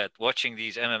knowing that, watching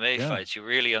these MMA fights, you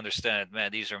really understand,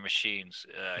 man, these are machines.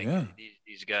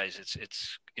 These guys,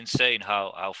 it's insane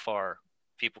how far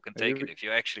people can take it if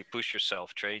you actually push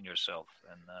yourself, train yourself,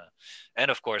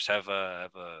 and of course have a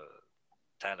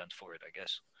talent for it, I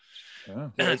guess.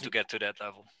 Yeah. To get to that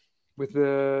level. With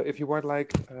if you want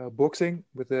like boxing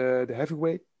with the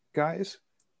heavyweight guys,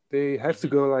 they have to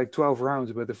go like 12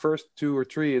 rounds, but the first 2 or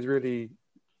 3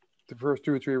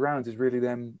 rounds is really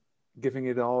them giving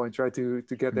it all and try to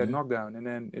get that knockdown, and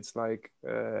then it's like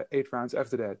 8 rounds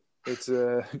after that. It's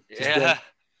just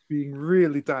being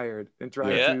really tired and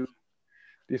trying to,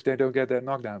 if they don't get that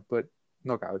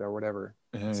knockout or whatever.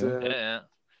 That's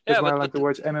why I like to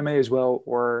watch MMA as well,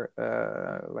 or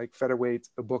like featherweight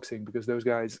boxing, because those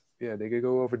guys, they can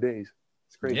go over days.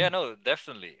 It's crazy. Yeah, no,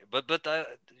 definitely. But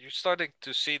you're starting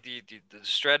to see the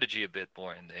strategy a bit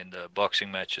more in the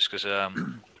boxing matches, because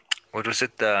what was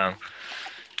it?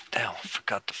 Damn, I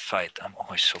forgot the fight. I'm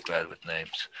always so bad with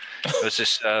names. It was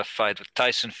this fight with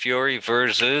Tyson Fury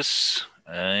versus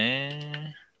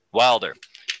Wilder.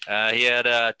 He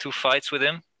had 2 fights with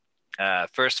him.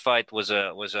 First fight was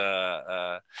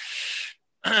a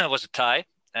tie,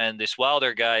 and this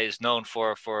Wilder guy is known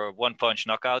for one-punch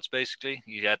knockouts. Basically,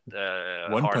 he had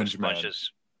one-punch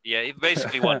punches. Yeah,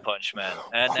 basically one-punch man.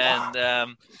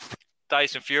 And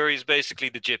Tyson Fury is basically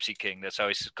the Gypsy King. That's how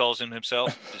he calls him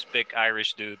himself. This big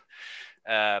Irish dude.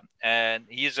 And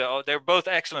they're both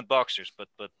excellent boxers, but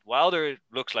Wilder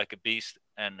looks like a beast,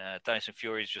 and Tyson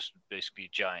Fury is just basically a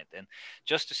giant. And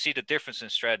just to see the difference in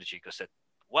strategy, because that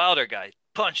Wilder guy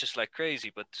punches like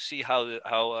crazy, but to see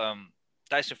how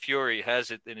Tyson Fury has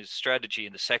it in his strategy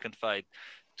in the second fight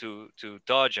to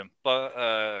dodge him,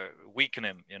 weaken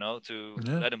him, to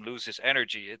let him lose his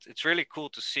energy. It's really cool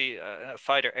to see a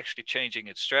fighter actually changing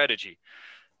its strategy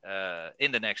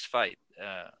in the next fight.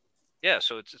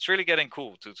 So it's really getting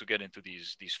cool to get into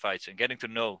these fights and getting to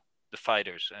know the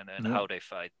fighters and how they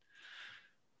fight.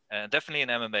 And definitely in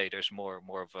MMA, there's more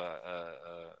of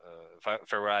a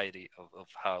variety of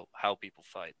how people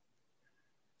fight.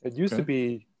 It used to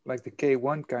be like the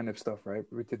K1 kind of stuff, right?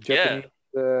 With the Japanese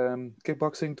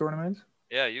kickboxing tournaments.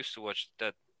 Yeah, I used to watch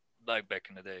that like back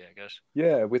in the day, I guess.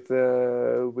 Yeah, with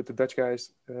the Dutch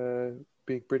guys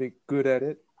being pretty good at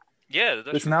it. Yeah,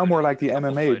 it's now more like the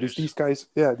MMA.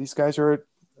 These guys are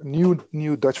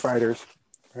new Dutch fighters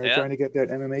trying to get that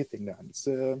MMA thing done. It's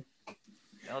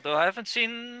although I haven't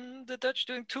seen the Dutch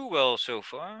doing too well so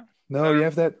far. No, you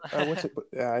have that. What's it?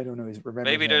 I don't know.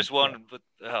 Maybe there's one, but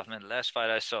the last fight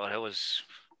I saw, it was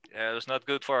not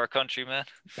good for our country, man.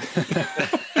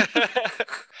 I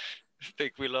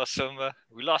think we lost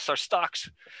our stocks,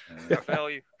 our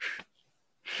value.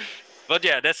 But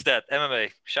yeah, that's that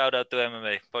MMA. Shout out to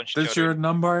MMA. Punch. That's your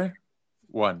number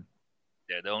One.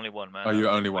 Yeah, the only one, man. Oh, I you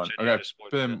don't only watch one. any Okay, other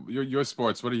sport. Pim, your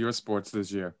sports. What are your sports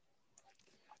this year?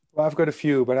 Well, I've got a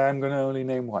few, but I'm gonna only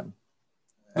name one.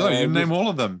 No, you You've- name all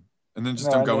of them, and then just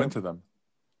No, don't I go name- into them.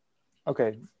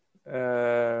 Okay.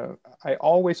 I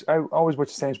always watch the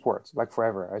same sports like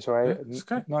forever. So Yeah,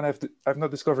 it's okay. I've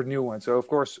not discovered new ones. So of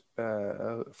course,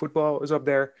 football is up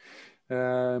there.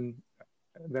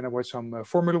 Then I watch some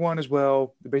Formula One as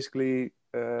well. Basically,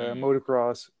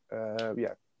 motocross.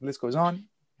 Yeah, the list goes on.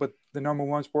 But the number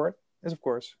one sport is of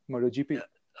course MotoGP.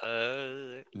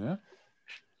 Yeah.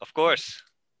 Of course.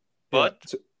 But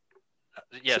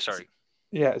sorry.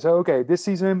 Yeah. So okay, this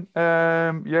season,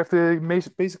 you have to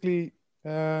basically.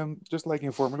 Just like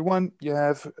in Formula One, you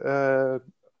have a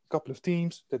couple of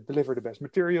teams that deliver the best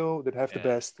material, that have the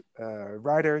best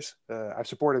riders. I've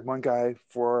supported one guy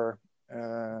for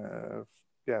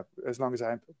as long as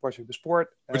I'm watching the sport.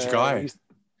 Which guy?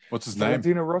 What's his name?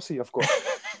 Valentino Rossi, of course.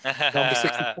 Number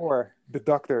 64, the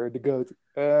doctor, the goat.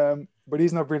 But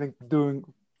he's not really doing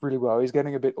really well. He's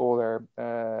getting a bit older.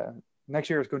 Next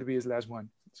year is going to be his last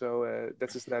one. So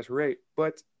that's his last race.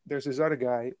 But there's this other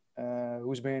guy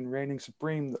who's been reigning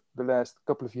supreme the last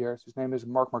couple of years. His name is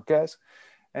Marc Marquez.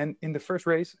 And in the first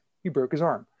race, he broke his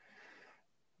arm,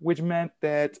 which meant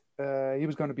that he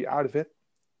was going to be out of it,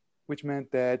 which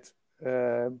meant that,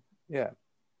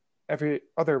 every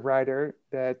other rider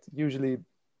that usually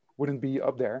wouldn't be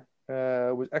up there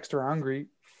was extra hungry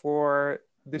for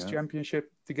this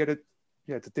championship to get it,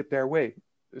 to tip their way.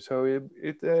 So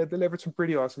it delivered some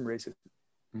pretty awesome races.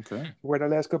 Okay. Where the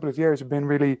last couple of years have been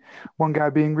really one guy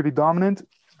being really dominant,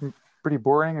 pretty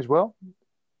boring as well.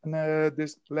 And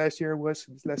this last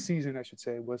season, I should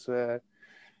say, was a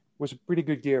pretty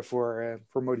good year for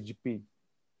MotoGP.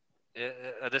 Yeah,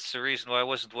 that's the reason why I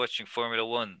wasn't watching Formula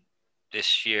One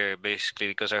this year, basically,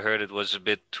 because I heard it was a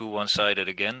bit too one-sided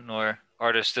again. Or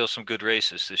are there still some good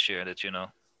races this year that you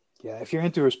know? Yeah, if you're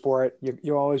into a sport,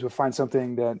 you always will find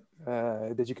something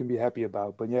that you can be happy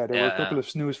about. But there were a couple of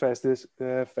snooze fests,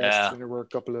 and there were a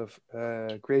couple of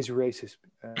crazy races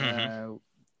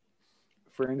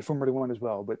for in the Formula One as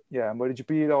well. But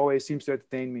MotoGP, it always seems to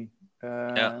entertain me.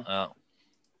 So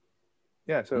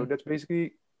that's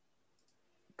basically,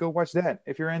 go watch that.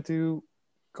 If you're into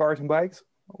cars and bikes,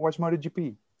 watch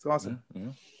MotoGP. It's awesome. Yeah.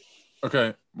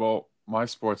 Okay, well, my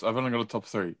sports, I've only got a top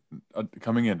three.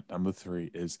 Coming in, number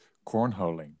 3 is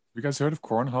cornholing. Have you guys heard of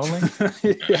cornholing?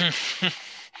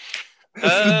 It's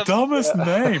the dumbest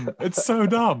name. It's so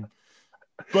dumb.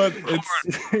 But it's...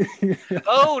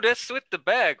 that's with the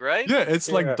bag, right? Yeah,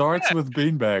 it's like darts with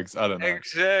beanbags. I don't know.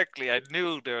 Exactly. I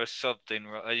knew there was something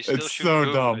wrong. You still it's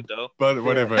so dumb. It, though. But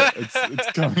whatever.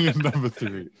 It's coming in number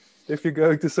 3. If you're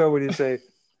going to somebody and say,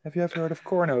 have you ever heard of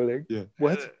cornholing? Yeah.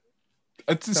 What?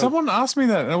 Someone asked me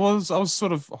that, and I was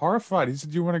sort of horrified. He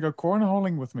said, "Do you want to go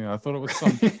cornholing with me?" I thought it was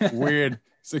some weird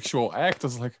sexual act. I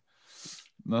was like,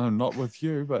 "No, not with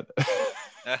you." But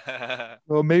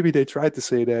well, maybe they tried to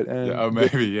say that, and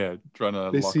trying to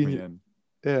lock me in.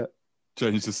 Yeah,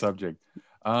 change the subject.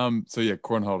 So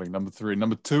cornholing, number 3.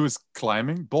 Number 2 is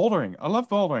climbing, bouldering. I love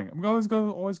bouldering. I'm always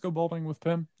go bouldering with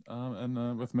Pim,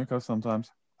 and with Mikko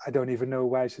sometimes. I don't even know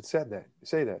why I should say that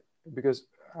because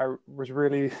I was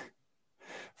really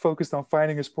focused on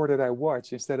finding a sport that I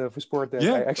watch instead of a sport that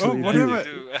I actually do.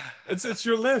 It's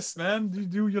your list, man. You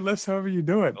do your list however you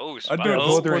do it. I do it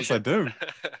sports I do.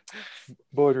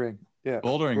 Bouldering, yeah.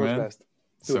 Bouldering, man. Best.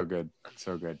 So good.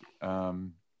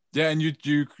 And you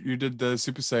did the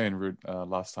Super Saiyan route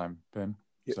last time, Pim.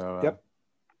 So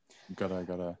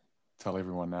gotta tell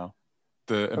everyone now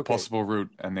the impossible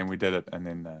route, and then we did it, and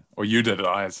then or you did it.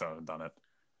 I haven't done it.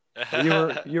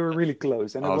 You were really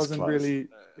close, and it wasn't really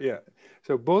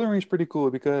So bouldering is pretty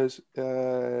cool because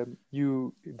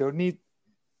you don't need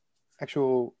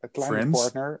actual climbing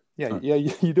partner. You don't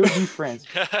need friends.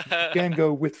 You can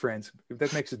go with friends if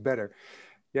that makes it better.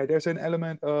 There's an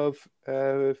element of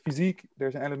physique.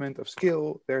 There's an element of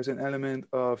skill. There's an element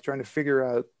of trying to figure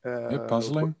out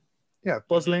puzzling.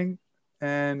 Puzzling,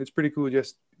 and it's pretty cool.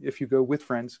 Just if you go with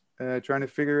friends, trying to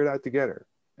figure it out together.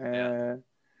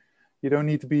 You don't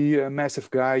need to be a massive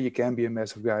guy. You can be a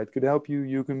massive guy. It could help you.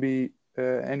 You can be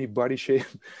any body shape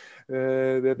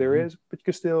that there is, but you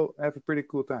can still have a pretty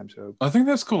cool time. So I think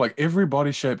that's cool. Like every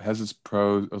body shape has its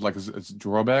pros, like its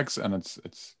drawbacks, and its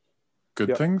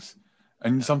good things.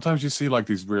 And sometimes you see like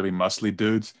these really muscly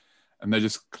dudes, and they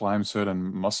just climb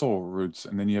certain muscle routes,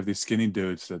 and then you have these skinny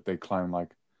dudes that they climb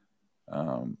like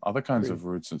other kinds of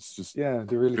routes. It's just they're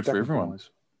really good for everyone.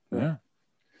 Ones. Yeah.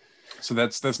 So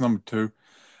that's number 2.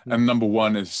 And number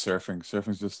 1 is surfing.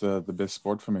 Surfing's just the best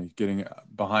sport for me. Getting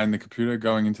behind the computer,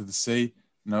 going into the sea,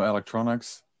 no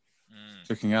electronics.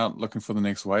 checking out, looking for the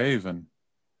next wave and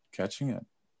catching it.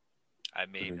 I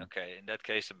mean, okay, in that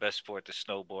case, the best sport is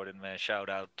snowboarding, man. Shout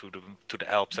out to the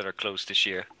Alps that are closed this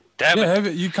year. Damn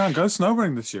it! You can't go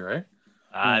snowboarding this year, eh?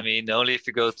 I mean, only if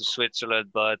you go to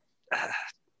Switzerland, but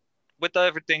with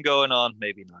everything going on,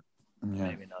 maybe not. Yeah.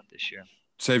 Maybe not this year.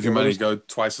 Save your money, go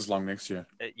twice as long next year.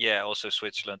 Yeah, also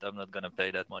Switzerland. I'm not gonna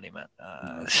pay that money, man.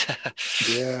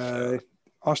 Yeah,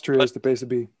 Austria is the place to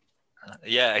be.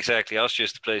 Yeah, exactly. Austria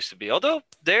is the place to be. Although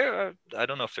I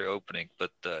don't know if they're opening,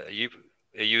 but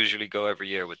I usually go every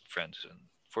year with friends and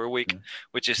for a week,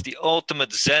 which is the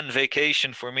ultimate Zen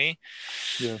vacation for me.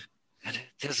 Yeah, and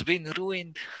it has been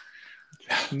ruined.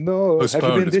 No, postponed.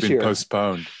 Have you been this year?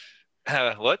 Postponed.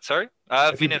 What? Sorry,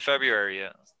 I've been in February.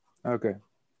 Yeah. Okay,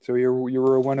 so you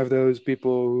were one of those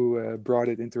people who brought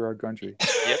it into our country.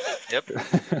 Yep.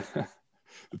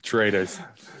 The traitors.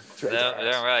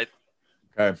 Yeah, right.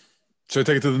 Okay, so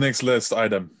take it to the next list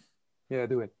item. Yeah,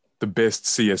 do it. The best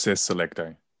CSS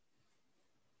selector.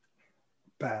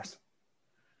 Pass.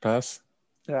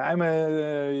 Yeah, I'm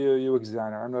a UX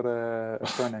designer. I'm not a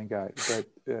front-end guy, but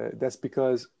that's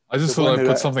because I just thought I'd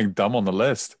put something dumb on the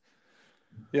list.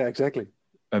 Yeah, exactly.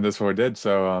 And that's what I did.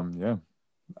 So, yeah.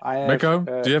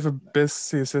 Mikko, do you have a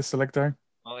best CSS selector?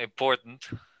 Oh, important.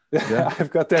 Yeah,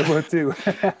 I've got that one too.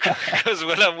 Because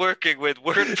when I'm working with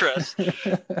WordPress,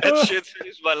 that shit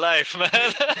saves my life,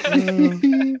 man.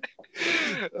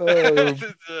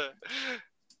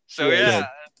 So yeah,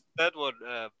 that one.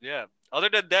 Yeah. Other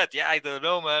than that, yeah, I don't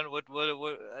know, man. What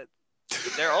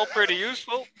they're all pretty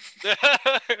useful.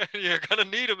 You're gonna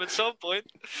need them at some point.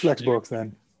 Flexbox,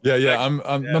 then. Yeah.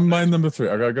 I'm my number 3.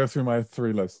 I gotta go through my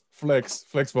 3 list: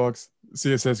 Flexbox,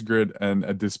 CSS Grid, and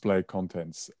a display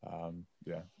contents.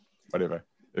 Yeah, whatever.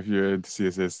 If you're into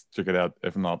CSS, check it out.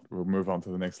 If not, we'll move on to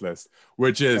the next list,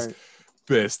 which is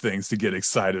best things to get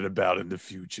excited about in the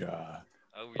future.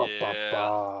 Oh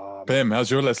yeah. Pim,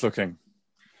 how's your list looking?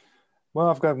 Well,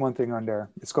 I've got one thing on there.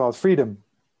 It's called freedom.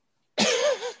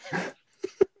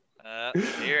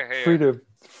 Here.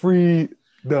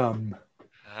 Freedom.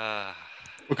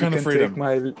 What kind of freedom?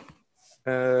 Take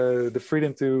the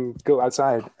freedom to go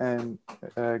outside and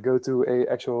go to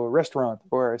a actual restaurant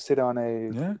or sit on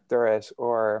a terrace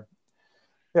or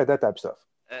that type of stuff.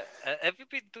 Have you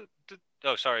been to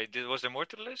oh, sorry. Was there more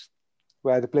to the list?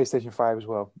 Well, the PlayStation 5 as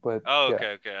well. But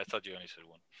okay. I thought you only said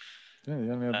one. Yeah,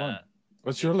 you only had one.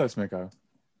 What's your list, Mikko?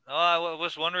 Oh, I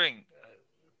was wondering,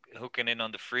 hooking in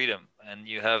on the freedom, and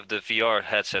you have the VR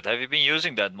headset. Have you been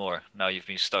using that more now you've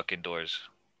been stuck indoors?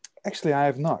 Actually, I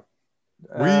have not.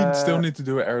 We still need to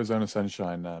do an Arizona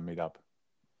Sunshine meetup.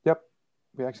 Yep,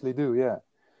 we actually do, yeah.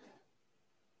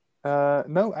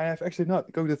 No, I have actually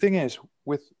not. The thing is,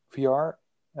 with VR,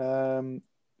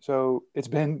 so it's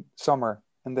been summer,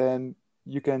 and then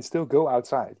you can still go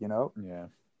outside, you know? Yeah.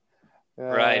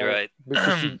 Right.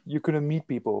 Because you couldn't meet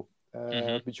people,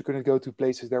 but you couldn't go to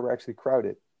places that were actually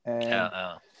crowded. And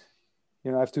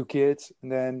you know, I have 2 kids,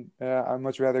 and then I'd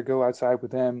much rather go outside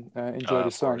with them, enjoy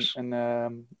the sun, and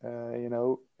you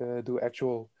know, do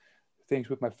actual things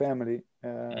with my family.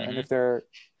 And if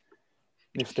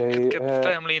they get the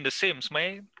family in The Sims,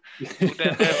 man.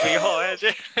 Then VR.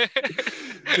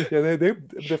 Yeah,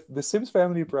 the Sims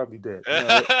family probably did. You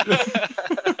know?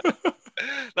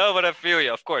 No, but I feel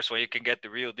you. Of course, when you can get the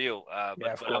real deal.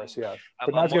 But now it's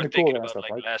I'm more thinking about stuff,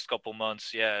 like right? Last couple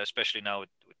months, especially now with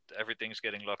everything's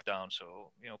getting locked down.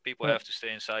 So you know, people have to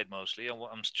stay inside mostly. And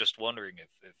I'm just wondering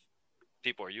if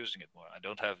people are using it more. I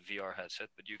don't have a VR headset,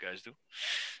 but you guys do.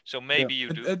 So maybe you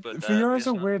do. But VR is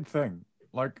a weird thing.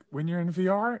 Like when you're in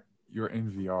VR,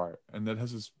 and that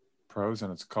has its pros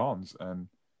and its cons, and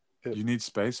you need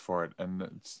space for it. And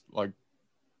it's like,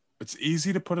 it's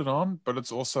easy to put it on, but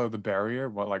it's also the barrier.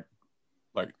 Well, like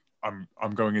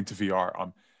I'm going into VR.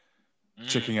 I'm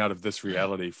checking out of this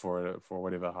reality for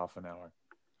whatever half an hour.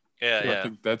 Yeah. I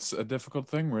think that's a difficult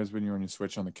thing. Whereas when you're on your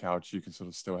Switch on the couch, you can sort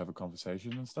of still have a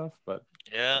conversation and stuff. But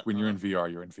when you're in VR,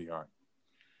 you're in VR.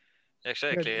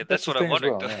 Exactly. Yeah, that's what I'm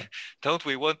wondering. Well, don't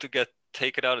we want to get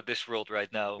taken out of this world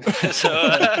right now?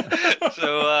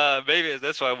 so maybe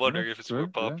that's why I'm wondering if it's more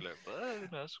popular. But who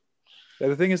knows? Yeah,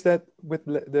 the thing is that with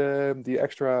the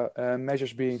extra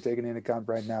measures being taken into account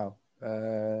right now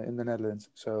in the Netherlands,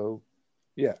 so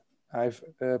yeah, I've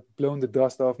blown the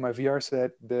dust off my VR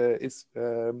set. It's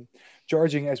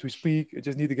charging as we speak. I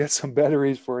just need to get some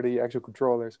batteries for the actual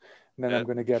controllers, and then I'm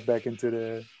going to get back into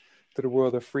the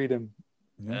world of freedom,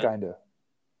 kinda.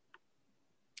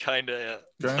 Kinda.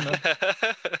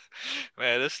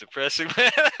 Man, that's depressing,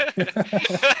 man.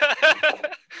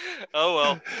 Oh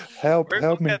well. Help me.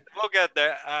 We'll get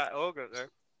there. We'll get there.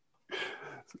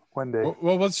 One day.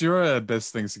 Well, what's your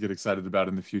best things to get excited about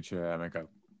in the future, Amiko?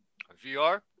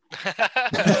 VR?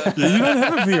 Yeah, you don't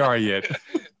have a VR yet.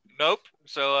 Nope.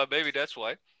 So maybe that's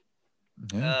why.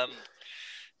 Yeah.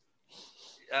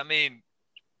 I mean,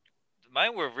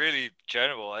 mine were really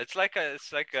general. It's like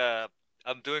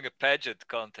I'm doing a pageant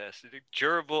contest.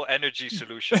 Durable energy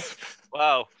solutions.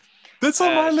 Wow. That's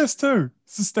on my s- list too.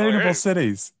 Sustainable really?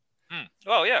 cities.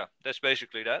 Oh yeah, that's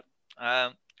basically that.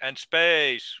 And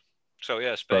space. So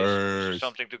yeah, space. Space.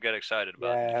 Something to get excited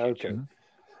about in the Yeah, future. okay.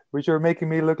 But you're making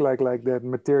me look like that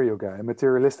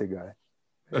materialistic guy.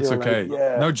 That's You're like, okay.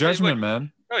 yeah. No judgment,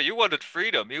 man. Oh, you wanted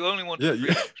freedom. You only wanted Yeah,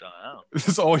 yeah. freedom. So, I don't know. This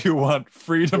is all you want.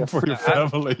 Freedom Yeah, for your freedom.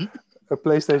 family. A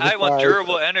PlayStation 5. I want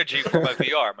durable energy for my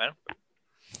VR, man.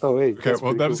 Oh, hey. Okay,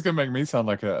 well, that cool. was going to make me sound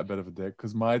like a bit of a dick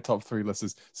because my top 3 list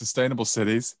is sustainable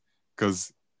cities.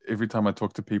 Because every time I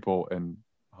talk to people in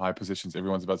high positions,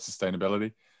 everyone's about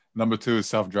sustainability. Number 2 is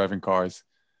self-driving cars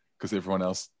because everyone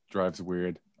else drives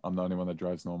weird. I'm the only one that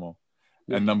drives normal.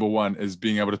 Yeah. And number 1 is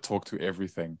being able to talk to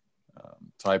everything.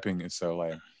 Typing is so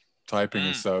lame. Typing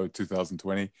is so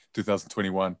 2020,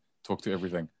 2021. Talk to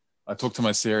everything. I talk to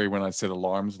my Siri when I set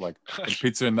alarms, like put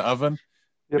pizza in the oven.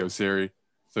 Yep. Yo, Siri,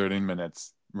 13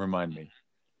 minutes. Remind me.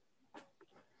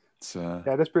 It's,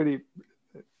 Yeah,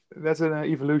 that's an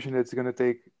evolution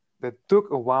that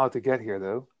took a while to get here,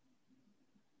 though.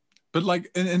 But like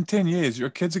in 10 years,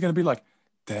 your kids are going to be like,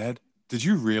 Dad, did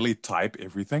you really type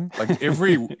everything? Like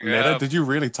every letter, did you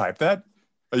really type that?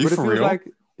 Are you for real?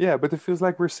 But it feels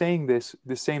like we're saying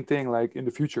the same thing. Like in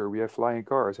the future, we have flying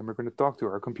cars and we're going to talk to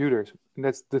our computers, and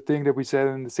that's the thing that we said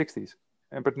in the '60s.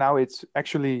 But now it's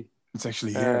actually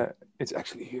here. It's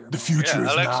actually here. The future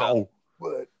is Alexa. now.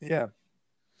 But yeah,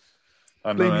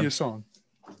 Play me a song.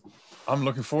 I'm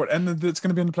looking forward, and it's going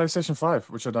to be on the PlayStation 5,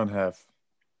 which I don't have.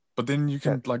 But then you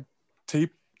can like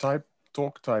type,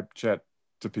 chat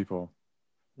to people,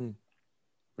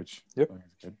 which I think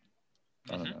is good.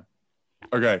 I don't know.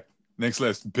 Okay. Next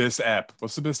list, best app.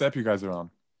 What's the best app you guys are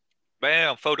on?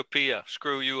 Bam, Photopea.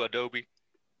 Screw you, Adobe.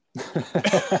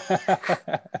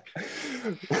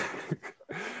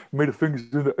 Middle fingers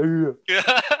in the air. Yeah,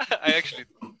 I actually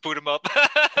put him up.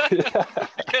 You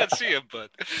can't see him, but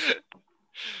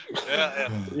yeah.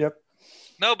 Yep.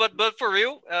 No, but for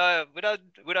real,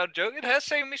 without joke, it has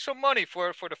saved me some money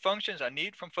for the functions I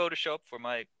need from Photoshop for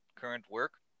my current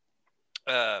work.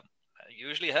 I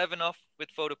usually have enough with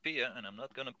Photopea, and I'm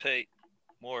not gonna pay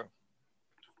more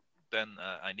than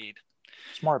I need.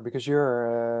 Smart, because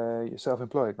you're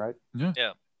self-employed, right?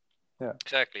 Yeah.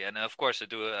 Exactly, and of course I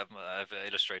do have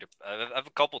Illustrator. I have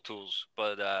a couple tools,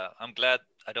 but I'm glad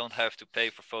I don't have to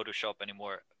pay for Photoshop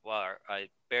anymore. Well, I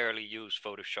barely use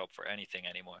Photoshop for anything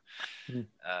anymore.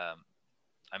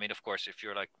 I mean, of course, if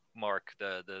you're like Mark,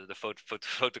 the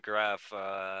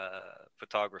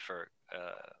photographer,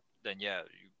 then yeah,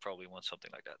 you probably want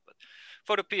something like that. But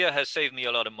Photopea has saved me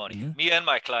a lot of money, me and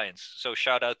my clients. So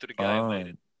shout out to the guy who made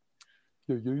it.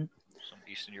 Some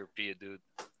Eastern European dude.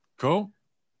 Cool.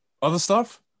 Other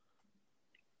stuff?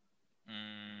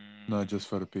 No, just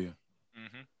Photopea.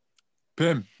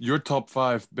 Pim, your top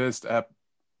 5 best app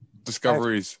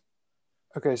discoveries.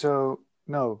 Okay, so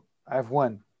no, I have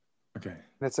one. Okay.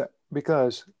 That's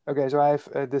because so I have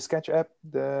the Sketch app,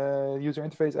 the user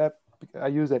interface app. I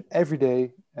use that every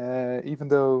day, even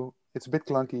though it's a bit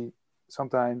clunky.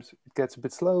 Sometimes it gets a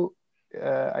bit slow.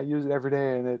 I use it every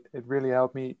day, and it really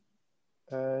helped me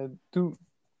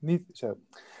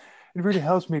it really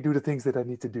helps me do the things that I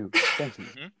need to do. Thank you.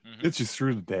 Gets you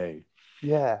through the day.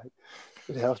 Yeah,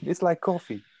 it helps me. It's like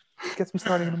coffee. It gets me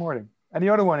starting in the morning. And the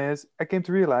other one is I came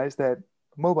to realize that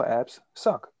mobile apps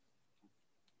suck.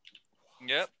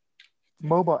 Yep.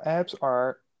 Mobile apps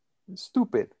are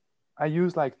stupid. I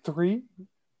use like 3,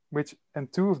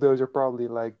 and 2 of those are probably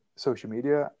like social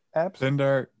media apps.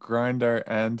 Tinder, Grindr,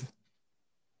 and...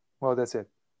 Well, that's it.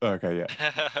 Okay, yeah.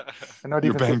 And not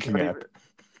your even banking app.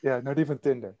 Not even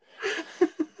Tinder.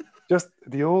 Just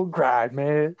the old grind,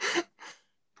 man.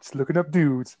 Just looking up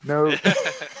dudes. No.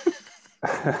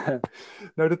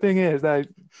 No, the thing is that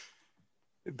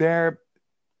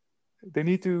they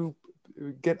need to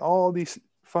get all these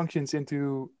functions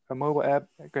into a mobile app.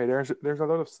 Okay, there's a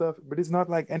lot of stuff, but it's not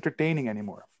like entertaining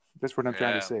anymore. That's what I'm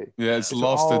trying to say. Yeah, it's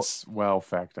lost its wow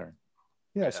factor.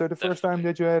 Yeah, so the first time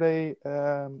that you had a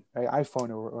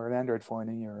iPhone or an Android phone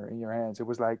in your hands, it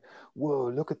was like, whoa,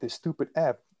 look at this stupid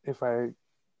app. If I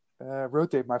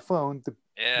rotate my phone,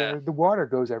 the water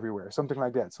goes everywhere, something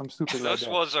like that, some stupid. Those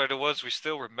ones are the ones we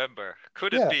still remember.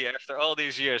 Could it Yeah. be after all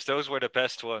these years? Those were the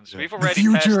best ones. Yeah. We've already the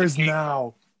future passed is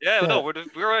now. Yeah, Yeah. no, we're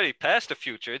already past the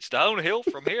future. It's downhill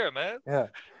from here, man. Yeah.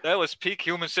 That was peak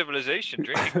human civilization,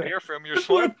 drinking beer from your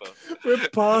We're, smartphone. we're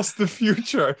past the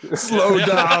future. Slow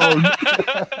down.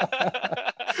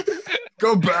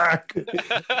 Go back.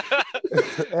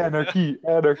 Anarchy.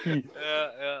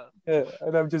 Yeah. Yeah,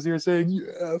 and I'm just here saying,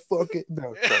 yeah, fuck it.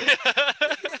 No, sorry.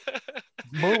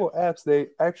 Mobile apps, they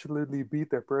actually beat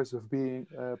their purpose of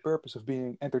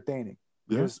being entertaining.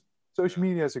 Yeah. Because social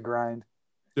media is a grind.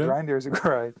 Yeah. Grindr is a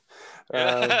grind.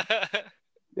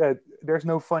 Yeah, there's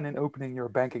no fun in opening your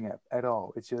banking app at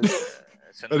all. It's just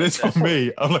And it's for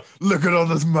me. I'm like, look at all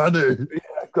this money.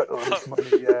 I've got all this money.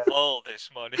 Yeah, all this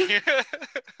money.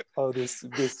 all this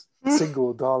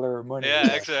single dollar money.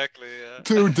 Yeah, exactly. Yeah.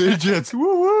 2 digits.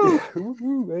 Woo woo. Yeah,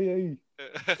 woo-hoo, hey.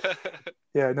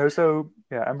 Yeah, no, so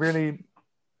yeah, I'm really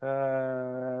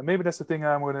maybe that's the thing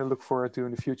I'm going to look forward to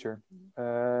in the future.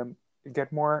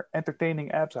 Get more entertaining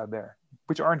apps out there,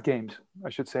 which aren't games. I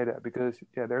should say that, because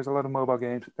yeah, there's a lot of mobile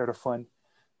games that are fun.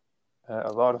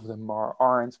 A lot of them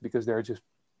aren't, because they're just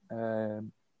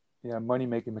money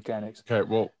making mechanics. Okay,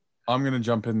 well, I'm gonna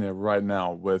jump in there right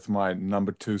now with my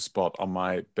number 2 spot on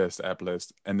my best app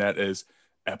list, and that is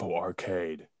Apple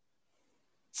Arcade.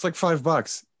 It's like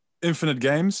 $5. Infinite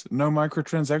games, no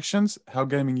microtransactions, how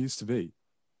gaming used to be.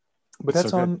 But It's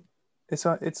that's so good. it's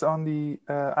on the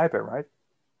iPad, right?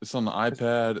 It's on the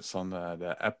iPad, it's on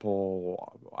the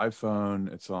Apple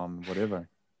iPhone, it's on whatever.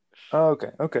 Oh,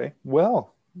 okay.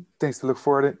 Well, things to look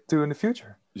forward to in the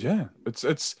future. Yeah, it's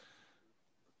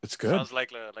good. Sounds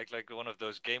like one of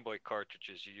those Game Boy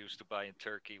cartridges you used to buy in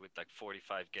Turkey with like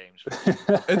 45 games.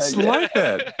 It's Yeah. like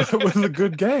that with the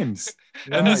good games,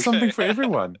 and there's something for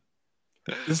everyone.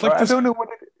 It's like I this. don't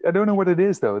know what it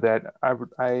is though, that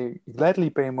I gladly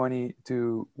pay money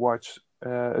to watch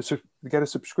get a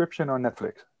subscription on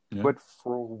Netflix. Yeah. But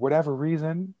for whatever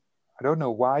reason, I don't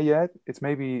know why yet. It's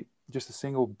maybe just a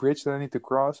single bridge that I need to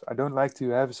cross. I don't like to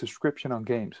have a subscription on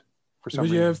games for some But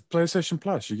reason. you have PlayStation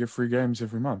Plus. You get free games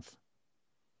every month.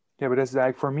 Yeah, but that's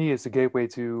like, for me, it's the gateway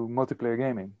to multiplayer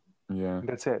gaming. Yeah.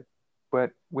 That's it.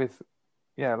 But with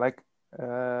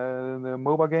the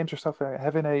mobile games or stuff,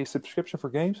 having a subscription for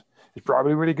games is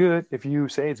probably really good. If you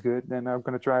say it's good, then I'm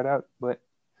gonna try it out. But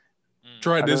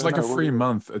Try it. I There's don't like a know. free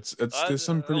month. It's I there's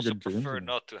some pretty also good games. prefer in it.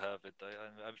 not to have it.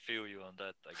 I feel you on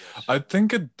that, I guess. I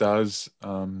think it does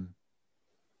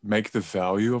make the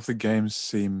value of the games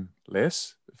seem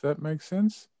less, if that makes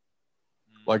sense.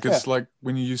 Like it's like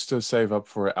when you used to save up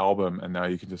for an album and now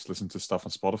you can just listen to stuff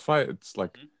on Spotify. It's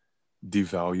like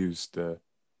devalues the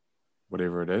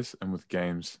whatever it is, and with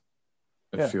games,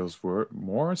 it feels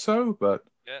more so. But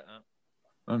Yeah.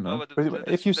 I don't know. No, But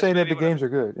if you say that the games are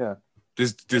good, yeah.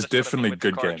 There's that's what I mean definitely with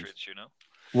the good games. cartridge, you know?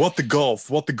 What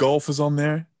the golf is on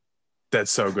there,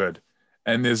 that's so good.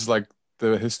 And there's like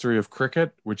the history of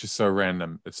cricket, which is so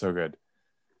random. It's so good.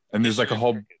 And there's like a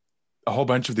whole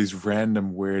bunch of these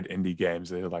random weird indie games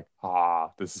that are like,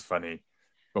 this is funny.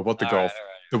 But what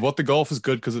the golf is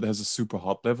good because it has a super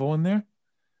hot level in there.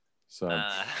 So you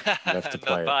have to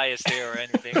play not it. biased here or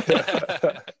anything.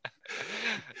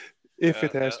 If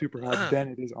it has super hot, then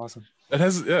it is awesome. It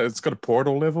has, it's got a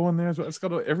portal level in there as well. It's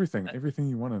got everything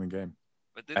you want in a game.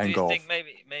 But do you think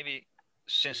maybe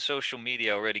since social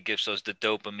media already gives us the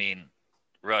dopamine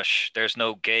rush, there's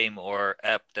no game or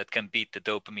app that can beat the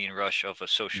dopamine rush of a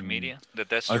social media?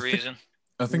 That's the reason?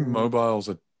 I think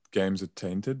games are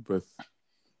tainted with,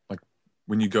 like,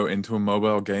 when you go into a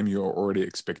mobile game, you're already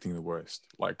expecting the worst.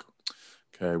 Like,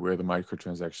 okay, where are the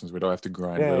microtransactions? We don't have to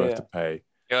grind. We don't have to pay.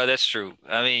 Yeah, that's true.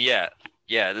 I mean, yeah.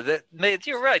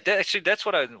 You're right. That's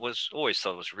what I always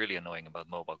thought was really annoying about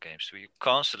mobile games. So you're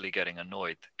constantly getting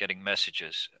annoyed, getting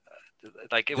messages.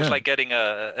 Like it was like getting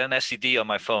an STD on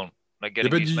my phone. Like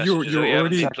getting these messages you're you haven't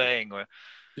already been playing. Or...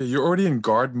 Yeah, you're already in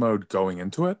guard mode going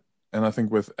into it. And I think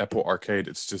with Apple Arcade,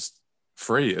 it's just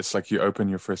free. It's like you open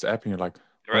your first app and you're like,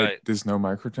 wait, there's no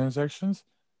microtransactions?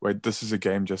 Wait, this is a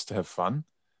game just to have fun?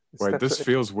 Wait, this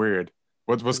feels weird.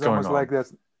 What's going on? Like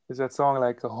that. Is that song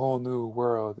like A Whole New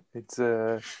World? It's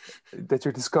that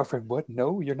you're discovering. What?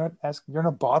 No, you're not asking. You're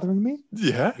not bothering me.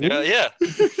 Yeah. Really? Yeah.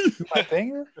 My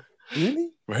thing?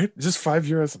 Really? Wait, just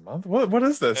 €5 a month? What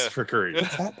is this trickery?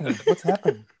 What's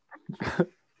happening?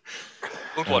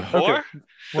 What more? Okay.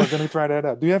 We're gonna try that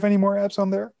out. Do you have any more apps on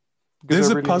there? There's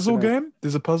a puzzle game.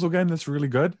 There's a puzzle game that's really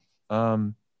good.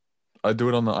 I do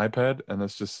it on the iPad, and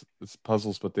it's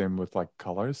puzzles, but then with like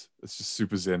colors. It's just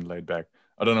super zen, laid back.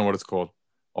 I don't know what it's called.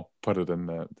 I'll put it in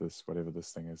whatever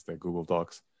this thing is, the Google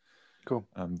Docs. Cool.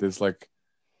 There's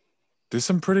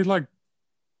some pretty like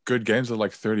good games that are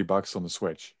like $30 on the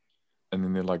Switch, and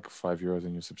then they're like €5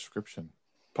 in your subscription.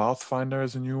 Pathfinder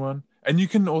is a new one, and you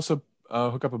can also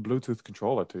hook up a Bluetooth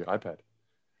controller to your iPad,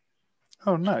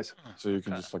 Oh, nice. so you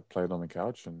can just like play it on the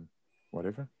couch and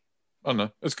whatever. I don't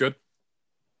know. It's good.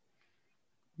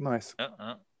 Nice.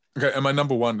 Okay, and my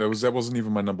number one, that wasn't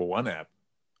even my number one app.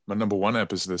 My number one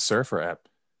app is the Surfer app,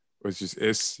 which is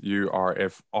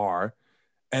SURFR,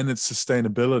 and it's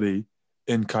sustainability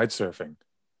in kite surfing.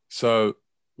 So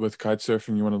with kite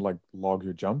surfing, you want to like log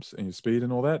your jumps and your speed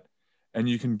and all that, and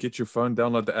you can get your phone,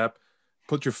 download the app,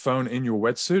 put your phone in your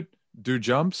wetsuit, do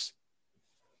jumps,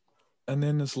 and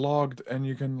then it's logged, and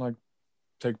you can like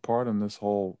take part in this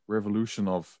whole revolution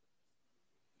of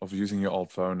using your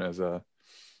old phone as a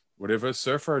whatever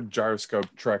surfer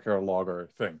gyroscope tracker logger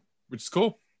thing, which is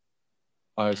cool.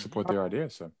 I support their idea,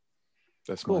 so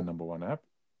that's my Cool. number one app.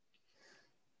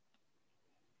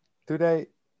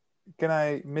 Can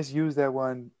I misuse that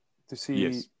one to see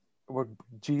Yes. what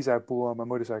G's I pull on my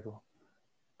motorcycle?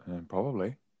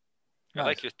 Probably. I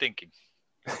like your thinking.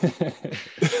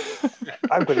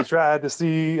 I'm going to try to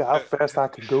see how fast I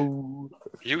can go.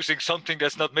 Using something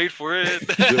that's not made for it.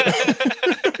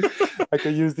 I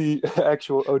can use the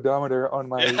actual odometer on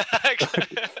my.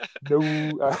 No,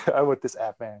 I want this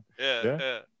app, man.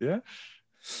 Yeah.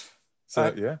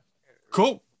 So yeah,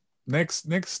 cool. Next,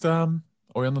 are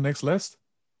we on the next list?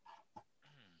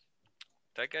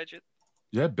 Tech gadget?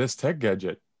 Yeah, best tech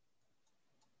gadget.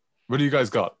 What do you guys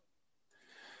got?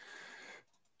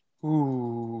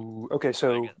 Ooh. Okay,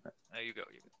 so There you go.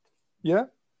 yeah.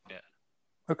 Yeah.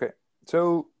 Okay,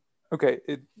 so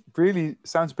it really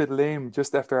sounds a bit lame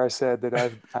just after I said that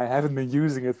I haven't been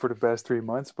using it for the past 3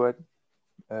 months, but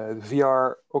the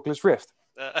VR Oculus Rift.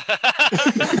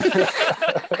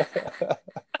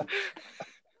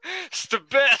 It's the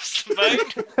best,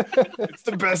 mate. It's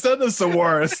the best and it's the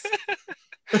worst.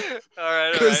 All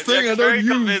right. This thing I don't very use.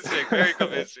 convincing. Very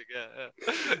convincing. Yeah.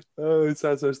 Oh, it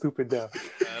sounds so stupid now.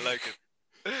 I like it.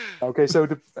 Okay, so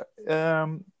the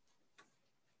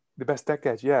best tech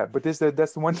gadget, yeah, but that's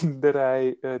the one that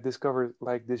I discovered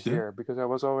like this Yeah. year, because I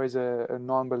was always a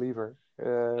non-believer,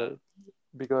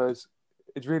 because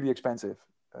it's really expensive.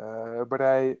 But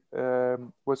I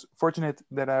was fortunate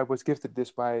that I was gifted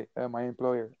this by my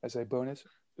employer as a bonus,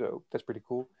 so that's pretty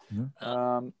cool.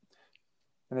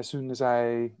 And as soon as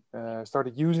I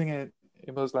started using it,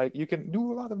 it was like you can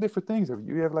do a lot of different things.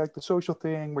 You have like the social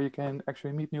thing where you can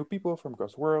actually meet new people from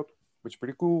across the world, which is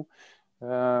pretty cool.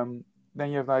 Then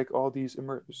you have like all these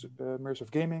immersive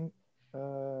gaming.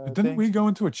 Didn't we go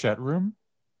into a chat room?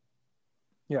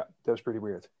 Yeah, that was pretty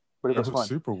weird, but it was fun.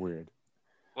 Super weird.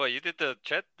 Well, you did the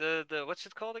chat, the what's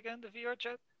it called again? The VR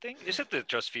chat thing? Is it the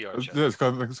just VR chat? Yeah, it's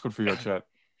called VR chat.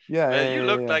 Yeah, You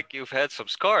look like you've had some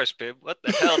scars, Pim. What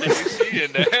the hell did you see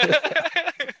in there?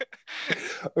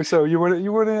 So you want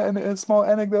a small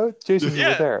anecdote? Jason, you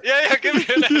were there. Yeah. Give me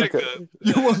an anecdote.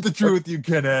 You want the truth, you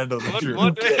can handle the truth.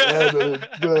 What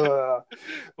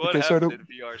Okay, so happened in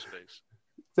VR space?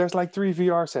 There's like 3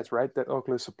 VR sets, right, that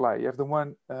Oculus supply. You have the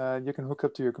one you can hook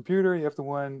up to your computer. You have the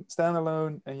one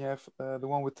standalone, and you have the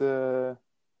one with the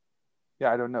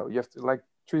I don't know. You have like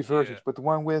 3 versions, but the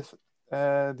one with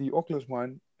the Oculus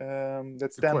one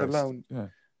that's standalone.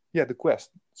 Yeah, the Quest.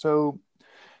 So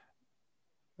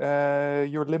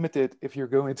you're limited if you're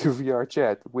going to VR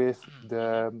chat with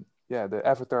the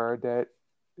avatar that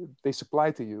they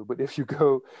supply to you. But if you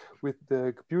go with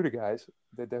the computer guys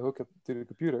that they hook up to the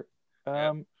computer,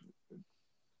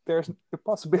 the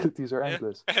possibilities are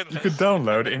endless. You can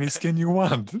download any skin you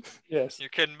want. Yes. You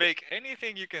can make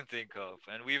anything you can think of,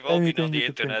 and we've all been on the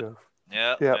internet.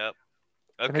 Yeah. Okay.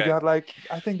 And they got like,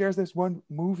 I think there's this one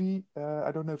movie,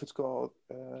 I don't know if it's called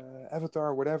Avatar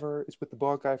or whatever. It's with the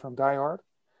bald guy from Die Hard,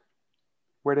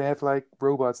 where they have like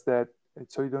robots that,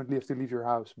 so you don't have to leave your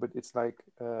house, but it's like.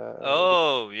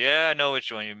 I know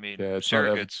which one you mean. Yeah, it's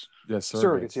surrogates.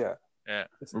 Surrogates, yeah. Yeah.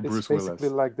 It's basically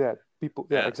like that. People,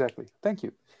 exactly. Thank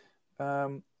you.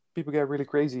 People get really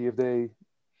crazy if they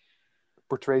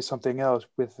portray something else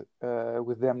with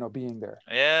them not being there.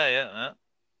 Yeah.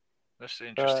 That's an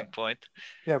interesting point.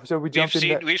 Yeah, so we've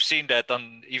seen that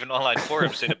on even online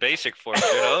forums in the basic forums,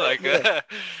 like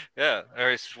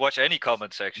or watch any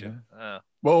comment section. Yeah.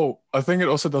 Well, I think it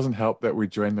also doesn't help that we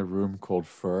joined the room called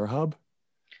Fur Hub.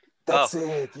 That's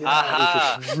it.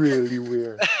 Yeah, it's really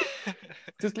weird.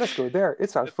 Just let's go there.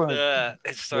 It sounds fun.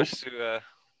 It starts to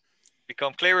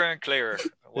become clearer and clearer.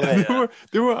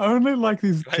 There were only like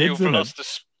these kids you've lost the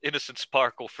innocent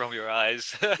sparkle from your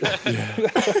eyes.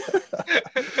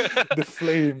 The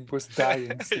flame was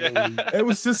dying slowly. It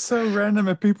was just so random,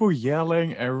 and people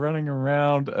yelling and running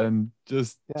around and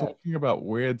just talking about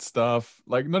weird stuff.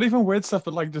 Like not even weird stuff,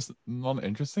 but like just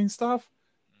non-interesting stuff.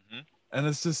 And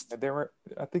it's just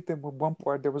I think there were one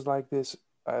part there was like this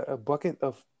a bucket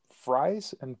of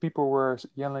fries, and people were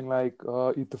yelling like,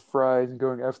 "Oh, eat the fries!" and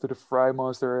going after the fry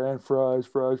monster and fries,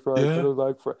 fries, fries. I Yeah. don't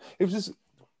like fries. It was just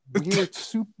weird,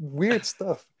 weird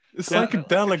stuff. It's Yeah.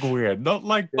 psychedelic weird, not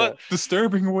like Yeah.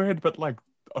 disturbing weird, but like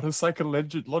on a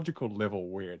psychological level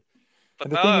weird. But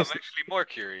And the now thing I'm is, actually more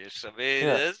curious. I mean,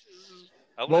 Yeah.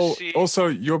 I want to Well, see. also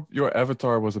your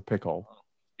avatar was a pickle,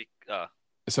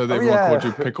 so Oh, everyone called yeah.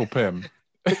 you Pickle Pim.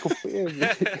 Pickle Pim.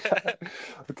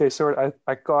 Okay, so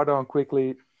I caught on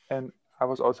quickly, and I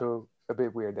was also a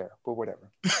bit weird there, but whatever.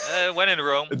 When in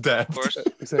Rome, Adapt. of course.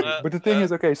 Exactly. But the thing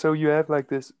is, okay, so you have like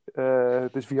this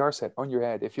this VR set on your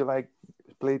head. If you like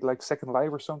played like Second Life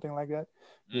or something like that,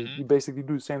 you basically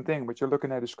do the same thing, but you're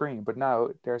looking at a screen. But now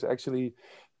there's actually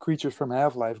creatures from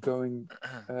Half-Life going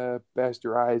past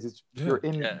your eyes. You're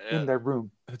in that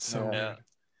room. It's so Yeah. weird.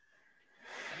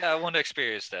 Yeah, I want to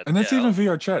experience that. And that's yeah, even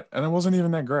VR chat, and it wasn't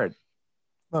even that great.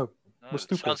 No, it was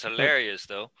stupid. sounds hilarious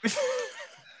though.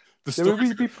 The There will story,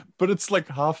 be people. but it's like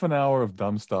half an hour of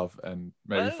dumb stuff and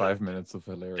maybe Well, 5 minutes of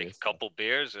Take hilarious. a couple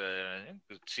beers,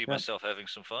 could see myself having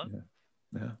some fun.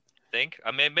 Yeah.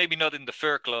 I mean, maybe not in the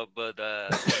fur club, but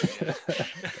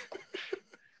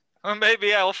or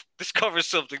maybe I'll discover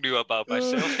something new about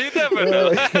myself. You never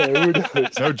know. Who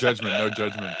knows? No judgment, no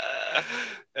judgment.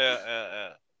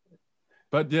 Yeah.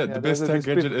 But yeah, the there's best a tech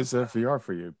gadget bit- is a VR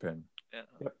for you, Pin.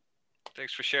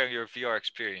 Thanks for sharing your VR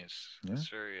experience. Yeah. It's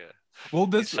very Well,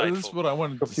 that's insightful. what I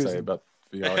wanted to say Confusing. about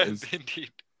VR. Is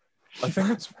indeed. I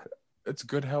think it's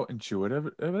good how intuitive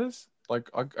it is. Like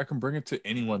I can bring it to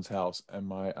anyone's house, and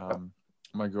my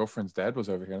girlfriend's dad was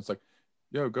over here, and it's like,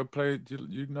 yo, go play.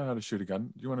 You know how to shoot a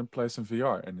gun. You want to play some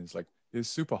VR? And it's like, it's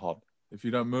super hot. If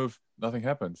you don't move, nothing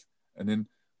happens. And then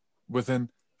within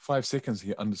 5 seconds,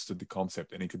 he understood the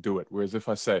concept and he could do it. Whereas if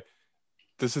I say,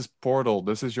 this is Portal,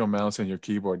 this is your mouse and your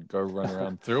keyboard, go run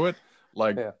around through it,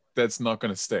 like that's not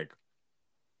going to stick.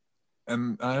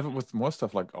 And I have it with more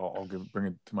stuff, like I'll bring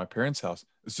it to my parents' house.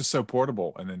 It's just so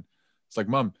portable. And then it's like,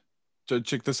 Mom,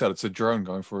 check this out. It's a drone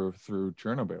going through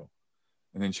Chernobyl.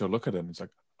 And then she'll look at it and it's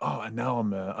like, oh, and now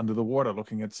I'm under the water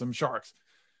looking at some sharks.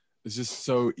 It's just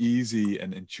so easy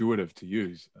and intuitive to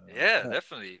use. Yeah,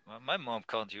 definitely. My mom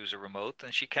can't use a remote,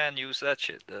 and she can use that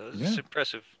shit. It's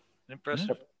impressive.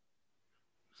 Impressive.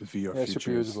 The VR super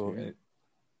future usable. is,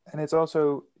 And it's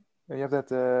also you have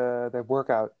that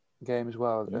workout game as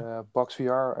well. Box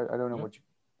VR. I don't know what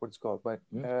it's called, but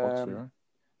Box VR.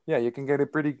 Yeah, you can get a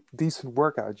pretty decent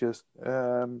workout just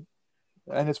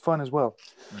and it's fun as well.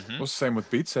 Well, the same with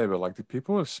Beat Saber. Like the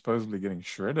people are supposedly getting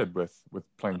shredded with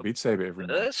playing Beat Saber every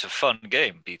night. That's a fun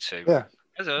game, Beat Saber. Yeah,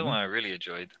 that's the one I really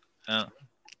enjoyed.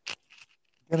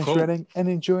 Getting shredding and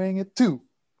enjoying it too.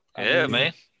 Yeah,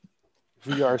 man.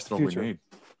 VR is the That's what future. we need.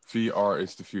 VR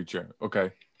is the future.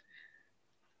 Okay.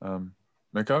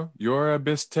 Miko, your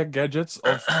best tech gadgets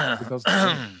of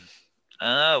 2020.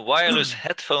 Wireless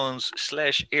headphones /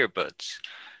 earbuds.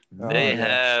 They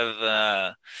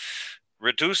have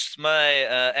reduced my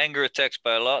anger attacks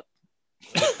by a lot.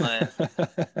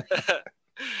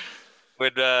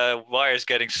 With wires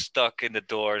getting stuck in the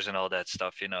doors and all that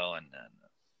stuff, and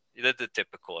the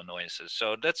typical annoyances.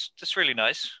 So that's really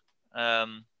nice.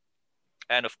 And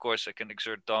of course, I can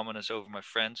exert dominance over my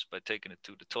friends by taking it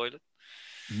to the toilet.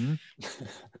 Mm-hmm.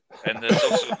 And there's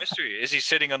also a mystery. Is he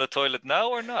sitting on the toilet now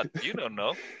or not? You don't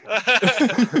know.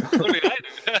 Only I do.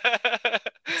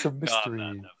 It's a mystery. No,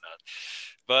 I'm not.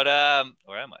 But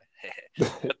where am I?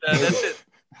 But that's it.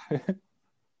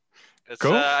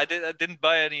 Cool. I didn't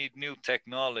buy any new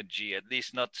technology. At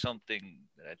least not something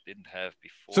that I didn't have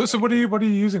before. So what are you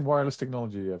using wireless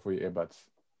technology for your earbuds?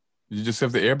 You just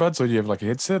have the earbuds, or do you have like a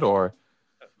headset, or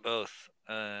both?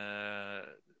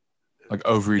 Like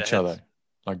over each other,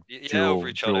 like over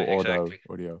each other, exactly.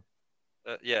 audio.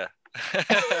 Yeah,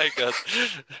 I got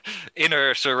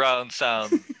inner surround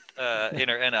sound,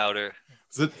 inner and outer.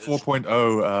 Is it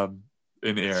 4.0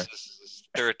 in ear?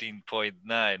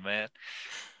 13.9, man.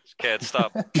 Just can't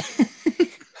stop.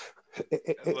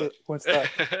 What's that?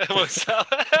 What's up?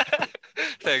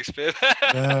 Thanks, Pip.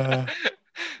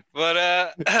 But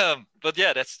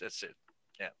yeah, that's it.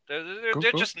 Yeah,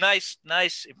 they're just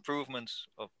nice improvements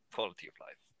of quality of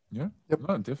life. Yeah,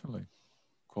 no, definitely.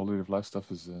 Quality of life stuff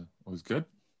is always good.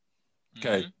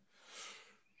 Okay.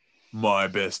 My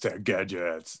best tech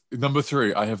gadgets. Number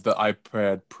 3, I have the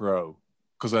iPad Pro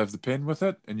because I have the pen with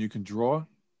it, and you can draw,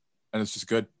 and it's just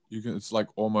good. It's like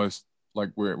almost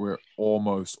like we're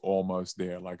almost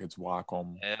there. Like it's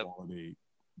Wacom quality,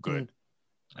 good.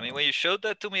 I mean, when you showed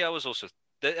that to me, I was also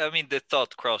the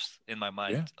thought crossed in my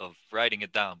mind of writing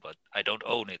it down, but I don't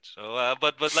own it. So,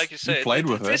 but like you said, You played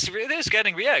with it. It is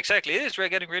getting, yeah, exactly. It is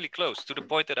getting really close to the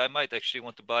point that I might actually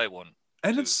want to buy one.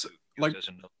 And it's like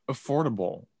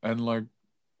affordable, and like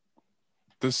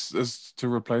this is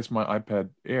to replace my iPad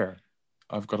Air.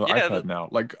 I've got an iPad now.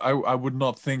 Like I would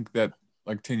not think that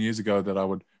like 10 years ago that I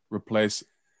would replace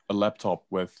a laptop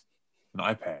with an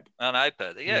iPad. An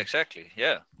iPad, yeah, exactly.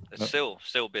 Yeah, it's still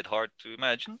a bit hard to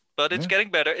imagine, but it's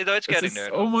getting better. It's getting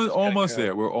there. Almost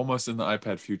there. We're almost in the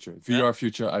iPad future, VR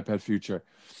future, iPad future.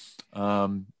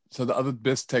 So the other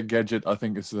best tech gadget I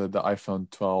think is the iPhone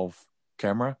 12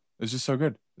 camera. It's just so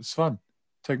good. It's fun.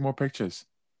 Take more pictures.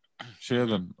 Share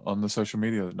them on the social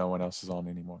media that no one else is on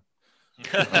anymore.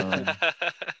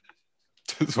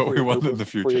 That's what we want in the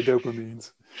future. For your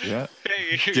dopamines. Yeah.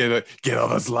 Get all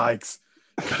those likes.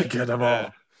 Gotta get them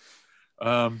all.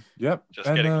 Yep. Just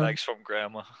getting likes from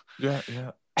grandma. Yeah.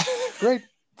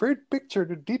 Great picture.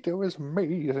 The detail is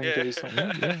amazing, Jason.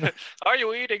 Yeah. Are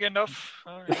you eating enough?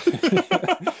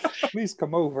 Please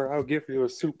come over. I'll give you a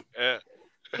soup.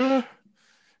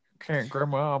 Can't,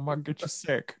 Grandma. I might get you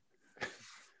sick.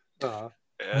 Yeah,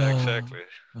 exactly.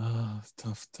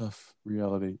 Tough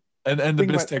reality. And the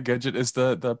best tech gadget is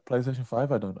the PlayStation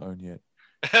 5 I don't own yet.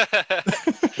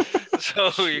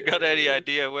 So you got any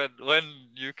idea when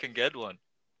you can get one?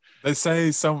 They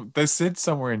said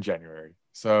somewhere in January.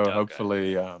 So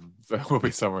hopefully there will be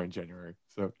somewhere in January.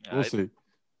 So we'll see.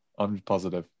 I'm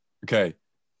positive. Okay.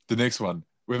 The next one.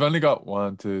 We've only got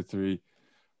 1, 2, 3,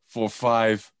 4,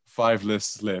 5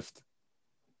 lists left.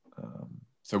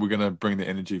 So we're gonna bring the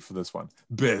energy for this one.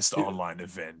 Best online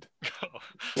event.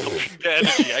 The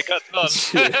energy, I got none.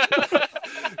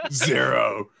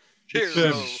 Zero.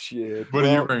 Shit. What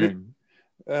are you bringing?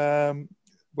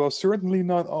 Well, certainly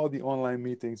not all the online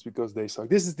meetings because they suck.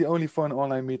 This is the only fun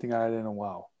online meeting I had in a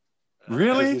while.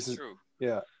 Really? This is true.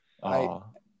 Yeah. I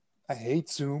hate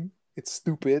Zoom. It's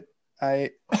stupid.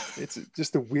 It's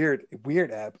just a weird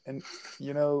app, and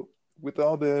with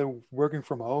all the working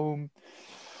from home.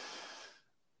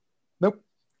 Nope.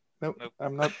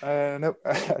 I'm not. Nope.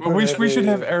 Well, we should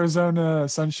have Arizona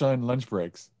sunshine lunch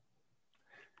breaks.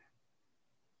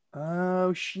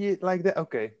 Oh shit! Like that.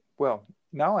 Okay. Well,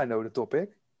 now I know the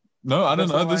topic. No, I don't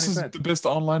know. This is the best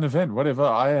online event. Whatever.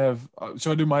 I have.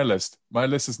 Shall I do my list? My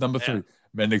list is number 3.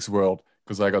 Mendix World,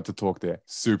 because I got to talk there.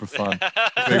 Super fun.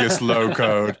 Biggest low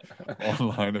code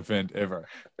online event ever.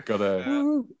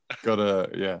 Gotta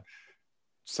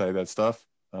say that stuff.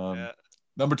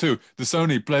 Number 2, the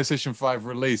Sony PlayStation 5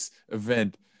 release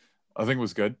event. I think it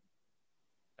was good.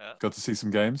 Got to see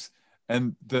some games.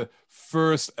 And the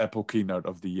first Apple keynote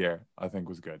of the year, I think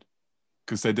was good.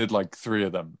 Because they did like 3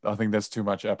 of them. I think that's too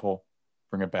much Apple.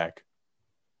 Bring it back.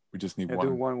 We just need one.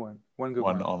 Do one good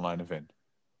one. Online event.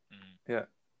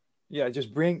 Yeah,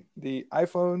 just bring the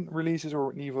iPhone releases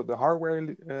or even the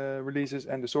hardware releases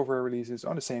and the software releases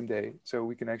on the same day. So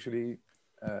we can actually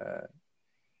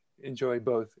enjoy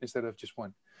both instead of just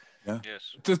one. Yeah.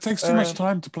 Yes. It takes too much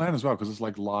time to plan as well because it's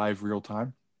like live real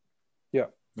time. Yeah.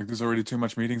 Like there's already too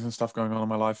much meetings and stuff going on in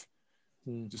my life.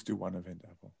 Just do one event,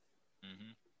 Apple.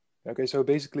 Okay, so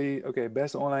basically,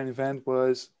 best online event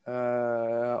was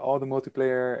all the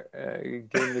multiplayer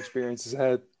gaming experiences I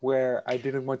had where I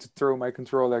didn't want to throw my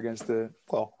controller against the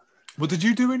wall. Well, did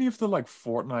you do any of the like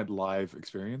Fortnite live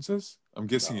experiences? I'm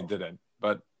guessing you didn't,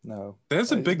 but no.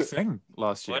 There's a big thing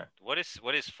last year. What is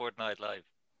Fortnite Live?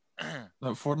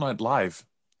 No, Fortnite Live,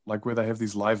 like where they have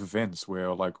these live events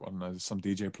where like some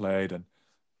DJ played, and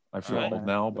I feel old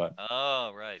now, but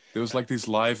there was like these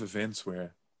live events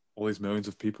where all these millions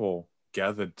of people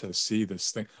gathered to see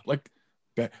this thing, like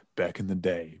back in the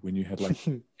day when you had like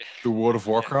the World of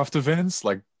Warcraft events,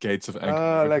 like Gates of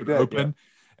Ankh like that, open,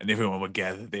 and everyone would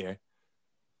gather there.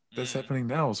 That's happening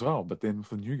now as well, but then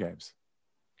for new games.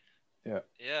 Yeah,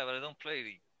 but I don't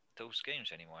play those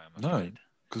games anymore. I'm afraid. No,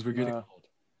 because we're getting old.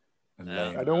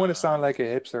 I don't want to sound like a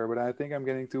hipster, but I think I'm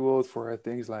getting too old for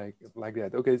things like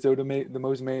that. Okay, so the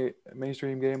most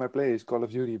mainstream game I play is Call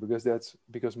of Duty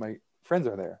because my friends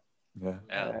are there.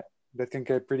 Yeah. That can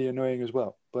get pretty annoying as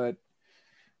well. But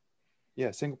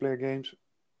yeah, single player games.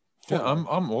 Yeah,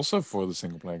 I'm also for the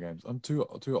single player games. I'm too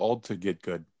old to get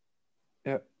good.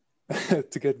 Yeah,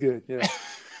 to get good. Yeah.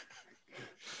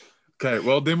 Okay,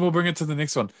 well then we'll bring it to the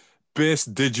next one.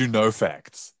 Best did you know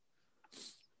facts.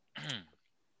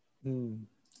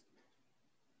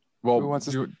 Well, do you want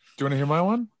to hear my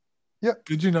one? Yeah.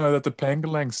 Did you know that the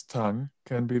pangoling's tongue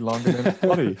can be longer than its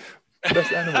body?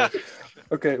 Best animal.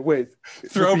 Okay, wait.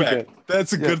 Throwback.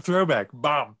 That's a good throwback.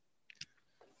 Bam.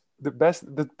 The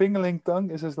pangolin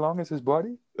tongue is as long as his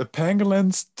body. The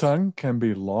pangolin's tongue can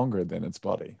be longer than its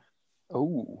body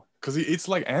Oh, because he eats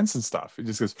like ants and stuff. He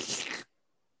just goes.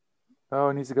 oh,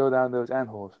 it needs to go down those ant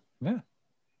holes. Yeah.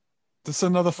 Just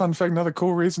another fun fact, another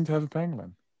cool reason to have a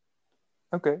pangolin.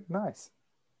 Okay, nice.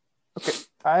 Okay,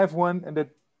 I have one, and that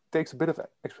takes a bit of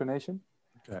explanation.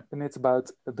 Okay. And it's about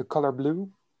the color blue.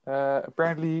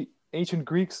 Apparently, ancient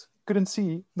Greeks couldn't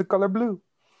see the color blue.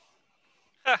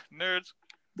 Ha, nerds.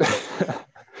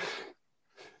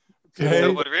 Okay.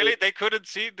 No, but really, they couldn't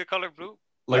see the color blue.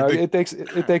 Like No, the,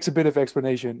 it takes a bit of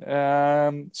explanation.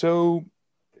 So,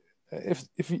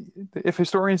 if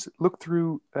historians look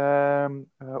through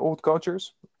old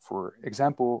cultures, for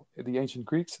example, the ancient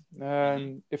Greeks,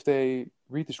 if they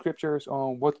read the scriptures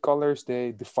on what colors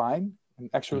they define and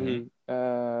actually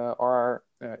are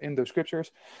in those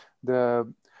scriptures,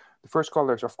 the first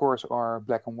colors, of course, are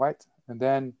black and white, and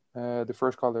then the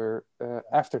first color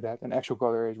after that, an actual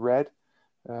color, is red.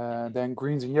 Then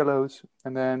greens and yellows,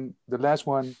 and then the last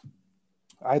one,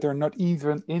 either not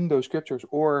even in those scriptures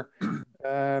or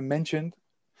mentioned,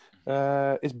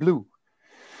 is blue,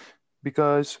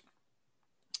 because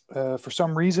for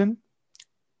some reason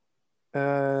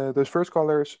those first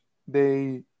colors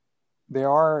they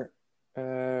are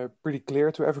pretty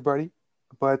clear to everybody,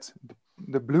 but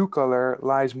the blue color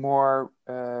lies more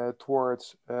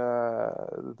towards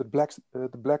the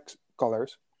black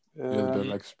colors. a little bit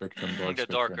like spectrum, dark The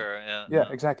spectrum. darker, yeah. Yeah,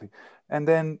 exactly. And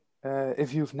then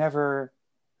if you've never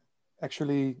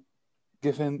actually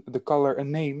given the color a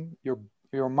name,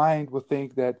 your mind will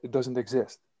think that it doesn't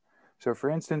exist. So, for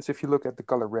instance, if you look at the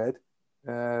color red,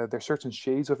 there's certain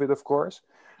shades of it, of course.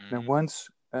 Then once,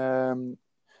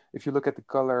 if you look at the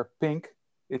color pink,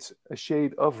 it's a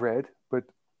shade of red. But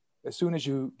as soon as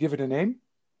you give it a name,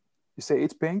 you say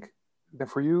it's pink, then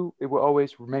for you, it will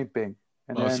always remain pink.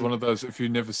 And Oh, then, it's one of those, if you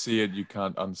never see it, you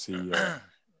can't unsee it.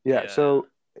 yeah, so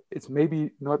it's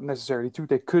maybe not necessarily true.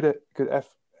 They could have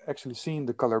actually seen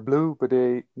the color blue, but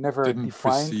they never Didn't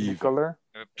defined the perceive it. color.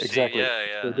 Exactly.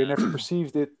 Yeah. So they never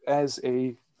perceived it as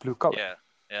a blue color. Yeah.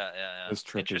 That's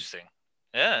tricky. Interesting.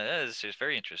 Yeah, it's just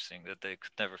very interesting that they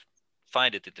could never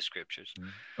find it in the scriptures.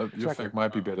 Your Exactly. fact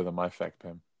might be better than my fact,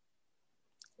 Pam.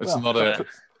 It's Well, not yeah.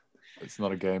 it's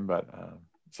not a game, but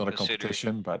it's not a Considering.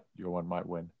 competition, but your one might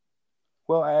win.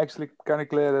 Well, I actually kind of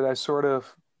glad that I sort of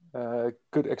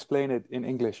could explain it in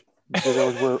English, because I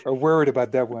was worried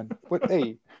about that one. But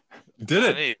hey, Did I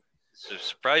it? mean, it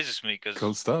surprises me because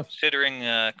Cool stuff. considering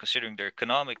their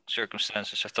economic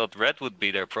circumstances, I thought red would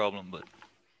be their problem, but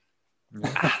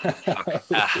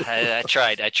I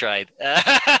tried.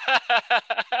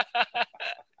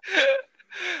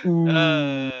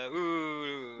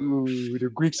 ooh, the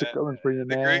Greeks are coming for you, The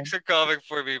man. Greeks are coming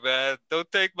for me, man.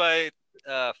 Don't take my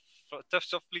tough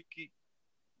fliki.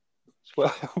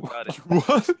 Well, Got it.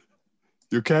 What?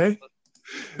 You okay?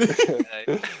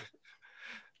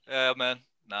 Man.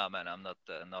 Nah, man, I'm not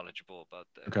knowledgeable about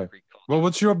the Okay. Greek culture. Well,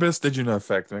 what's your best did you know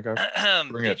fact, Nico?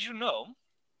 Bring Did it. you know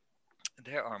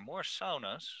there are more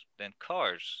saunas than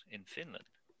cars in Finland?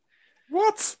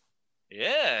 What?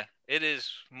 Yeah, it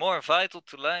is more vital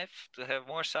to life to have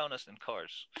more saunas than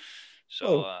cars.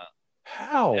 So, Oh.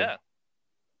 How? yeah.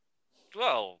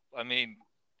 Well, I mean,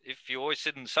 if you always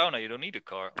sit in the sauna, you don't need a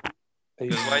car.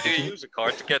 Because why do you use a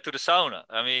car to get to the sauna?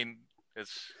 I mean,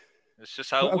 it's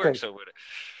just how it Okay. works over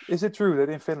there. Is it true that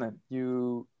in Finland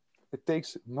it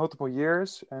takes multiple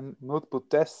years and multiple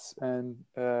tests and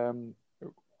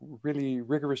really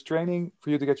rigorous training for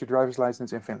you to get your driver's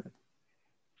license in Finland?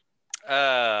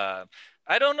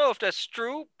 I don't know if that's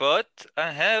true, but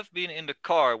I have been in the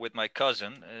car with my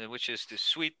cousin, which is this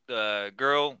sweet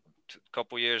girl, a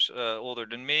couple years older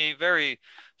than me. Very,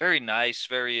 very nice,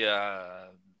 very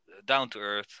down to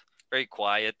earth, very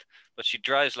quiet. But she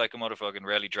drives like a motherfucking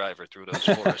rally driver through those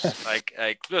forests. like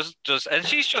just, and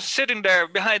she's just sitting there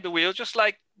behind the wheel, just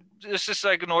like this is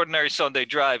like an ordinary Sunday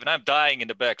drive, and I'm dying in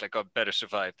the back, like I better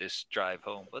survive this drive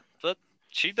home. But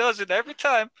she does it every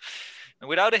time, and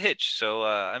without a hitch. So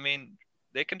I mean,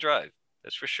 they can drive.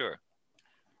 That's for sure.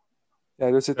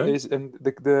 Yeah, this Okay. is, and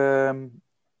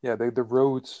the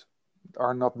roads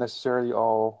are not necessarily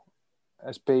all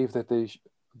as paved that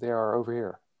they are over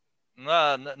here.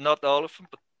 No, not all of them,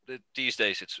 but these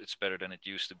days it's better than it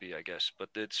used to be, I guess. But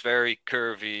it's very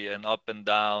curvy and up and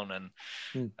down and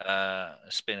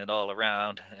spin it all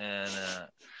around and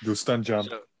Do stunt jump.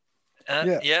 so,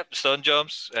 Yeah. yep, stun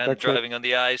jumps and Backflip. driving on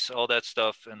the ice, all that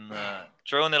stuff, and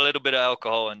throw in a little bit of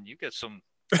alcohol, and you get some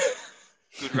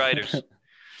good riders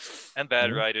and bad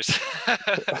Yeah. riders.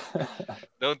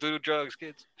 Don't do drugs,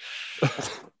 kids.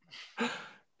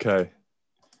 Okay.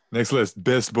 Next list.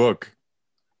 Best book.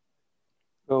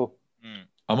 Cool.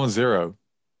 I'm on 0.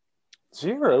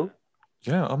 0?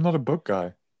 Yeah, I'm not a book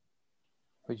guy.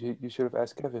 But you should have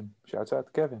asked Kevin. Shouts out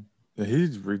to Kevin. Yeah, he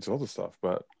reads all the stuff,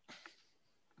 but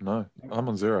no, I'm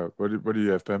on 0. What do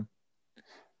you have, Pim?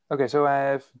 Okay, so I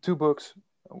have 2 books,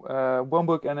 1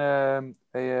 book and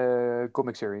a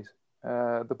comic series.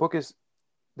 The book is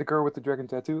The Girl with the Dragon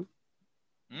Tattoo.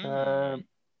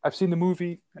 I've seen the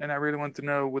movie, and I really want to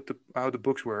know how the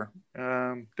books were.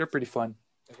 They're pretty fun.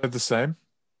 Is that the same?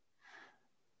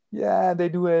 Yeah, they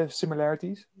do have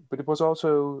similarities, but it was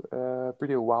also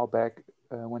pretty a while back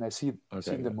when I seen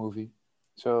the movie.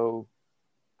 So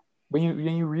when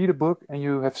you read a book and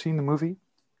you have seen the movie,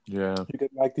 yeah, you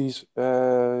get like these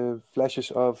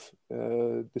flashes of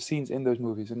the scenes in those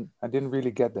movies, and I didn't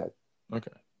really get that.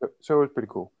 Okay. So it was pretty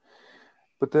cool.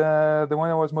 But the one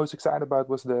I was most excited about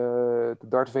was the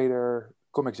Darth Vader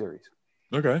comic series.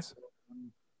 Okay. So,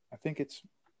 I think it's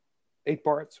 8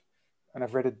 parts, and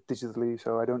I've read it digitally,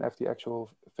 so I don't have the actual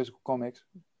physical comics.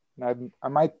 And I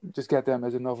might just get them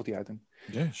as a novelty item.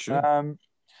 Yeah, sure.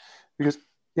 Because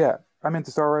I'm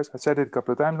into Star Wars. I said it a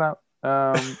couple of times now.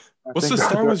 What's the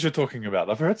Star Wars you're talking about?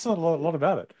 I've heard a lot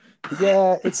about it.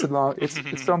 Yeah, it's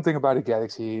something about a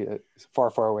galaxy far,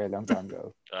 far away, a long time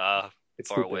ago. It's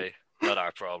far away, not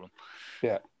our problem.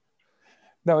 Yeah.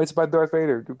 No, it's about Darth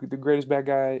Vader, the greatest bad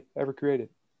guy ever created.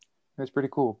 And it's pretty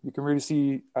cool. You can really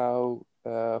see how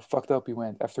fucked up he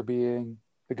went after being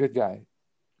a good guy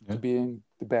to being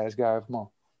the baddest guy of them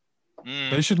all.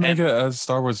 They should make a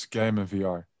Star Wars game in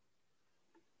VR.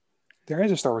 There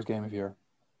is a Star Wars game in VR.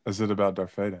 Is it about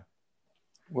Darth Vader?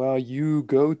 Well, you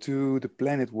go to the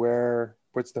planet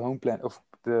what's the home planet of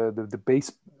the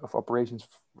base of operations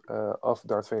of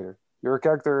Darth Vader. You're a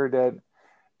character that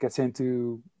gets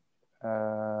into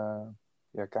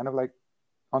kind of like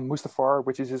on Mustafar,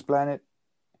 which is his planet.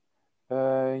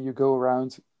 You go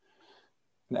around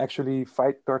and actually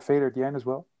fight Darth Vader at the end as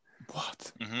well.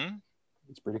 What? Mm-hmm.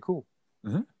 It's pretty cool.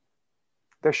 Mm-hmm.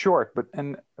 They're short, but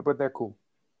they're cool.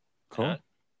 Cool. Yeah.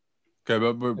 Okay,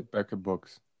 but we're back at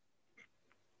books.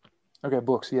 Okay,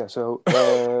 books. Yeah, so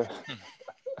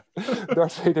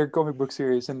Darth Vader comic book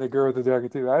series and The Girl with the Dragon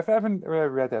too. I haven't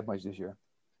read that much this year.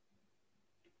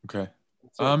 Okay.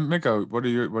 Miko, what are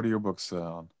your books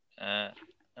on? I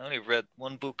only read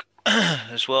 1 book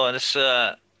as well, and it's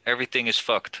Everything is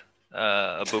Fucked,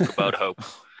 a book about hope.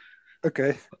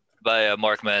 Okay. By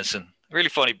Mark Manson. Really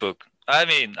funny book. I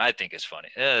mean, I think it's funny.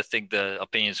 I think the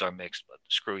opinions are mixed, but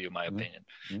screw you, my opinion.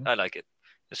 I like it.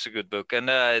 It's a good book, and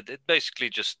it's basically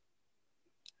just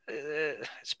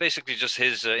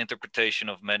his interpretation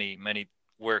of many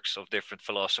works of different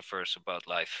philosophers about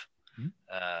life,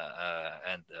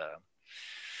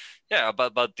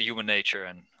 about the human nature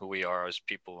and who we are as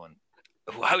people and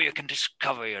how you can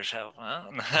discover yourself. Huh?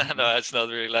 No, it's not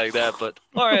really like that, but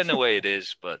or in a way it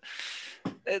is. But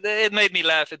it made me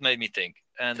laugh. It made me think,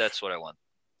 and that's what I want.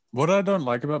 What I don't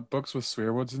like about books with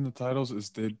swear words in the titles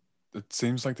is it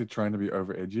seems like they're trying to be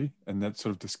over edgy, and that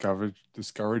sort of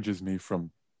discourages me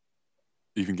from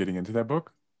even getting into that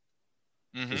book.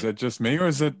 Mm-hmm. Is that just me, or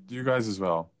is it you guys as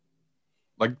well?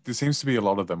 Like there seems to be a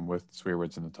lot of them with swear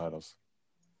words in the titles.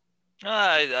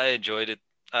 I enjoyed it.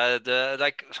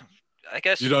 I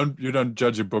guess you don't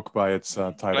judge a book by its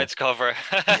title. By its cover.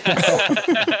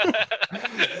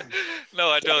 No,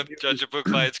 I don't judge a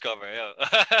book by its cover. Yeah.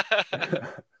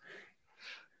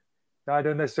 No, I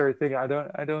don't necessarily think. I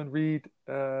don't read.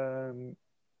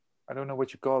 I don't know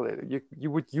what you call it.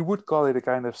 You would call it a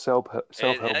kind of self-help book,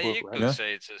 you right? could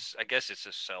say I guess it's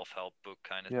a self-help book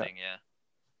kind of thing. Yeah.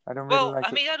 I don't really like.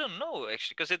 I mean, I don't know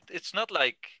actually, because it's not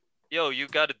like, yo, you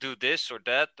got to do this or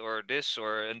that or this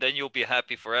and then you'll be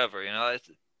happy forever. You know,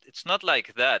 it's not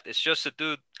like that. It's just a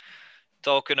dude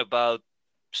talking about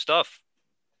stuff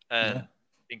and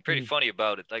being pretty funny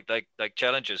about it, like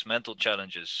challenges, mental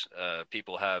challenges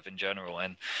people have in general,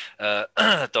 and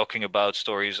talking about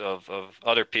stories of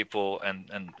other people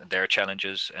and their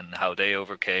challenges and how they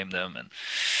overcame them, and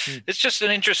it's just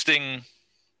an interesting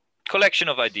collection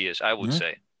of ideas, I would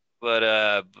say. But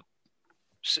I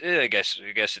guess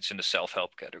it's in the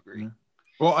self-help category.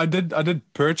 Well, I did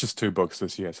purchase 2 books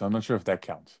this year, so I'm not sure if that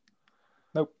counts.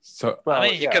 Nope. So I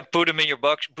mean, you can put them in your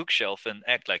bookshelf and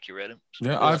act like you read them.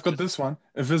 Yeah, I've got this one,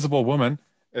 Invisible Woman.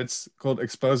 It's called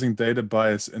Exposing Data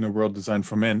Bias in a World Designed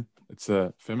for Men. It's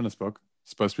a feminist book.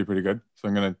 It's supposed to be pretty good, so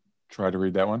I'm gonna try to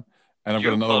read that one. And I've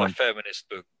got another one. A feminist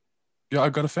book. Yeah,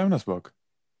 I've got a feminist book.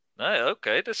 Oh,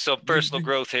 okay, there's some personal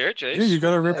growth here, Jace. Yeah, you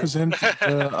got to represent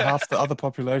half the other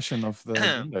population of the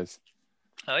Windows.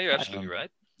 Oh, you're absolutely right.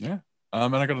 Yeah.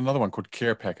 And I got another one called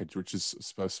Care Package, which is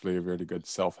supposed to be a really good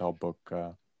self-help book.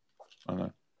 I don't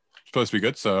know. supposed to be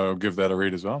good, so give that a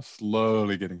read as well.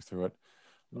 Slowly getting through it.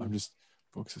 Mm.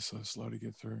 Books are so slow to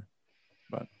get through.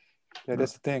 But Yeah,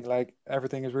 that's the thing. Like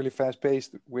everything is really fast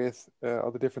paced with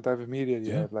all the different type of media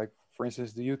you Yeah. have. Like for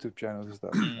instance, the YouTube channels and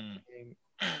stuff. Mm. I mean,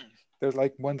 there's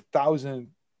like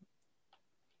 1,000,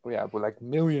 but like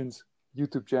millions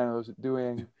YouTube channels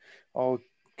doing all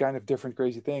kind of different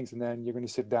crazy things, and then you're gonna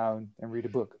sit down and read a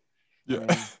book. I yeah, mean,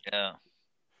 Yeah.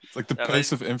 it's like the Yeah,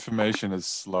 pace of information is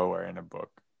slower in a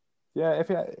book. yeah,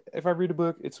 if I read a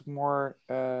book, it's more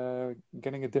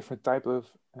getting a different type of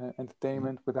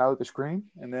entertainment without a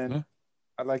screen, and then Yeah.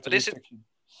 I like to But read is it- fiction.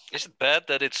 Is it bad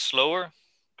that it's slower?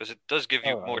 Because it does give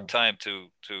you Oh, I more don't- time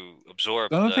to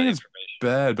absorb I don't the think it's information.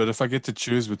 bad, but if I get to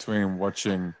choose between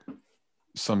watching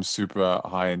some super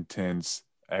high intense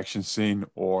action scene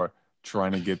or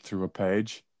trying to get through a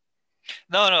page,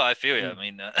 No, I feel you. Mm. I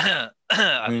mean, I'm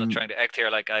not mean- trying to act here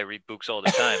like I read books all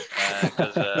the time.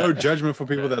 Because no judgment for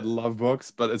people that love books,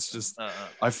 but it's just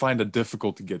I find it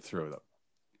difficult to get through them.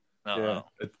 no. Yeah.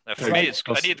 It For takes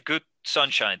me, I us- need good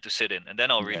sunshine to sit in, and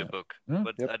then I'll read Yeah. a book. Yeah.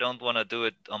 But Yep. I don't want to do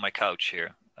it on my couch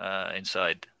here,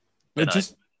 inside. It Then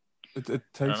just it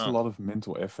takes a know. lot of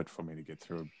mental effort for me to get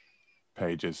through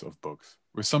pages of books.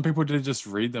 With some people, they just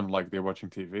read them like they're watching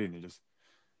TV, and you just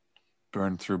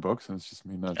burn through books, and it's just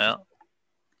me. No, it's Yeah. just-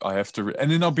 I have to,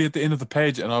 and then I'll be at the end of the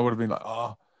page, and I would have been like,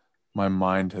 "Oh, my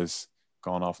mind has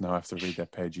gone off. Now I have to read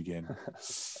that page again."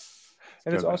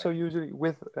 And it's Go also usually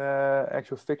with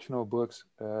actual fictional books,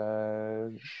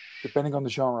 depending on the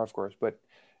genre, of course. But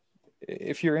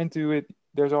if you're into it,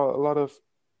 there's a lot of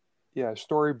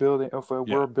story building, of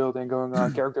world building going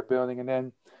on, character building, and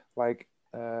then like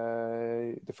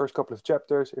the first couple of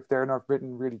chapters, if they're not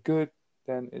written really good,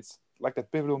 then it's like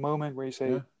that pivotal moment where you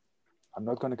say, Yeah. "I'm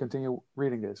not going to continue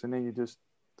reading this," and then you just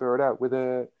throw it out with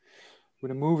a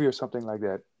movie or something like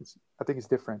that. I think it's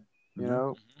different. You Mhm.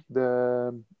 know,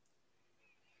 the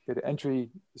entry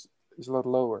is a lot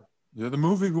lower. Yeah, the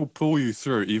movie will pull you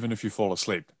through even if you fall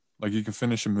asleep. Like you can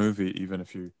finish a movie even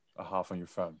if you are half on your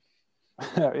phone.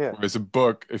 Yeah. Whereas a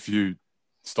book, if you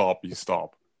stop, you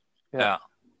stop. Yeah.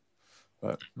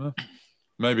 But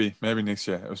maybe next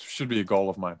year. It should be a goal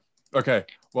of mine. Okay.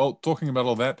 Well, talking about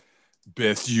all that,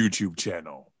 best YouTube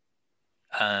channel.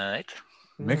 Alright.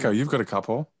 Miko, you've got a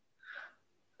couple.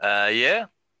 Yeah,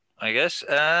 I guess.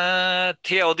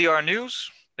 TLDR News.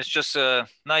 It's just a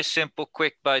nice, simple,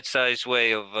 quick, bite-sized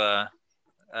way of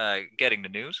getting the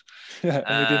news. Yeah,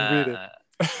 and we didn't read it.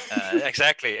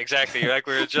 Exactly. Like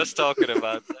we were just talking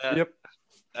about. Yep.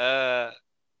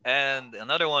 And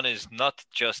another one is Not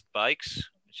Just Bikes,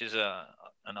 which is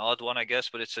an odd one, I guess,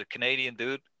 but it's a Canadian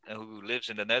dude who lives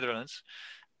in the Netherlands.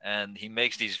 And he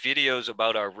makes these videos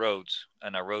about our roads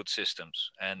and our road systems.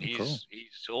 And he's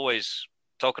always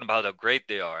talking about how great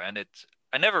they are. And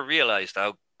I never realized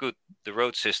how good the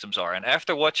road systems are. And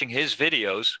after watching his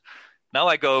videos, now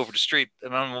I go over the street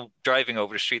and I'm driving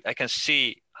over the street. I can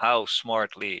see how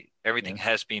smartly everything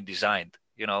has been designed.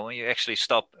 You know, when you actually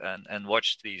stop and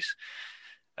watch these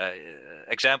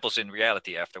examples in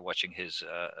reality after watching his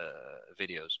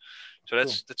videos. So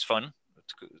that's fun.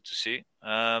 It's good to see.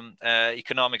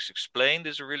 Economics Explained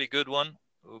is a really good one,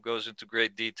 who goes into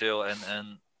great detail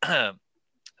and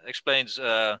explains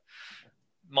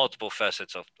multiple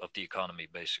facets of the economy,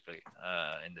 basically,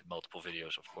 in the multiple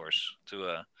videos, of course, to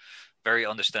a very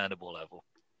understandable level.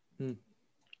 And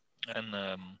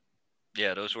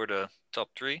those were the top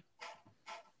 3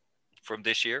 from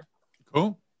this year.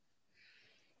 Cool.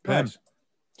 Pam, Nice.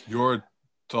 your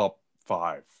top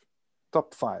 5.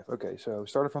 Top 5. Okay, so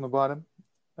started from the bottom.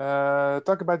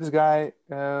 Talk about this guy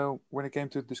when it came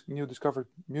to this new discovered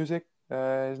music.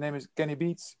 His name is Kenny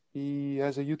Beats. He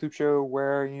has a YouTube show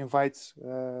where he invites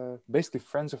basically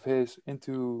friends of his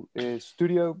into his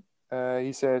studio.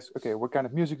 He says, okay, what kind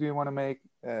of music do you want to make?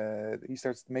 He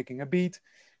starts making a beat.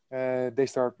 They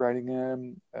start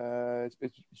writing,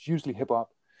 it's usually hip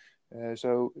hop.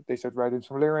 So they start writing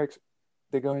some lyrics.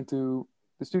 They go into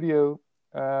the studio,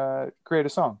 create a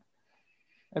song.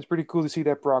 It's pretty cool to see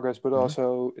that progress, but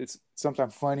also it's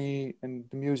sometimes funny, and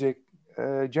the music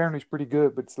generally is pretty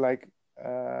good. But it's like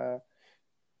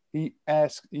he's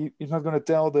not going to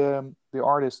tell the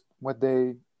artist what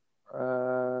they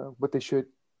should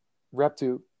rap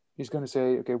to. He's going to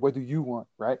say, okay, what do you want,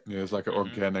 right? Yeah, it's like an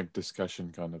organic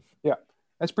discussion kind of. Yeah,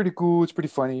 that's pretty cool. It's pretty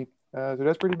funny. So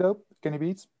that's pretty dope. Kenny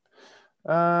Beats.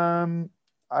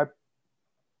 I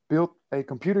built a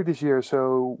computer this year,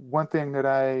 so one thing that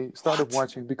I started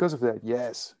watching because of that,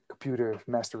 yes, computer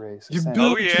master race. You Sam.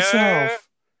 built it yourself.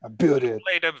 I built it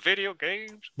Play them video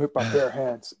games with my bare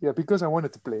hands. Yeah, because I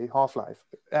wanted to play Half-Life,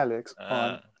 Alex,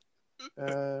 on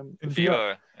in VR.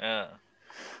 VR. Yeah.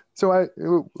 So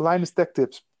Linus Tech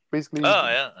Tips. Basically,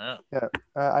 Oh yeah.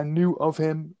 I knew of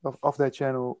him of that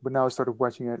channel, but now I started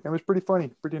watching it. It was pretty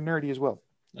funny, pretty nerdy as well.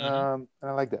 Mhm.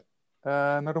 And I like that.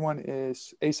 Another one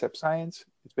is ASAP Science.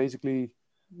 It's basically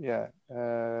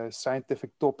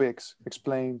scientific topics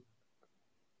explained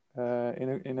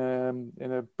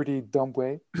in a pretty dumb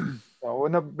way. Well,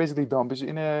 not basically dumb, but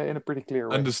in a pretty clear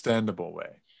way. Understandable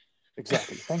way.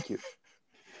 Exactly. Thank you.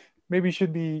 Maybe you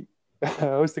should be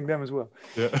hosting them as well.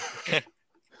 Yeah.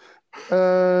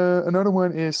 Another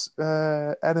one is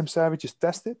Adam Savage's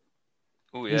Tested.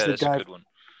 Oh He's yeah, the that's a guy. good one.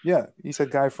 Yeah, he's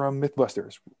that guy from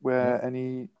MythBusters, and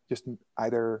he just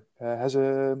either has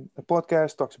a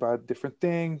podcast, talks about different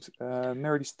things,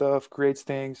 nerdy stuff, creates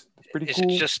things. It's pretty Is cool.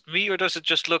 it just me, or does it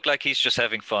just look like he's just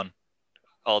having fun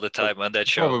all the time on that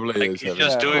show? Probably Like is he's having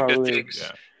just fun. doing Yeah, the probably. things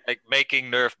Yeah. like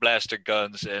making Nerf blaster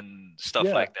guns and stuff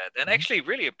Yeah. like that, and actually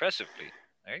really impressively.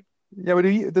 Yeah, but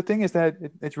the thing is that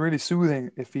it's really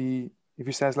soothing if he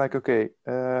says like, okay,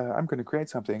 I'm going to create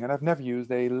something, and I've never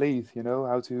used a lathe,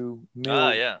 how to mill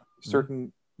Ah, yeah.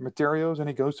 certain materials, and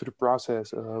he goes through the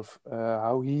process of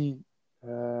how he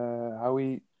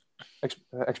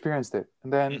experienced it,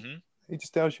 and then Hmm. he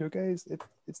just tells you, okay,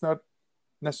 it's not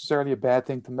necessarily a bad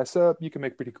thing to mess up. You can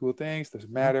make pretty cool things.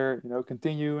 Doesn't matter,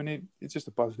 continue, and it's just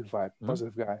a positive vibe,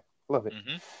 positive guy. Love it.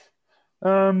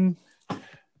 Hmm.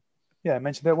 Yeah, I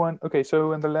mentioned that one. Okay,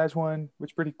 so and the last one,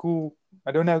 which is pretty cool.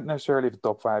 I don't have necessarily the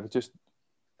top 5. It's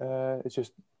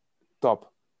just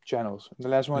top channels. And the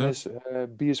last one is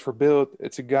B is for Build.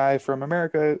 It's a guy from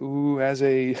America who has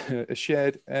a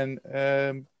shed and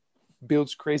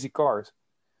builds crazy cars.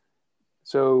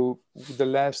 So the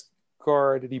last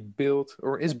car that he built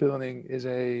or is building is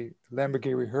a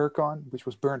Lamborghini Huracan, which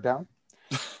was burned down.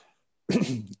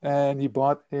 And he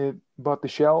bought the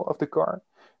shell of the car.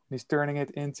 He's turning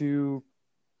it into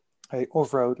a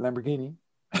off-road Lamborghini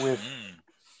with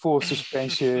full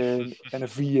suspension and a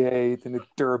V8 and a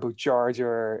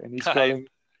turbocharger, and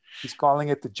he's calling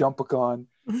it the Jumpacon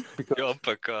because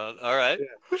Jumpacon. All right.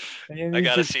 and I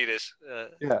gotta see this.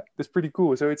 Yeah, that's pretty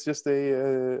cool. So it's just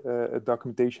a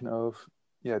documentation of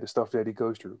the stuff that he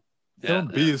goes through. Yeah,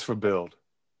 B is for Build.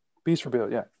 B is for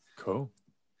Build. Yeah. Cool.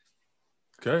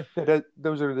 Okay. Yeah,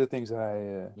 those are the things that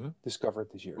I discovered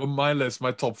this year. Well, my list,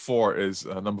 my top 4 is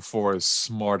number 4 is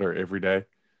Smarter Every Day.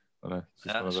 It's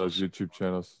just one of those YouTube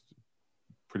channels.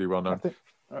 Pretty well known.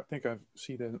 I think I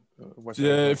see the.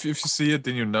 If you see it,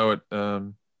 then you know it.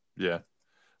 Yeah.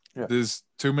 There's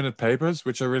 2-Minute Papers,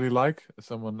 which I really like.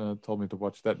 Someone told me to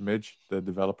watch that. Midge, the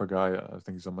developer guy. I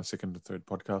think he's on my second or third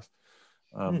podcast.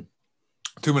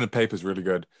 2-Minute Papers really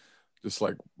good. Just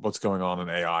like what's going on in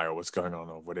AI or what's going on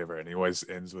or whatever. And he always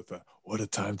ends with what a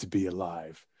time to be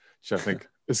alive, which I think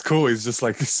is cool. He's just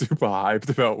like super hyped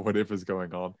about whatever's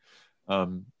going on.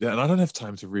 And I don't have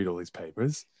time to read all these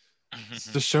papers.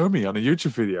 Just show me on a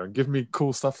YouTube video and give me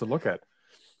cool stuff to look at.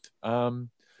 Too long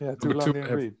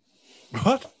didn't read.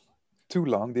 What? Too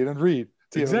long didn't read.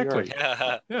 Exactly.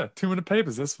 Yeah, 2-Minute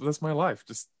Papers. That's my life.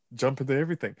 Just jump into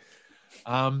everything.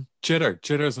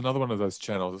 Cheddar is another one of those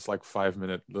channels. It's like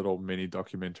 5-minute little mini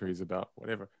documentaries about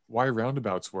why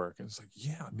roundabouts work. And it's like,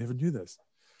 I never knew this.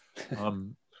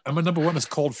 And my number 1 is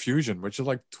Cold Fusion, which are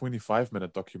like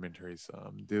 25-minute documentaries.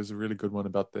 There's a really good one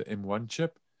about the M1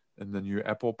 chip and the new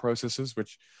Apple processors,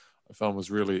 which I found was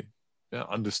really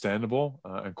understandable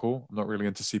and cool. I'm not really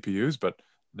into CPUs, but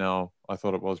now I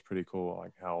thought it was pretty cool,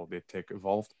 like how their tech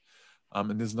evolved.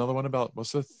 And there's another one about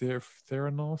what's the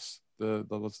Theranos,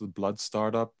 what's the blood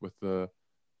startup with the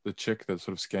chick that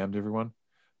sort of scammed everyone.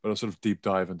 But I'll sort of deep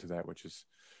dive into that, which is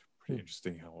pretty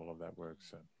interesting how all of that works.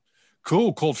 So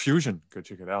cool, Cold Fusion, go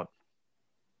check it out.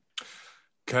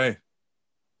 Okay,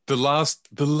 the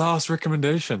last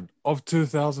recommendation of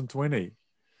 2020,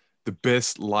 the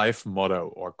best life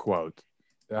motto or quote.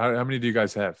 How many do you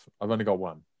guys have? I've only got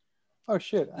one. Oh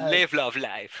shit! Live, love,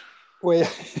 life. Wait.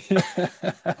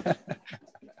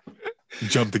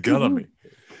 Jump the gun on me.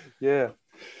 Yeah.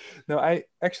 No, I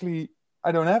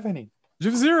don't have any.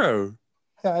 You have 0.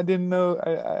 Yeah, I didn't know.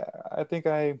 I think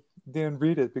I didn't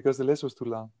read it because the list was too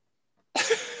long.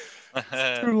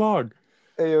 Too long.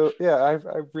 Yeah,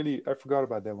 I forgot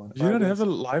about that one. You don't have a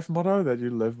life motto that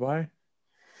you live by?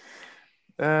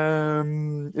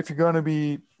 If you're gonna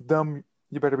be dumb,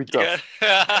 you better be tough.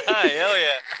 Hell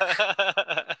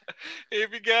yeah.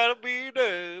 If you gotta be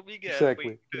dumb, you gotta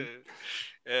be dumb.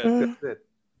 Yeah. That's it.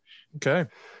 Okay.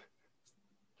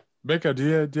 Becca,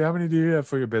 how many do you have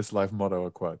for your best life motto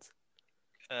or quotes?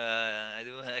 I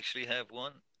do actually have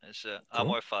one. It's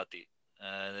Amor Fati.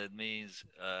 And it means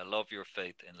love your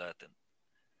fate in Latin.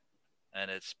 And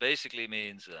it basically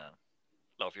means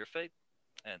love your fate.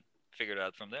 And figure it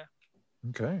out from there.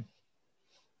 Okay.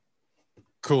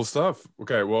 Cool stuff.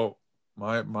 Okay, well,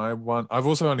 my one, I've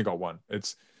also only got one.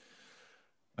 It's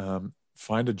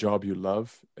find a job you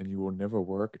love and you will never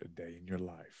work a day in your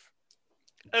life.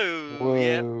 Oh,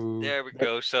 yeah. There we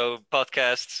go. So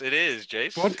podcasts it is,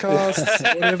 Jace.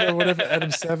 Podcasts, whatever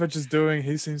Adam Savage is doing,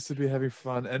 he seems to be having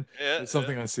fun. And it's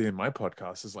something I see in my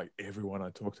podcast is like everyone I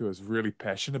talk to is really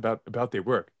passionate about their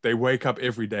work. They wake up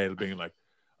every day being like,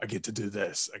 I get to do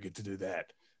this, I get to do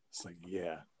that. It's like,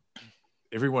 yeah.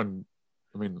 Everyone,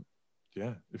 I mean,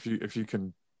 yeah, if you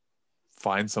can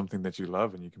find something that you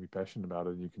love and you can be passionate about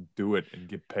it and you can do it and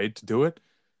get paid to do it,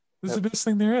 this is the best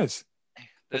thing there is.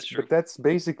 That's true. But that's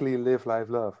basically live, life,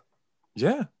 love.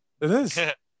 Yeah, it is.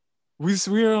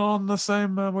 we are on the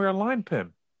same. We're aligned,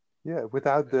 Pim. Yeah,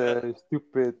 without the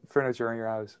stupid furniture in your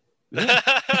house. Yeah.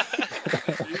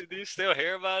 do you still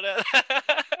hear about it?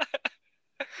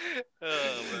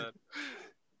 Oh man.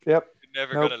 Yep. You're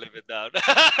never gonna live it down.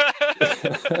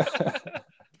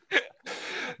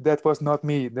 That was not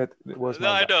me. That was no,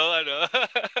 I know.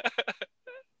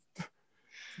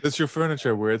 That's your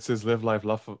furniture where it says "Live Life,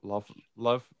 Love."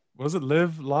 What was it?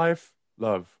 Live Life,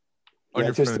 Love on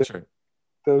your furniture.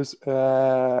 Those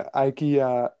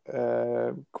IKEA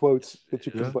quotes that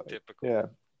you can buy. Typical. Yeah,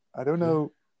 I don't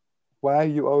know why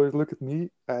you always look at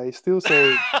me. I still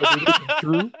say that it isn't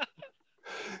true.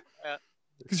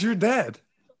 Because you're dad.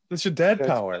 That's your dad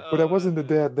power. But I wasn't a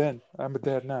dad then. I'm a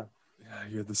dad now. Yeah,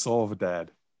 you're the soul of a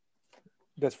dad.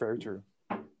 That's very true.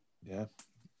 Yeah.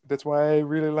 That's why I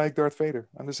really like Darth Vader.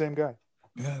 I'm the same guy.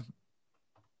 Yeah.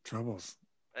 Troubles.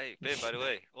 Hey, Pim, by the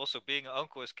way, also being an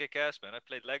uncle is kick-ass, man. I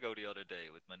played Lego the other day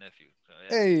with my nephew. So, yeah.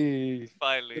 Hey!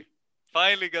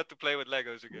 Finally got to play with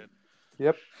Legos again.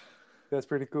 Yep. That's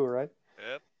pretty cool, right?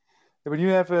 Yep. Yeah, but you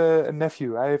have a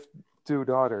nephew. I have 2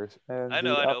 daughters. And I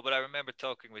know, but I remember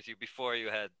talking with you before you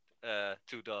had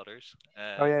 2 daughters.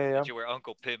 Yeah. You were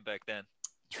Uncle Pim back then.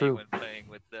 True. When playing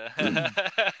with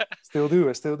Still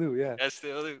do, yeah. I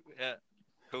still do, yeah.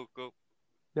 Cool.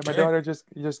 Yeah, my daughter just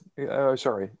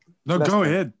sorry. No, go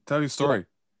ahead. Tell your story.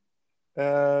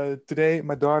 Today,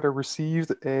 my daughter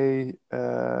received a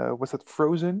what's that?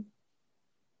 Frozen.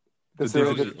 That's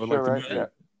the show, right? Yeah.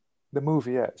 The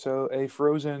movie, yeah. So a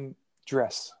Frozen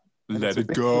dress. Let it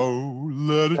go.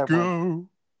 Let it go.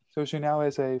 So she now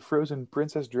has a Frozen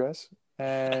princess dress.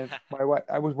 And my wife,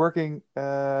 I was working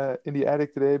in the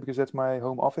attic today because that's my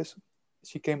home office.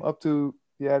 She came up to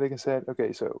the attic and said,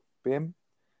 "Okay, so Pim,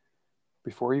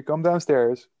 before you come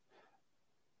downstairs,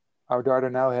 our daughter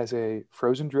now has a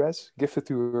Frozen dress gifted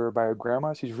to her by her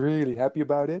grandma. She's really happy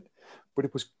about it, but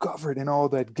it was covered in all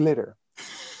that glitter."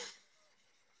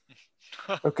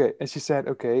 Okay, and she said,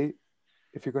 "Okay,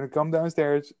 if you're gonna come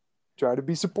downstairs, try to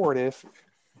be supportive,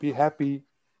 be happy,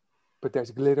 but there's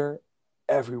glitter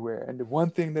everywhere. And the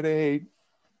one thing that I hate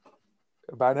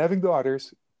about having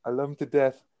daughters, I love them to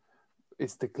death,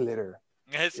 is the glitter.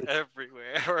 It's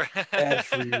everywhere.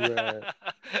 Everywhere.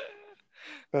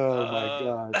 Oh my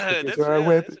God. Okay, so I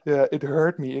went, it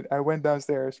hurt me. I went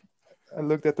downstairs. I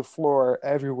looked at the floor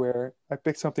everywhere. I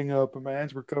picked something up and my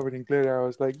hands were covered in glitter. I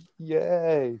was like,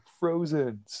 yay,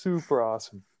 Frozen. Super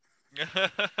awesome.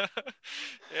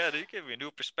 Yeah, you gave me a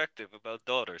new perspective about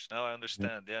daughters. Now I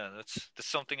understand. Yeah, that's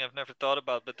something I've never thought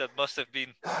about, but that must have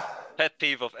been pet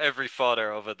peeve of every father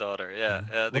of a daughter. Yeah,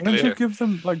 the Why glitter. don't you give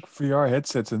them like VR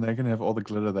headsets and they can have all the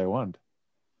glitter they want?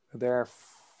 They're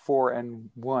 4 and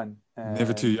 1.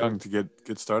 Never too young to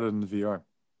get started in the VR.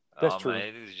 That's true.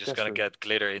 Man, you're just gonna get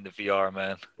glitter in the VR,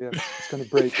 man. Yeah, it's gonna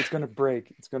break. It's gonna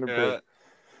break. It's gonna break.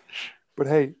 But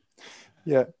hey,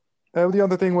 yeah. The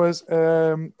other thing was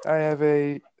I have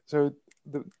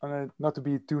not to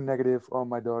be too negative on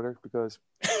my daughter because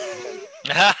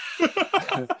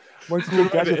Once you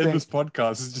end this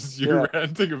podcast, it's just you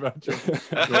ranting about your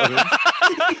daughter.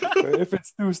 If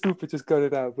it's too stupid, just cut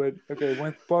it out. But okay,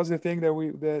 one positive thing that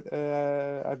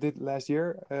I did last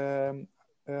year.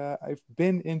 I've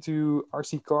been into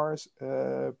RC cars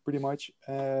pretty much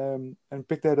and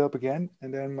picked that up again.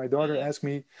 And then my daughter asked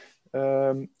me.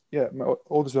 My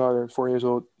oldest daughter, 4 years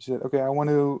old, she said, "Okay, I want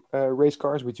to race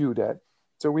cars with you, Dad."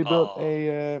 So we built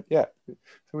you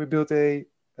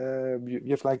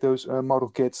have like those model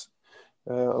kits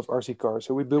of RC cars.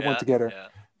 So we built one together. Yeah.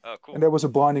 Oh, cool. And that was a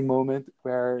bonding moment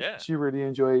where she really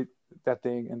enjoyed that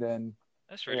thing. And then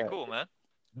that's really cool, man.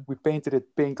 We painted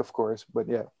it pink, of course, but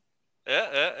yeah.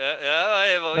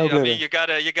 Well, I mean, you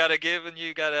gotta give and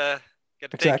you gotta.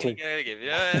 Exactly.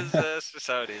 Yeah, that's just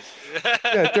how it is.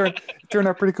 Yeah, it turned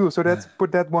out pretty cool. So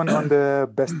put that one on the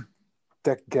best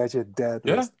tech gadget dad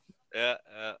list. Yeah.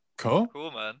 Cool,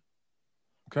 man.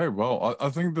 Okay, well, I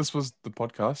think this was the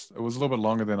podcast. It was a little bit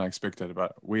longer than I expected,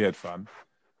 but we had fun.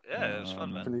 Yeah, it was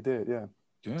fun, man. Definitely did. Yeah.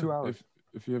 Yeah. 2 hours.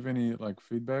 If you have any like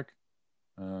feedback,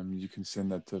 you can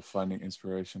send that to Finding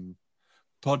Inspiration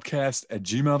Podcast at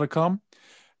gmail.com.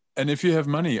 And if you have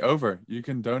money over, you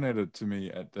can donate it to me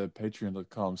at the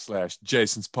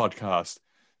patreon.com/Jason's podcast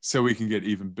so we can get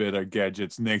even better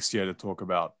gadgets next year to talk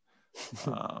about.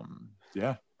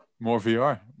 Yeah, more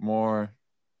VR, more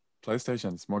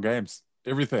PlayStations, more games,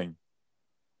 everything.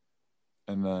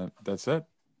 And that's it.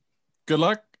 Good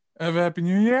luck. Have a happy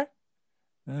new year.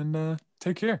 And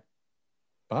take care.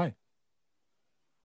 Bye.